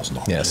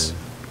 $20,000. Yes.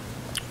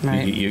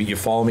 Right. You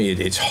follow me?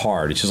 It's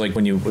hard. It's just like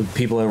when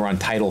people that were on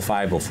Title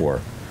V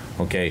before.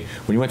 Okay,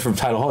 when you went from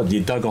Title Hall,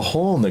 you dug a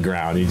hole in the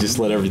ground and you just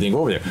let everything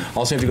over there.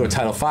 All of a sudden, you have to go to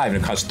Title V and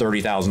it costs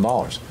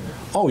 $30,000.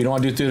 Oh, you don't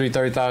want to do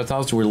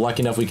 $30,000? We're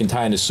lucky enough we can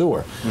tie in a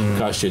sewer. It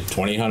costs you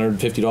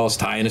 $2,150 to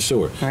tie in a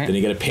sewer. Right. Then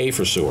you got to pay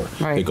for sewer.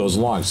 Right. It goes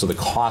along. So the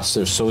costs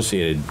are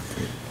associated.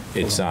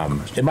 It's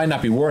it might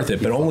not be worth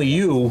it, but only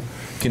you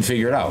can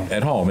figure it out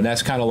at home. And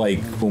that's kind of like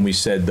when we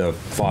said the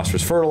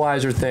phosphorus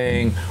fertilizer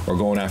thing or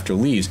going after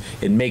leaves.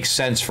 It makes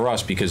sense for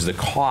us because the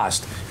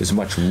cost is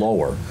much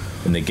lower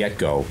in the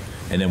get-go.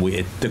 And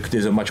then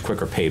there's a much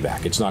quicker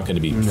payback. It's not going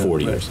to be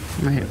 40 years.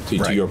 Right.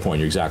 To your point,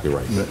 you're exactly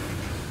right.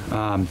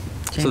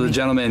 So the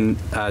gentleman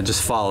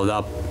just followed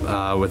up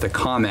with a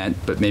comment,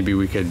 but maybe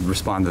we could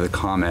respond to the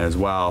comment as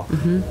well,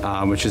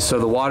 which is, so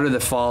the water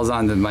that falls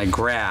onto my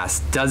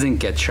grass doesn't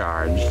get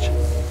charged,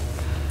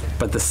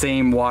 but the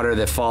same water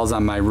that falls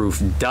on my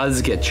roof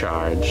does get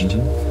charged.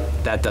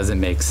 That doesn't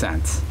make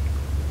sense.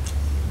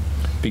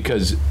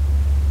 Because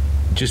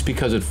just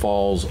because it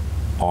falls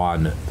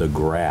on the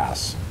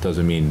grass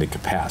doesn't mean the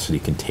capacity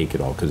can take it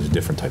all, because there's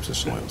different types of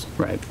soils.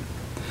 Right.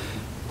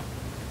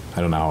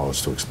 I don't know how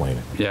else to explain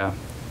it. Yeah.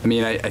 I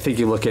mean, I think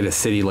you look at a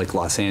city like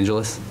Los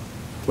Angeles,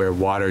 where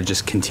water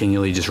just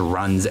continually just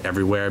runs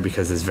everywhere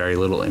because there's very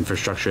little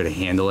infrastructure to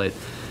handle it.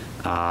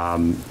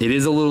 It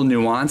is a little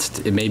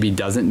nuanced. It maybe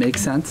doesn't make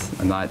sense.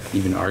 I'm not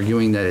even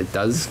arguing that it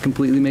does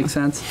completely make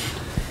sense.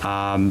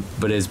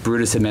 But as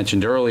Brutus had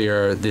mentioned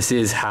earlier, this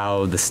is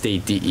how the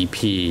state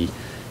DEP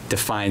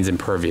defines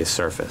impervious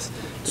surface.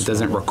 It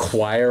doesn't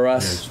require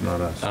us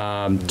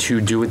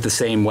to do it the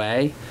same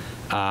way.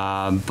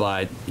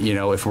 But, you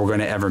know, if we're going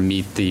to ever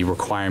meet the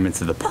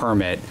requirements of the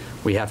permit,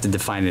 we have to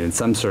define it in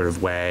some sort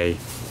of way.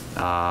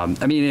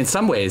 I mean, in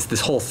some ways,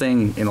 this whole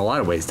thing, in a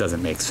lot of ways,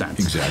 doesn't make sense.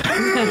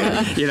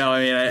 Exactly. You know,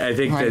 I mean, I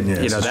think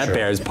that, you know, that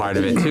bears part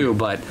of it, too.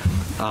 But,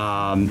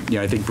 you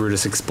know, I think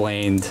Brutus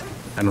explained,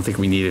 I don't think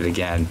we need it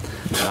again,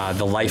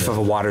 the life of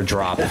a water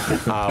drop.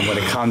 When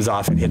it comes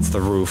off and hits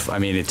the roof, I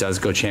mean, it does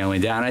go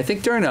channeling down. I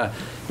think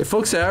if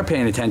folks that are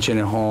paying attention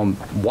at home,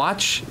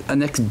 watch a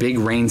next big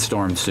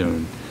rainstorm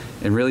soon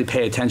and really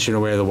pay attention to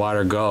where the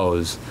water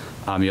goes.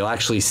 You'll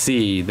actually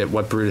see that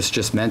what Brutus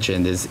just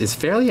mentioned is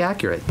fairly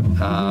accurate.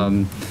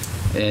 And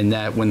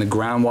that when the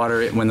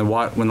groundwater, when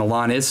the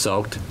lawn is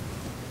soaked,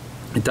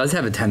 it does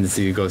have a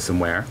tendency to go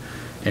somewhere,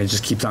 and it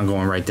just keeps on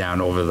going right down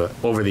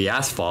over the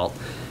asphalt,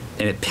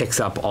 and it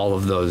picks up all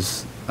of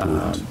those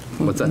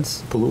what's that?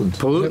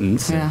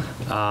 Pollutants. Yeah.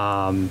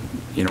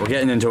 You know, we're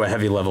getting into a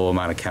heavy level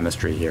amount of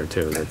chemistry here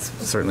too. That's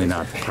certainly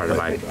not part of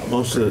my.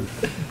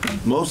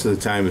 Most of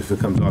the time, if it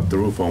comes off the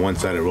roof on one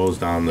side, it rolls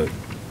down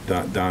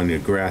your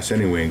grass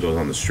anyway and goes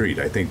on the street.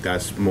 I think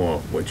that's more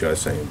what you're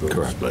saying, Bruce.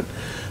 Correct.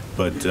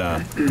 But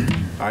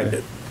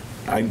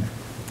I'm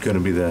going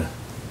to be the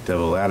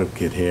devil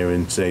advocate here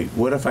and say,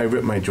 what if I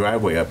rip my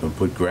driveway up and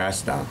put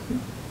grass down?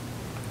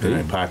 Then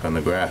I park on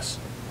the grass.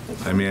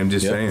 I mean, I'm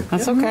just saying.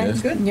 That's okay.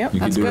 That's good. Yep, You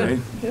can that's do good.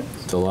 it.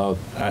 It's allowed.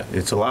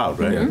 It's allowed,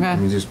 right? Yeah.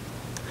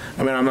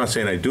 I mean, I'm not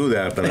saying I do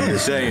that, but I'm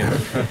just saying,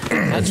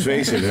 let's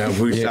face it, if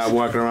we start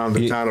walking around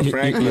the town of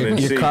Franklin and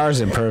see. Your car's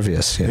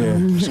impervious, you know.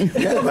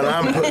 Yeah, but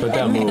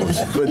that moves.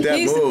 But that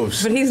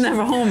moves. But he's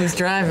never home. He's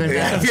driving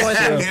back and forth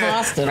to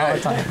Boston all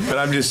the time. But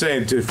I'm just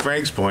saying, to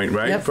Frank's point,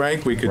 right? Yep.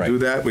 Frank, we could do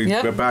that. We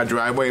rip our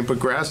driveway and put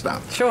grass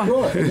down. Sure.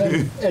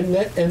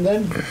 And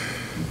then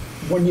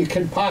when you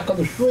can park on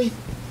the street,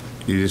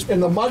 You just in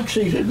the mud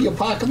season, you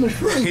park on the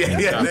street.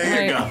 yeah,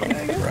 there you go.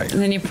 Right.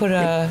 And then you put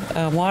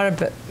a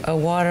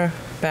water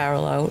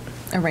barrel out.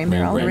 A rain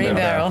barrel. A rain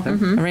barrel.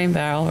 Mhm. A rain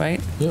barrel,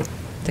 right? Yep.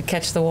 To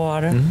catch the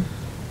water.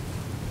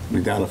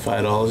 We down to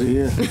 $5 a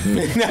year.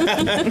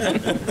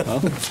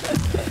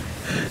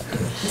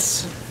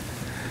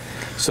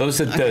 So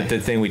this is the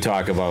thing we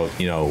talk about,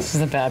 you know. This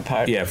is the bad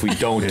part. Yeah, if we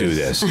don't do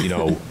this, you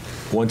know,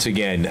 once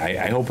again,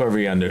 I hope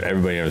everybody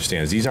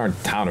understands, these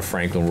aren't town of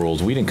Franklin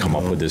rules. We didn't come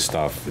up with this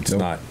stuff. It's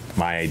not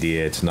my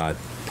idea. It's not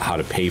how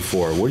to pay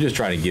for it. We're just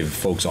trying to give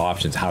folks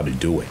options how to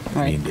do it.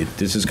 Right. I mean,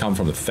 this has come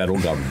from the federal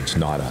government. It's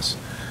not us.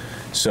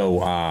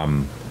 So,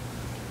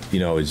 you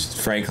know,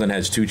 Franklin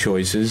has two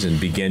choices and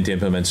begin to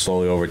implement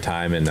slowly over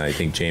time. And I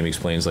think Jamie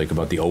explains like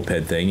about the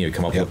OPED thing. You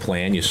come up with a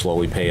plan, you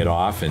slowly pay it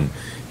off, and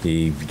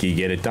you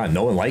get it done.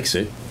 No one likes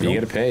it, but you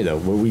got to pay though.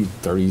 What were we,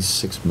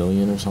 36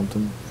 million or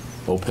something?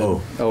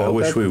 OPEB. I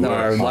wish we were. No,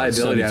 our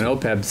liability on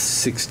OPEB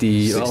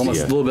 60,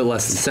 almost a little bit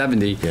less than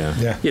 70.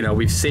 Yeah. You know,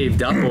 we've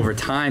saved up over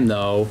time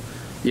though,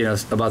 you know,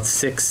 about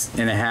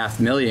 $6.5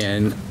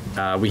 million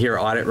we hear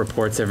audit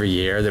reports every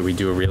year that we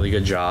do a really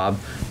good job.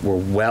 We're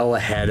well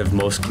ahead of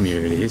most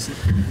communities,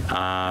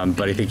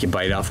 but I think you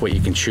bite off what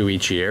you can chew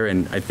each year.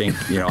 And I think,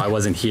 I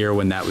wasn't here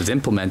when that was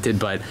implemented,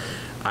 but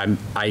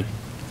I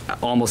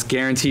almost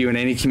guarantee you in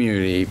any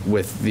community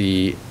with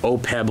the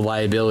OPEB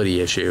liability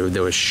issue,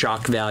 there was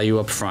shock value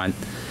up front,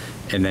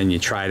 and then you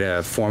try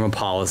to form a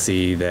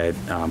policy that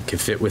can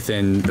fit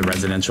within the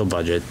residential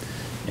budget,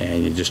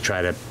 and you just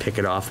try to pick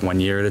it off 1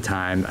 year at a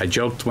time. I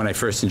joked when I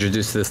first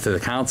introduced this to the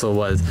council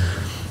was,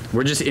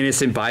 we're just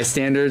innocent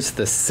bystanders,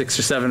 the 6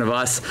 or 7 of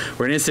us.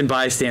 We're innocent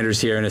bystanders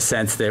here in a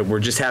sense that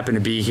we're just happen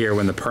to be here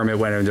when the permit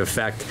went into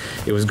effect.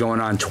 It was going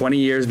on 20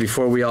 years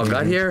before we all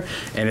got here,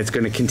 and it's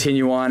going to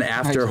continue on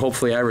after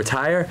hopefully I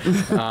retire,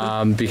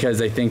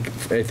 because I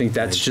think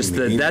that's just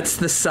that's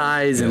the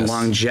size and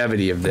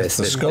longevity of this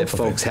that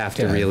folks have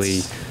to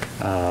really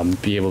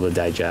be able to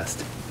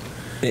digest.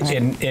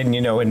 And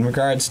in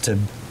regards to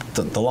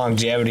the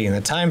longevity and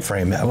the time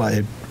frame,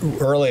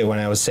 earlier when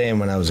I was saying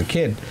when I was a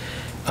kid,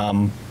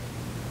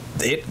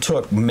 it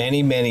took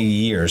many, many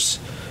years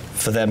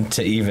for them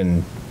to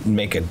even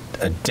make a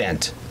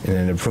dent in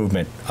an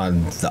improvement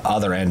on the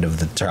other end of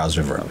the Charles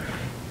River.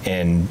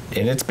 And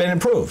it's been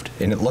improved,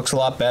 and it looks a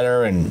lot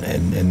better, and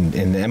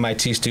the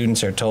MIT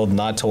students are told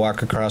not to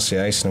walk across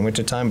the ice in the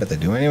wintertime, but they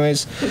do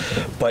anyways.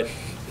 But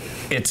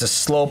it's a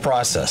slow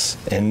process,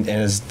 and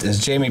as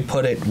Jamie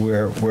put it,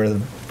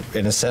 we're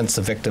in a sense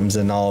the victims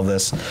in all of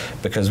this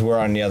because we're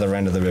on the other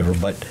end of the river.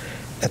 But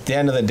at the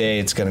end of the day,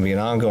 it's going to be an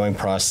ongoing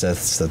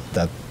process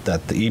that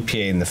the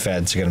EPA and the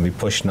feds are going to be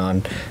pushing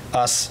on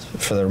us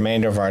for the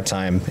remainder of our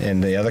time,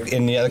 and the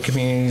other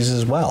communities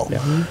as well.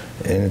 Yeah.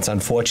 And it's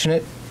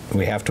unfortunate.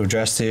 We have to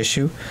address the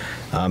issue.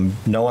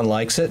 No one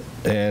likes it,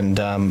 and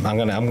I'm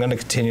gonna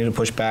continue to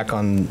push back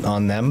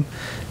on them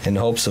in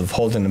hopes of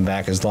holding them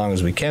back as long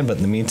as we can. But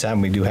in the meantime,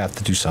 we do have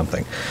to do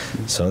something.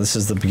 So this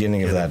is the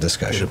beginning of that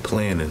discussion. There's a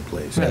plan in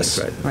place. Yes.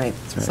 Right.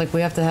 It's like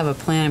we have to have a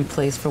plan in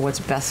place for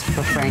what's best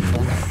for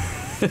Franklin.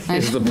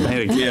 Here's the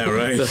plan. Yeah,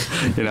 right.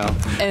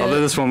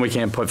 Although this one we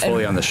can't put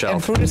fully on the shelf.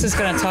 And Brutus is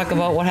going to talk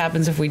about what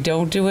happens if we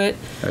don't do it,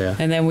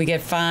 and then we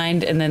get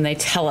fined, and then they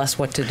tell us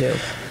what to do.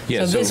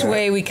 Yeah, so this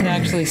way we can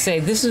actually say,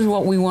 this is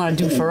what we want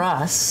to do for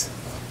us,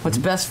 what's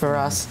best for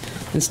us,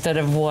 instead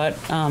of what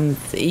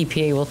the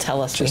EPA will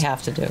tell us we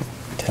have to do.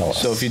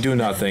 So if you do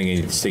nothing and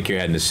you stick your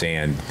head in the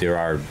sand, there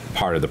are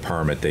part of the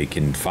permit, they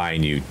can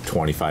fine you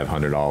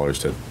 $2,500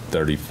 to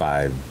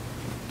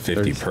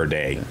 $3,550 per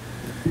day. Yeah.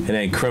 And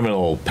then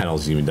criminal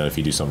penalties even done if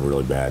you do something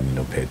really bad and you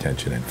don't pay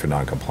attention, and for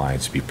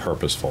non-compliance, to be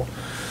purposeful.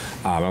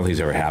 I don't think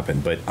it's ever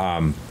happened, but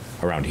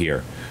around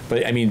here.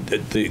 But I mean,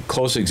 the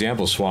close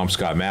example,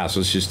 Swampscott, Mass,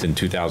 was just in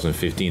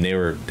 2015. They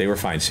were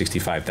fined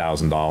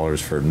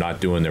 $65,000 for not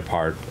doing their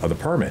part of the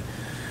permit.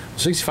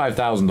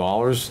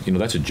 $65,000,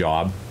 that's a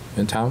job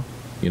in town.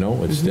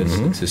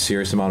 It's a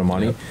serious amount of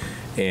money,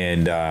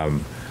 and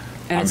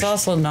it's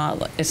also not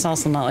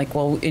like,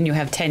 well, and you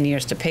have 10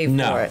 years to pay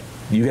for it.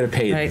 You got to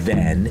pay it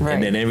then,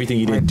 and then everything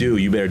you didn't do,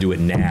 you better do it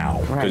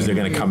now, because they're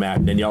going to come out,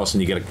 and then all of a sudden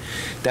you get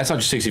that's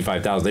not just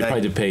 $65,000. They probably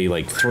did pay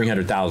like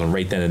 $300,000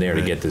 right then and there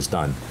to get this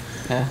done.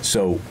 Yeah.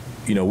 So,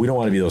 we don't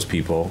want to be those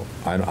people.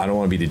 I don't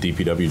want to be the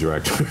DPW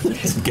director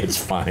that gets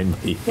fined by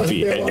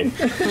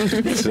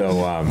EPA.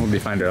 So we'll be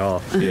fined at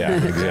all.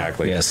 Yeah,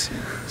 exactly. Yes.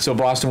 So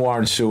Boston Water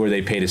and Sewer,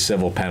 they paid a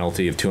civil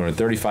penalty of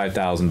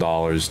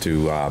 $235,000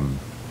 to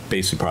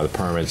basically part of the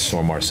permits,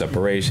 stormwater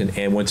separation,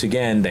 and once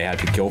again, they had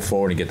to go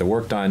forward and get the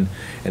work done.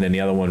 And then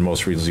the other one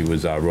most recently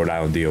was Rhode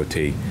Island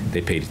DOT.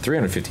 They paid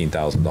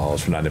 $315,000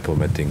 for not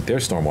implementing their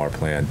stormwater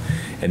plan,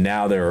 and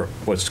now they're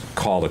what's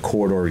called a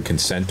court-ordered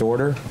consent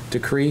order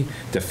decree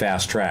to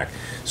fast track.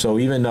 So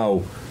even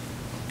though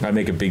I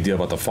make a big deal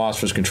about the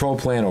phosphorus control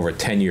plan over a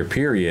 10-year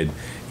period,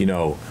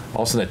 all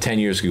of a sudden that 10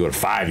 years could go to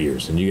 5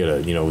 years, and you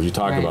gotta, you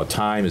talk about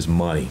time is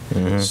money.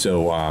 Mm-hmm.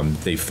 So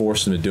they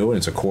force them to do it.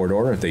 It's a court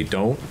order. If they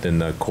don't, then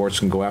the courts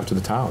can go after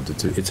the towns.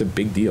 It's a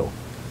big deal.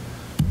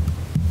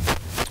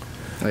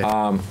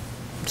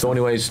 So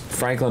anyways,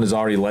 Franklin has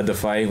already led the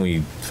fight. We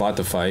fought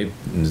the fight,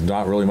 and there's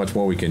not really much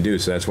more we can do.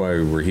 So that's why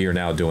we're here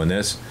now doing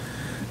this.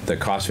 The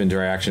cost of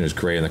interaction is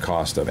greater than the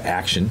cost of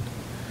action.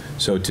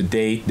 So to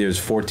date, there's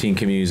 14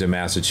 communities in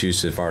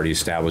Massachusetts that have already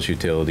established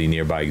utility.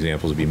 Nearby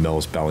examples would be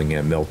Millis,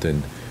 Bellingham,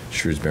 Milton,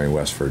 Shrewsbury, and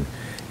Westford.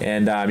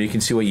 And you can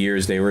see what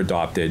years they were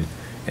adopted,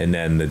 and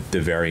then the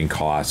varying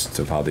costs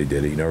of how they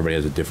did it. Everybody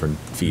has a different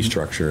fee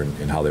structure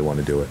and how they want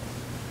to do it.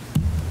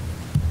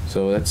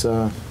 So that's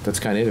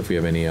kind of it if we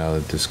have any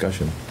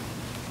discussion.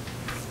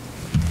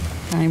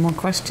 Any more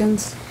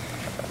questions?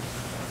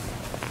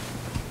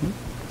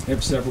 I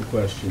have several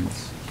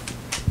questions.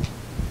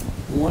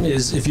 One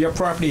is, if your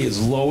property is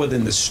lower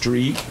than the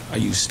street, are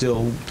you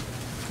still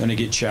going to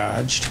get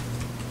charged?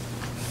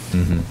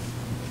 Mm-hmm.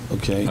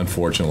 Okay.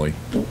 Unfortunately.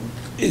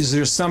 Is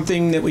there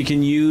something that we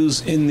can use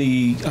in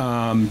the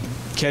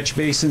catch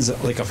basins,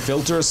 like a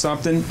filter or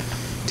something,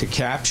 to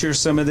capture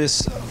some of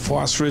this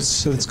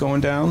phosphorus that's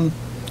going down?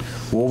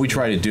 What we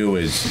try to do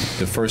is,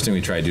 the first thing we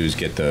try to do is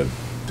get the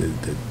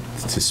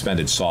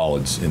suspended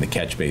solids in the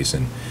catch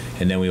basin,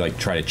 and then we like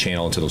try to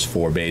channel into those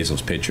 4 bays,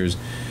 those pitchers.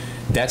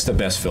 That's the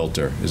best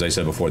filter, as I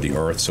said before, the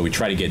earth. So we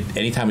try to get,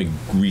 anytime we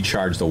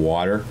recharge the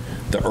water,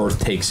 the earth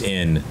takes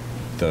in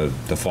the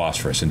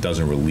phosphorus and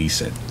doesn't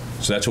release it.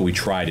 So that's what we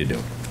try to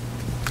do.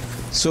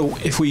 So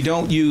if we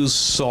don't use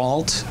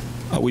salt,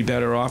 are we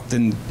better off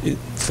than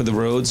for the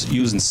roads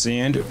using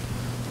sand,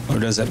 or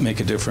does that make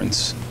a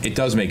difference? It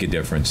does make a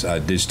difference.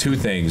 There's 2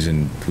 things,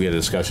 and we had a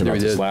discussion about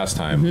this last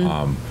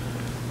time.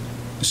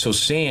 So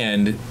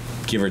sand,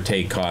 give or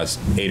take, costs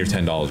 $8 or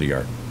 $10 a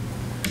yard.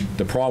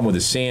 The problem with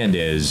the sand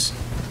is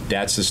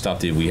that's the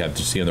stuff that we have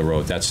to see on the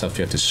road. That's stuff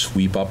you have to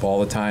sweep up all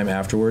the time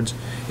afterwards.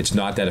 It's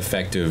not that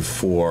effective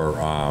for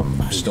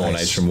snow and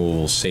ice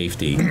removal,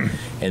 safety,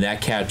 and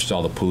that catches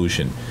all the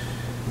pollution.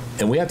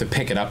 And we have to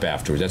pick it up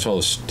afterwards. That's where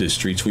all the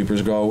street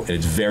sweepers go, and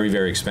it's very,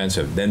 very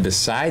expensive. Then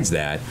besides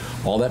that,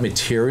 all that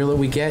material that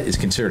we get is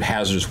considered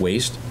hazardous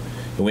waste.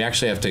 And we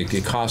actually have to,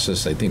 it costs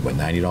us, I think, what,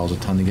 $90 a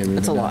ton to get rid of it?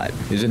 That's a lot.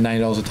 Is it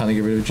 $90 a ton to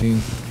get rid of it,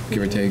 Gene?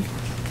 Give or take?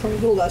 Probably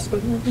a little less,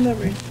 but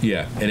never.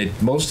 Yeah, and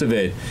most of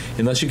it,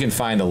 unless you can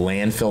find a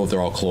landfill that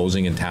they're all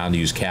closing in town to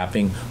use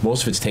capping,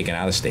 most of it's taken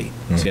out of state.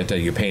 So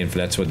you're paying for,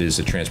 that's what it is,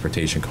 the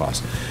transportation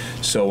cost.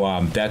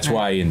 So that's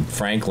why in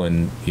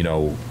Franklin, you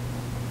know,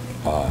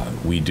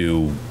 we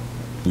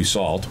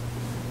salt.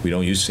 We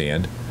don't use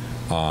sand.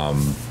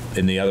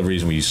 And the other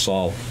reason we use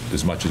salt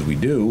as much as we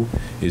do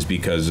is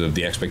because of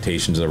the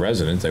expectations of the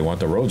residents. They want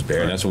the roads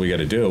bare, and that's what we got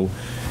to do.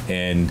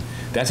 And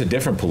that's a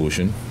different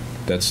pollution.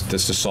 That's the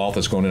salt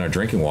that's going in our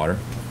drinking water,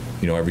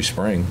 you know, every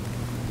spring.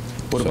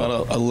 What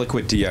about a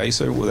liquid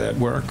de-icer? Will that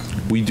work?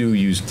 We do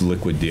use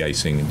liquid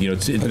de-icing. You know,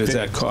 is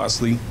that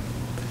costly?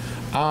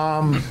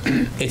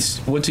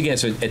 It's, once again,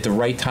 it's at the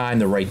right time,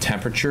 the right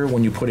temperature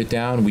when you put it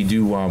down. We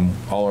do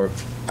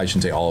I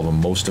shouldn't say all of them,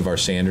 most of our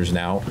sanders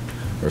now,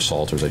 or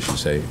salters I should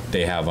say,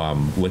 they have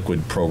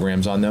liquid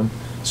programs on them.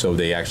 So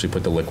they actually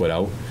put the liquid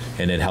out,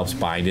 and it helps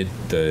bind it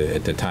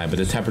at the time. But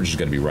the temperature's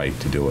got to be right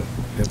to do it.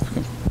 Yep.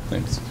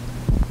 Thanks.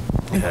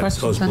 Yeah, if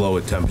it goes below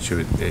a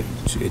temperature,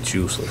 it's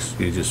useless.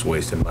 You're just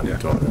wasting money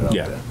throwing it out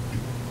there.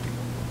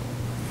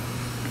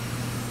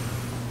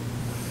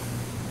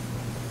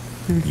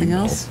 Anything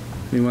else?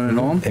 You want to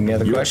know them? Any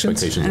other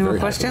questions? Any more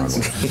questions?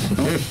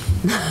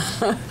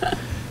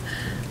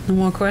 No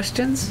more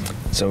questions?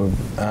 So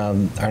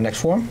our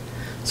next forum?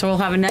 So we'll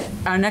have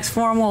our next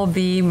forum will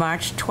be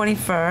March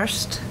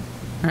 21st,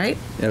 right?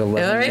 At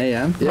 11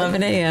 a.m.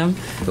 11 a.m.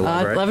 The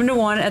library. 11 to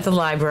 1 at the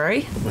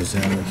library. What's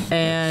that?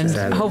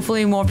 And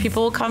hopefully more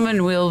people will come,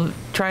 and we'll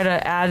try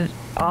to add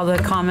all the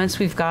comments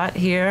we've got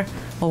here.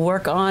 We'll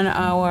work on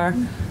our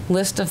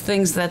list of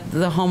things that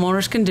the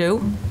homeowners can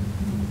do.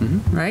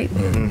 Right?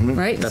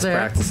 Right? Best Sarah?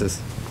 practices.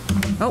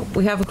 Oh,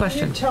 we have a Can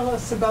question. you tell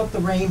us about the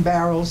rain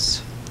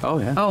barrels? Oh,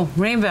 yeah. Oh,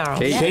 rain barrels.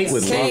 Kate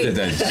would love to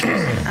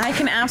then. I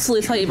can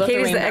absolutely tell you about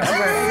Katie's the rain the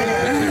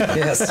barrel. expert.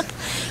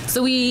 Yes.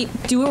 So we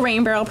do a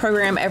rain barrel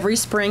program every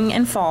spring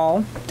and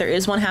fall. There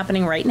is one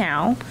happening right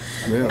now.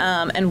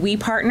 And we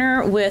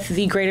partner with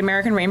the Great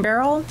American Rain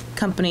Barrel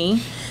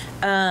Company.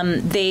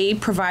 They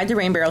provide the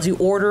rain barrels. You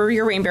order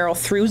your rain barrel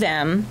through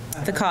them.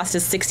 The cost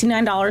is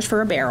 $69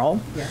 for a barrel,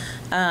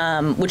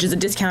 which is a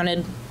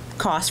discounted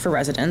cost for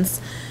residents.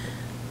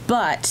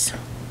 But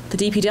the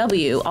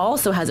DPW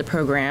also has a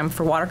program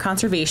for water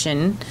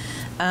conservation.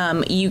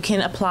 You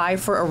can apply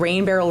for a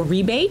rain barrel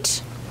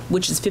rebate,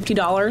 which is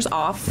 $50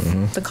 off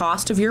the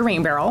cost of your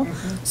rain barrel.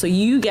 So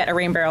you get a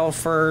rain barrel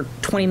for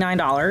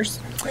 $29.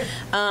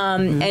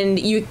 And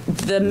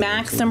the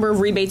max number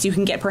of rebates you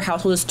can get per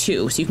household is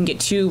 2. So you can get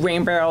 2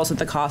 rain barrels at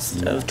the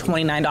cost of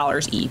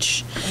 $29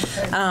 each.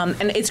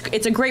 And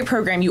it's a great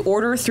program. You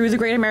order through the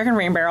Great American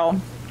Rain Barrel.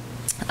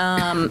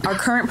 Our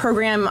current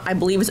program, I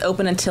believe, is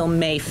open until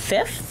May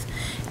 5th.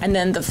 And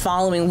then the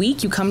following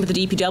week, you come to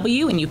the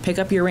DPW and you pick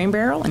up your rain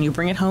barrel and you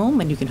bring it home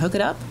and you can hook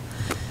it up.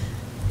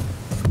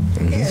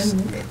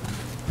 And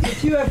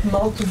if you have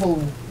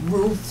multiple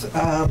roofs,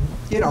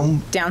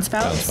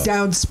 downspouts.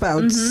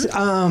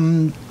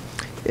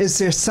 Is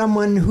there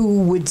someone who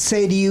would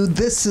say to you,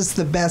 this is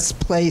the best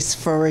place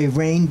for a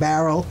rain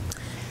barrel?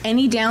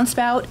 Any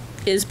downspout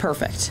is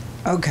perfect.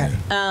 Okay.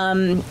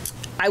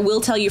 I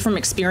will tell you from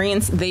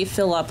experience, they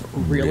fill up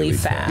really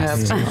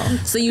fast.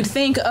 So you'd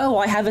think, oh,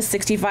 I have a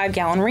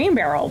 65-gallon rain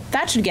barrel.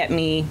 That should get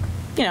me,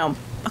 a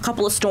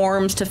couple of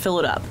storms to fill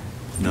it up.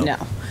 No.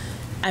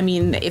 I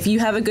mean, if you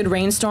have a good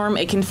rainstorm,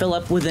 it can fill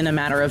up within a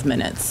matter of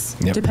minutes,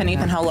 depending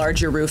on how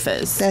large your roof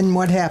is. Then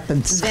what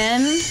happens?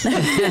 Then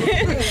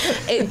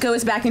it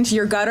goes back into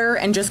your gutter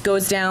and just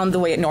goes down the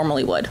way it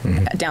normally would,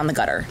 down the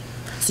gutter.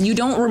 So you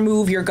don't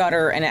remove your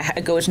gutter and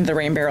it goes into the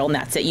rain barrel and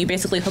that's it. You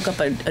basically hook up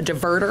a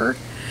diverter,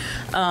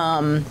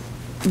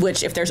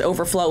 which if there's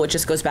overflow, it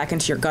just goes back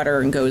into your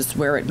gutter and goes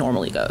where it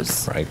normally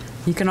goes. Right.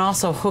 You can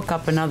also hook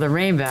up another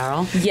rain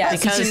barrel.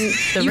 Yes,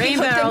 because the rain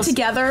barrels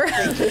together.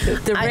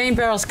 The rain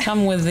barrels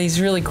come with these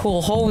really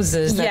cool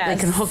hoses that they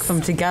can hook them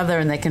together,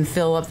 and they can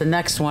fill up the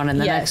next one and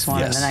the next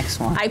one and the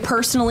next one. I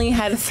personally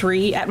had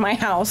 3 at my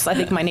house. I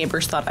think my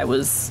neighbors thought I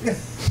was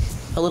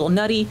a little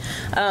nutty.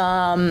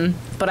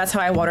 But that's how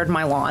I watered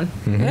my lawn.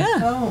 Yeah.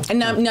 Oh. And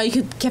now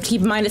you have to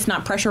keep in mind it's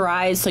not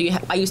pressurized, so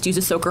I used to use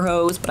a soaker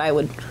hose, but I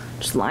would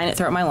just line it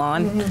throughout my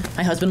lawn.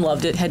 My husband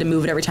loved it, had to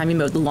move it every time he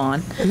mowed the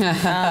lawn.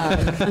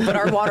 But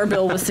our water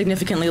bill was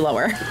significantly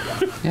lower.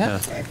 Yeah.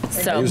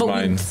 So, use but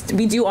mine.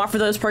 we do offer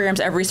those programs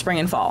every spring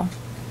and fall.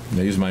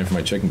 I use mine for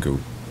my chicken coop.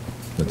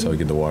 That's how I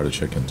get the water to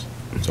chickens.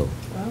 So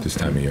this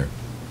time of year.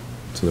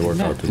 So they work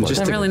out too.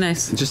 They're really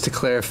nice. Just to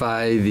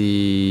clarify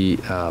the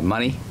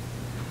money,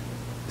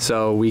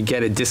 so we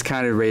get a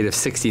discounted rate of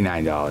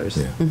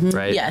 $69,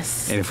 right?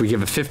 Yes. And if we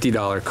give a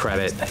 $50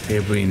 credit,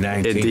 It'd be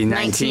 19. it'd be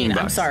 19 I'm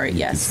bucks. sorry,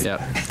 yes. Yep.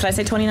 Did I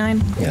say 29?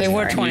 They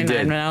were You 29, did.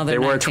 but now they're They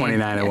were 19.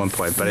 29 at one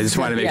point, but I just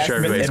wanted to make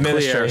sure Yes. everybody's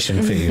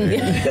Administration fee.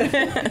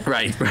 clear.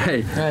 Right.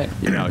 Right.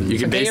 You know, you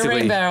can Get your rain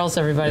basically. barrels,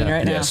 everybody,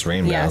 right now. Yes,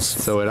 rain Yes. barrels.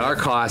 So at our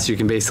cost, you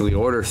can basically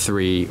order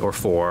 3 or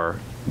 4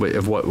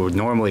 of what would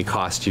normally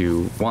cost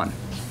you 1.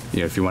 You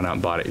know, if you went out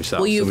and bought it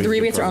yourself. Well, So the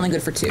rebates are only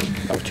good for 2.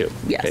 Oh, 2.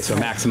 Yes. Okay, so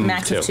maximum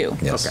Max of of 2.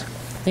 2. Yes. Okay.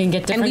 You can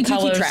get different we do keep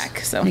colors. track,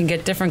 so. You can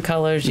get different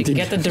colors. You can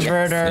get the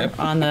diverter Yep.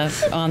 on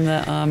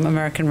the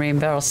American Rain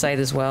Barrel site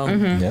as well.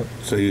 Yep.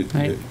 So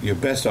Right. your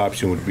best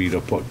option would be to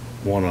put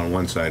one on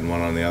one side and one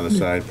on the other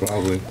side,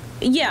 probably.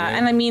 Yeah,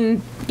 and I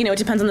mean, it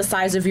depends on the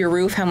size of your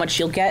roof, how much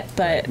you'll get,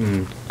 but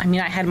I mean,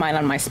 I had mine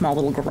on my small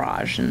little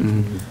garage,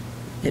 and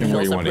it And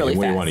where fills you up want really to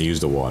where you fast. want to use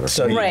the water.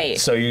 So Right.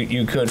 So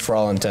you could, for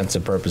all intents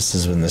and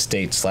purposes, when the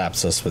state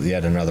slaps us with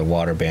yet another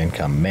water ban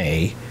come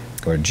May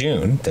or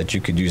June, that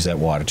you could use that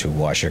water to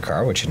wash your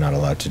car, which you're not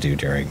allowed to do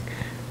during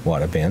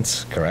water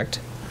bans, correct?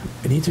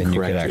 I need to And you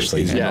correct could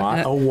actually- It's Yeah.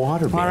 not a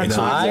water ban. Water It's a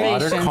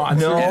conservation. water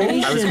No,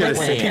 conservation I was gonna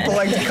say, plan. People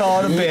like to call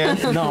it a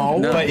ban. No.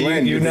 but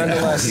Glenn, you you've been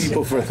telling nonetheless.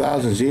 people for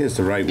thousands of years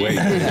the right way.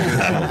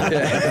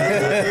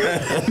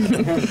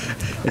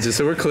 And just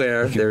so we're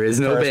clear, there is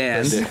no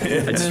ban.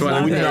 I just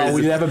want We, to. no,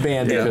 we have a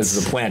ban because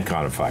of the plant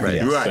caught on fire. Right.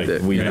 Yes. Right.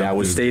 Like, You know, that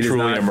was the state is truly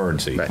not- an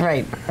emergency. Right.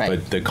 Right.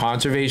 But the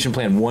conservation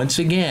plan, once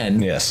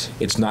again, Yes.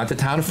 it's not the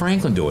town of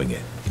Franklin doing it.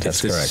 That's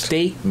it's the correct.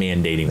 state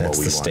mandating That's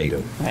what we the want state. to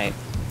do. Right.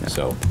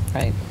 So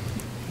Right.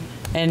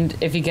 And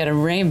if you get a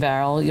rain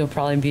barrel, you'll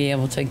probably be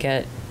able to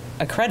get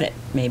a credit.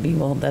 Maybe.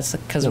 Well, that's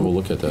because we'll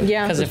look at that.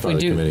 Yeah. because That's if we part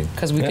of the do, committee.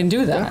 because we can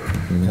do that,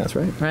 That's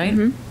right.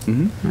 right?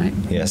 Right.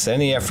 Yes,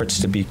 any efforts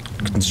to be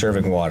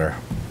conserving water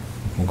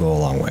will go a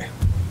long way.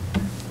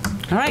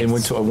 All right. And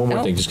one more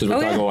Oh. thing, just because we're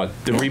Oh, talking yeah.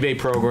 about the rebate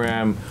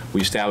program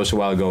we established a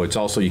while ago, it's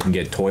also you can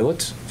get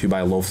toilets. If you buy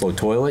a low flow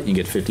toilet, you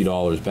get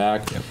 $50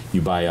 back. Yep.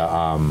 You buy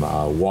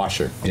a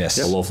washer, Yes.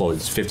 a low flow,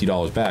 it's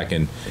 $50 back,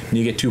 and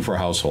you get 2 per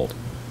household.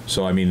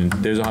 So I mean,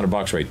 there's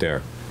 $100 right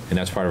there, and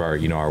that's part of our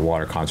our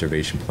water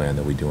conservation plan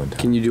that we do in town.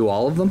 Can you do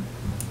all of them,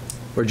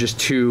 or just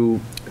 2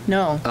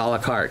 No. a la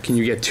carte? Can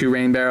you get 2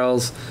 rain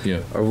barrels, Yeah.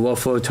 a low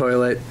flow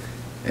toilet,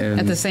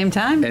 and At the same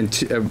time. and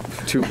two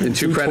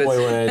credits?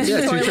 toilets,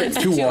 Yeah, Toilets,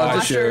 two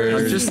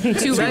washers, Just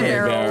two rain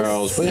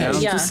barrels. But yeah,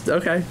 Yeah. Just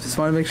okay. Just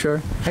want to make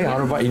sure. hey,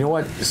 $100. You know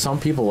what? Some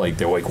people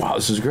they're like, wow,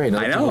 this is great. And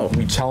other I know.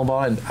 people, we tell them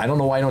about it. And I don't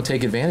know why I don't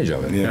take advantage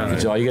of it. Yeah.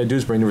 So all you got to do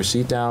is bring the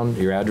receipt down,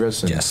 your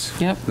address, and Yes.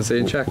 Yep. Let's say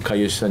a check.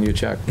 we'll send you a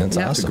check. That's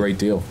Yeah. It's a awesome. great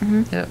deal.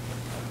 Yep.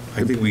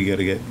 I think we got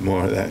to get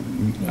more of that.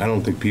 I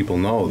don't think people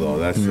know, though.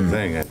 That's the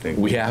thing, I think.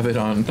 We have it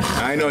on.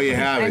 I know you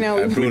have it. I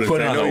know. We Brutus, put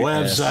it I on know the you-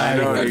 website. I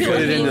know We you put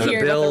got it into the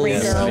Here about the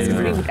rain bills. barrels,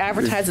 Yeah. we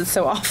advertise it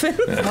so often.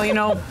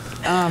 Well,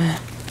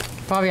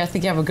 Bobby, I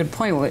think you have a good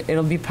point.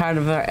 It'll be part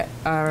of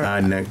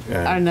our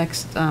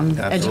next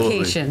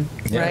education,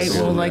 Yes. right?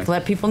 We'll Absolutely.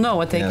 let people know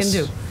what they Yes.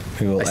 can do.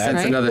 We will I sense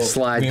add. another Right?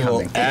 slide We will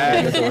coming.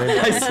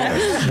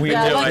 add. We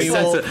Yeah, I will, like we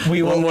that. will,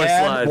 we One will more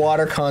add slide.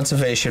 water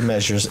conservation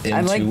measures into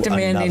I like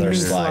demanding another new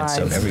slide, slides.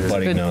 so everybody it's a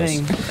good knows.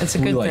 thing. It's a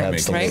We good like thing,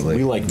 making right? Absolutely.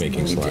 We like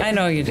making slides. I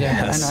know you do.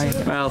 Yes. I know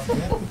you do. Well,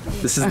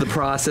 this is the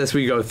process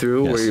we go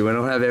through Yes. where we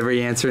don't have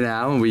every answer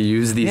now, and we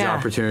use these Yeah.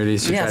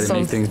 opportunities to Yeah, try to so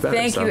make things better.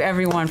 thank so. you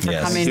everyone for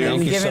Yes. coming Thank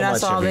and you giving so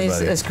us much, all these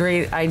everybody.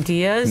 great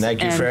ideas.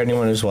 Thank you and for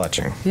anyone who's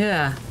watching.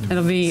 Yeah,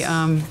 it'll be,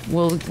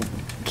 we'll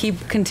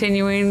keep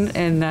continuing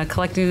and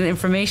collecting the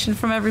information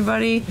from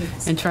everybody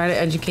and try to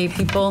educate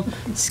people.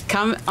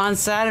 Come on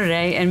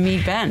Saturday and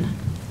meet Ben,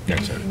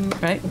 Next Saturday.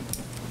 right?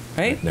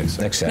 Right? Next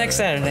Saturday. Next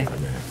Saturday,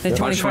 the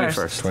March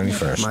 21st.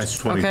 21st. March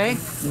 20. Okay,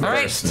 all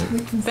right.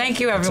 Thank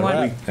you,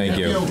 everyone. Thank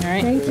you. All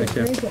right.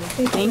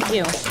 Thank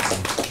you.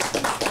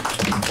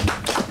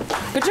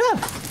 Good job.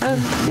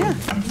 Yeah,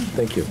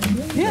 Thank you.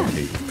 yeah.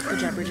 Good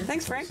job, Bridget.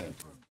 Thanks, Frank.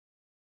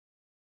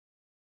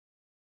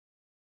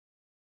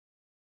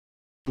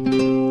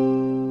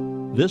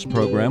 This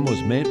program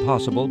was made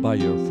possible by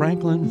your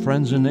Franklin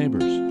friends and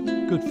neighbors.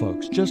 Good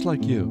folks just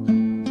like you.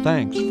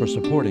 Thanks for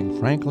supporting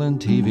Franklin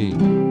TV.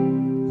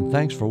 And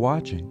thanks for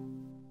watching.